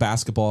there was a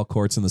basketball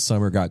courts in the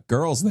summer, got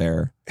girls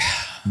there,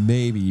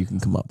 maybe you can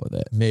come up with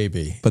it.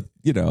 Maybe, but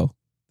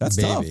that's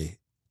tough.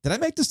 Did I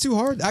make this too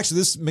hard?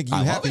 Actually, this is making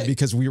you happy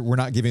because we're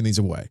not giving these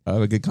away. I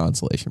have a good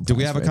consolation prize. Do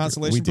we have a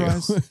consolation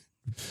prize?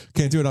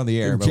 Can't do it on the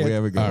air, but we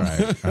have a good one.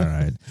 All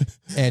right.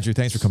 Andrew,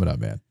 thanks for coming up,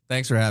 man.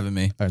 Thanks for having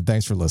me. All right,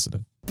 thanks for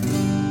listening.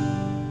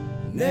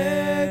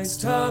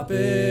 Next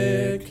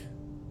topic,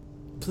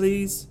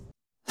 please.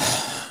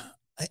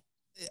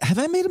 Have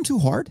I made them too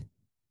hard?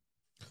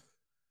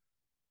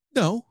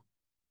 No.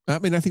 I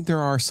mean, I think there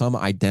are some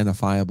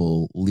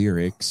identifiable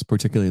lyrics,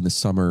 particularly in the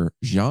summer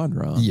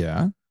genre.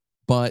 Yeah.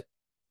 But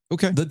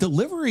okay, the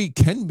delivery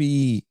can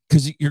be,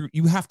 because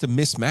you have to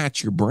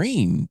mismatch your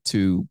brain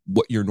to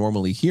what you're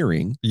normally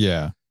hearing.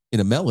 Yeah. In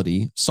a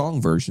melody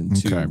song version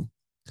to, Okay.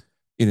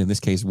 in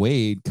this case,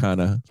 Wade kind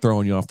of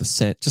throwing you off the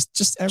scent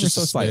just ever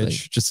so slightly.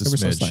 Just a Ever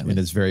so smidge slightly. in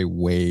his very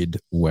Wade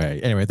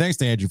way. Anyway, thanks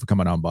to Andrew for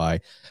coming on by.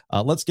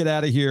 Let's get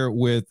out of here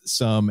with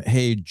some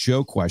Hey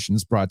Joe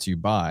questions brought to you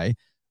by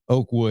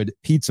Oakwood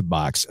Pizza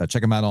Box.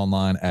 Check them out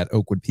online at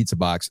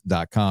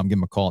oakwoodpizzabox.com. Give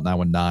them a call at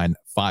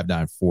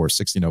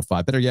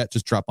 919-594-1605. Better yet,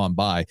 just drop on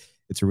by.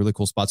 It's a really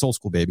cool spot. It's old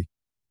school, baby.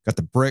 Got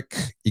the brick.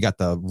 You got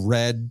the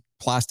red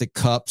plastic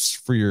cups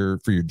for your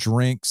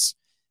drinks.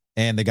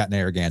 And they got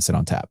Narragansett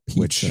on tap.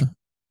 Pizza.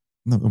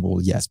 Which,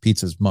 well, yes,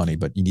 pizza's money,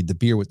 but you need the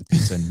beer with the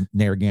pizza. And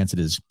Narragansett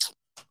is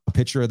a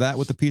picture of that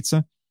with the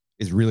pizza.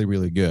 Is really,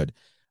 really good.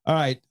 All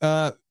right.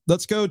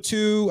 Let's go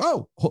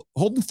to,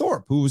 Holden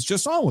Thorp, who was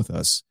just on with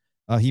us.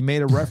 He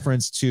made a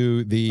reference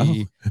to the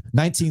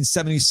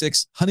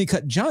 1976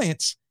 Honeycutt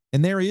Giants,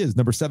 and there he is,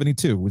 number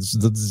 72.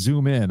 Let's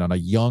zoom in on a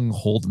young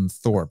Holden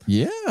Thorp.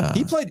 Yeah,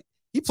 he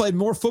played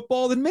more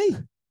football than me.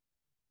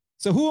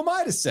 So who am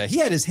I to say? He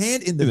had his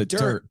hand in the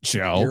dirt,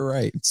 Joe. You're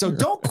right. So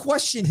don't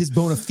question his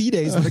bona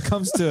fides when it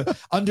comes to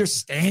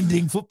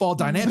understanding football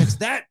dynamics.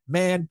 That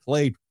man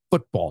played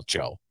football,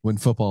 Joe. When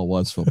football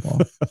was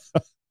football.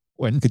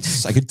 I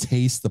could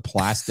taste the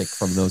plastic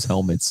from those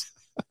helmets.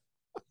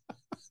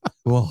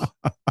 Whoa. All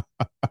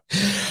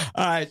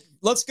right,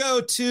 let's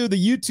go to the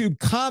YouTube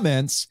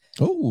comments.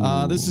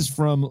 This is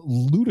from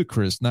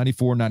Ludacris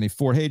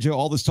 9494. Hey Joe,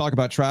 all this talk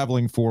about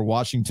traveling for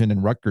Washington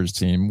and Rutgers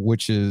team,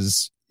 which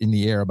is in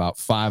the air about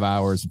 5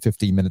 hours and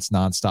 15 minutes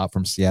nonstop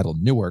from Seattle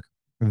to Newark.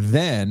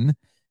 Then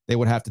they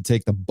would have to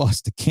take the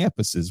bus to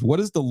campuses. What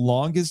is the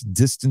longest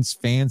distance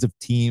fans of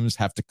teams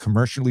have to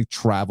commercially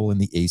travel in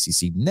the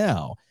ACC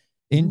now?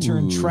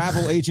 Intern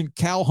travel agent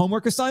Cal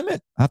homework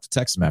assignment. I have to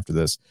text him after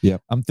this. Yeah,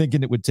 I'm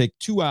thinking it would take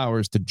 2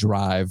 hours to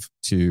drive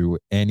to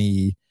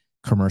any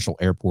commercial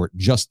airport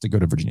just to go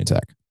to Virginia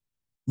Tech.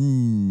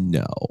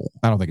 No,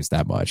 I don't think it's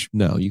that much.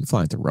 No, you can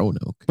fly into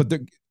Roanoke.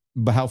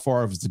 But how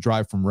far is the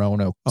drive from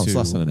Roanoke to? It's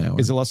less than an hour.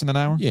 Is it less than an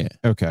hour? Yeah.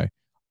 Okay.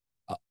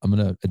 I'm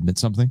going to admit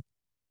something.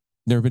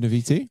 Never been to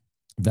VT?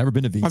 I've never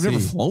been to VT. I've never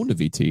flown to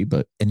VT,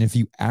 but. And if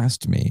you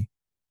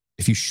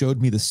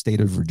showed me the state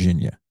of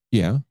Virginia.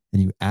 Yeah.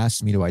 And you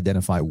asked me to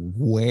identify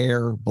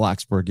where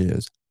Blacksburg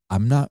is,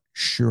 I'm not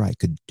sure I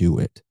could do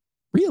it.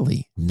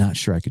 Really? I'm not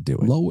sure I could do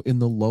it. In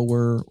the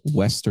lower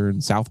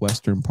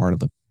southwestern part of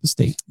the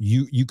state.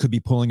 You could be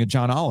pulling a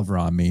John Oliver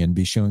on me and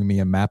be showing me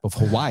a map of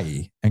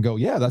Hawaii and go,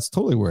 yeah, that's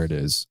totally where it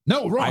is.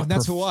 No, wrong.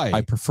 That's Hawaii.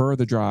 I prefer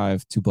the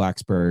drive to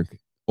Blacksburg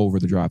over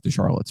the drive to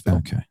Charlottesville.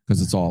 Okay.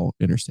 Because it's all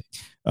interstate.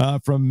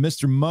 From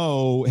Mr.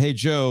 Mo, hey,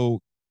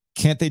 Joe,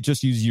 can't they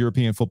just use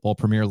European football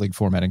Premier League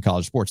format in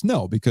college sports?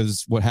 No,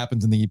 because what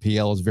happens in the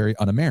EPL is very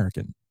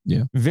un-American.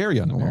 Yeah. Very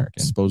un-American.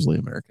 Well, supposedly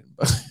American.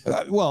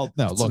 But no,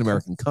 it's an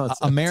American concept.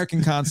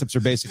 American concepts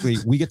are basically,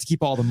 we get to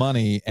keep all the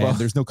money and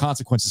there's no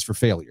consequences for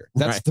failure.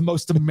 That's right. The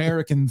most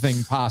American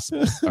thing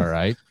possible. All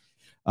right.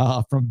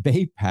 From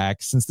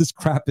Baypack, since this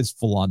crap is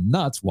full on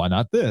nuts, why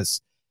not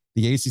this?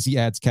 The ACC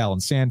adds Cal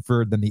and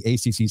Sanford. Then the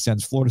ACC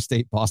sends Florida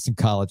State, Boston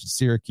College, and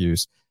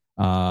Syracuse,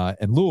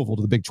 and Louisville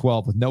to the Big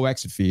 12 with no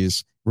exit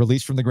fees.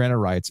 Released from the grant of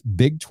rights.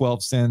 Big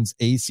 12 sends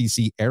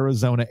ACC,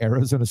 Arizona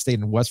State,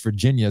 and West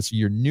Virginia. So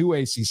your new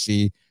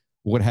ACC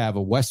would have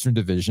a Western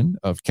division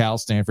of Cal,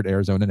 Stanford,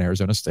 Arizona, and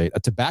Arizona State,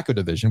 a tobacco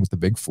division with the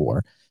Big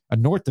Four, a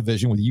North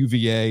division with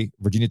UVA,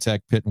 Virginia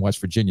Tech, Pitt, and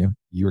West Virginia,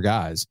 your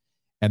guys,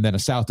 and then a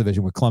South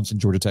division with Clemson,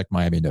 Georgia Tech,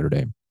 Miami, and Notre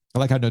Dame. I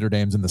like how Notre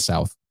Dame's in the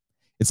South.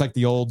 It's like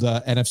the old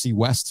NFC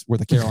West where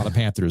the Carolina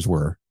Panthers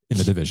were in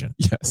the division.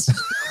 Yes.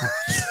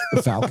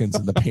 The Falcons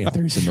and the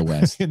Panthers in the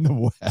West. In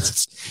the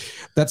West.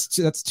 That's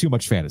too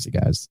much fantasy,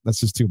 guys.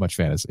 That's just too much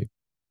fantasy.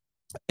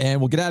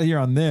 And we'll get out of here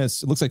on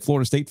this. It looks like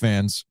Florida State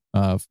fans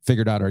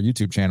figured out our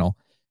YouTube channel.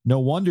 No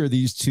wonder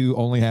these two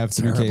only have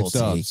 3K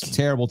subs.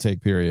 Terrible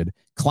take, period.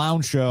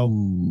 Clown show.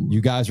 Ooh. You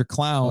guys are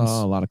clowns.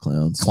 Oh, a lot of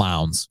clowns.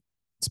 Clowns.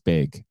 It's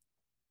big.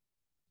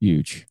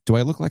 Huge. Do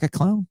I look like a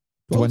clown?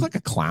 Do I look like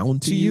a clown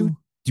to you?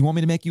 Do you want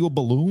me to make you a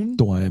balloon?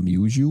 Do I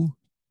amuse you?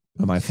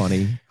 Am I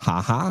funny?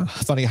 Ha ha.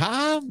 Funny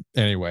ha.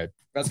 Anyway,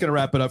 that's going to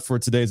wrap it up for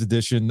today's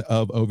edition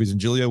of Ovies and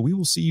Giglio. We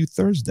will see you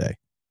Thursday.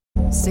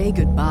 Say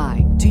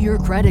goodbye to your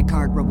credit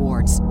card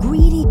rewards.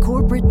 Greedy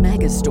corporate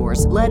mega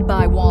stores, led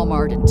by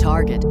Walmart and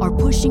Target, are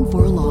pushing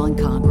for a law in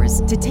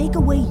Congress to take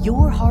away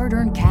your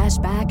hard-earned cash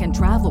back and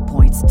travel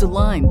points to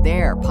line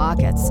their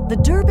pockets. The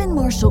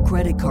Durbin-Marshall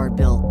credit card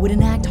bill would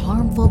enact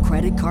harmful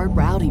credit card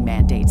routing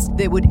mandates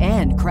that would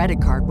end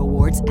credit card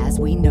rewards as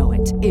we know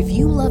it. If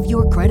you love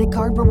your credit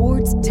card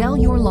rewards, tell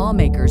your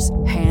lawmakers,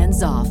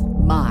 hands off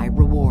my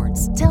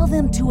rewards. Tell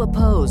them to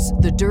oppose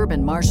the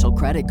Durbin-Marshall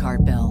credit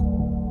card bill.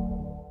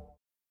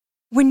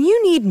 When you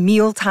need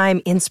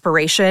mealtime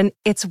inspiration,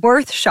 it's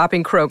worth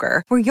shopping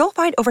Kroger, where you'll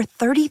find over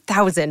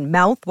 30,000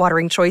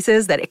 mouth-watering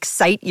choices that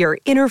excite your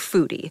inner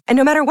foodie. And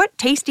no matter what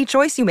tasty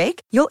choice you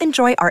make, you'll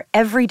enjoy our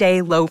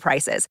everyday low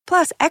prices,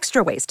 plus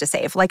extra ways to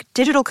save, like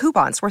digital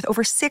coupons worth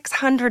over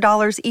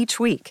 $600 each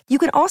week. You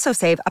can also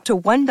save up to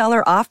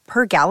 $1 off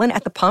per gallon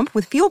at the pump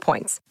with fuel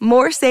points.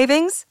 More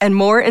savings and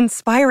more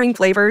inspiring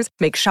flavors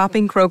make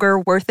shopping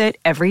Kroger worth it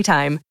every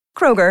time.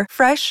 Kroger,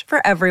 fresh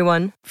for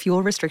everyone.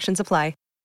 Fuel restrictions apply.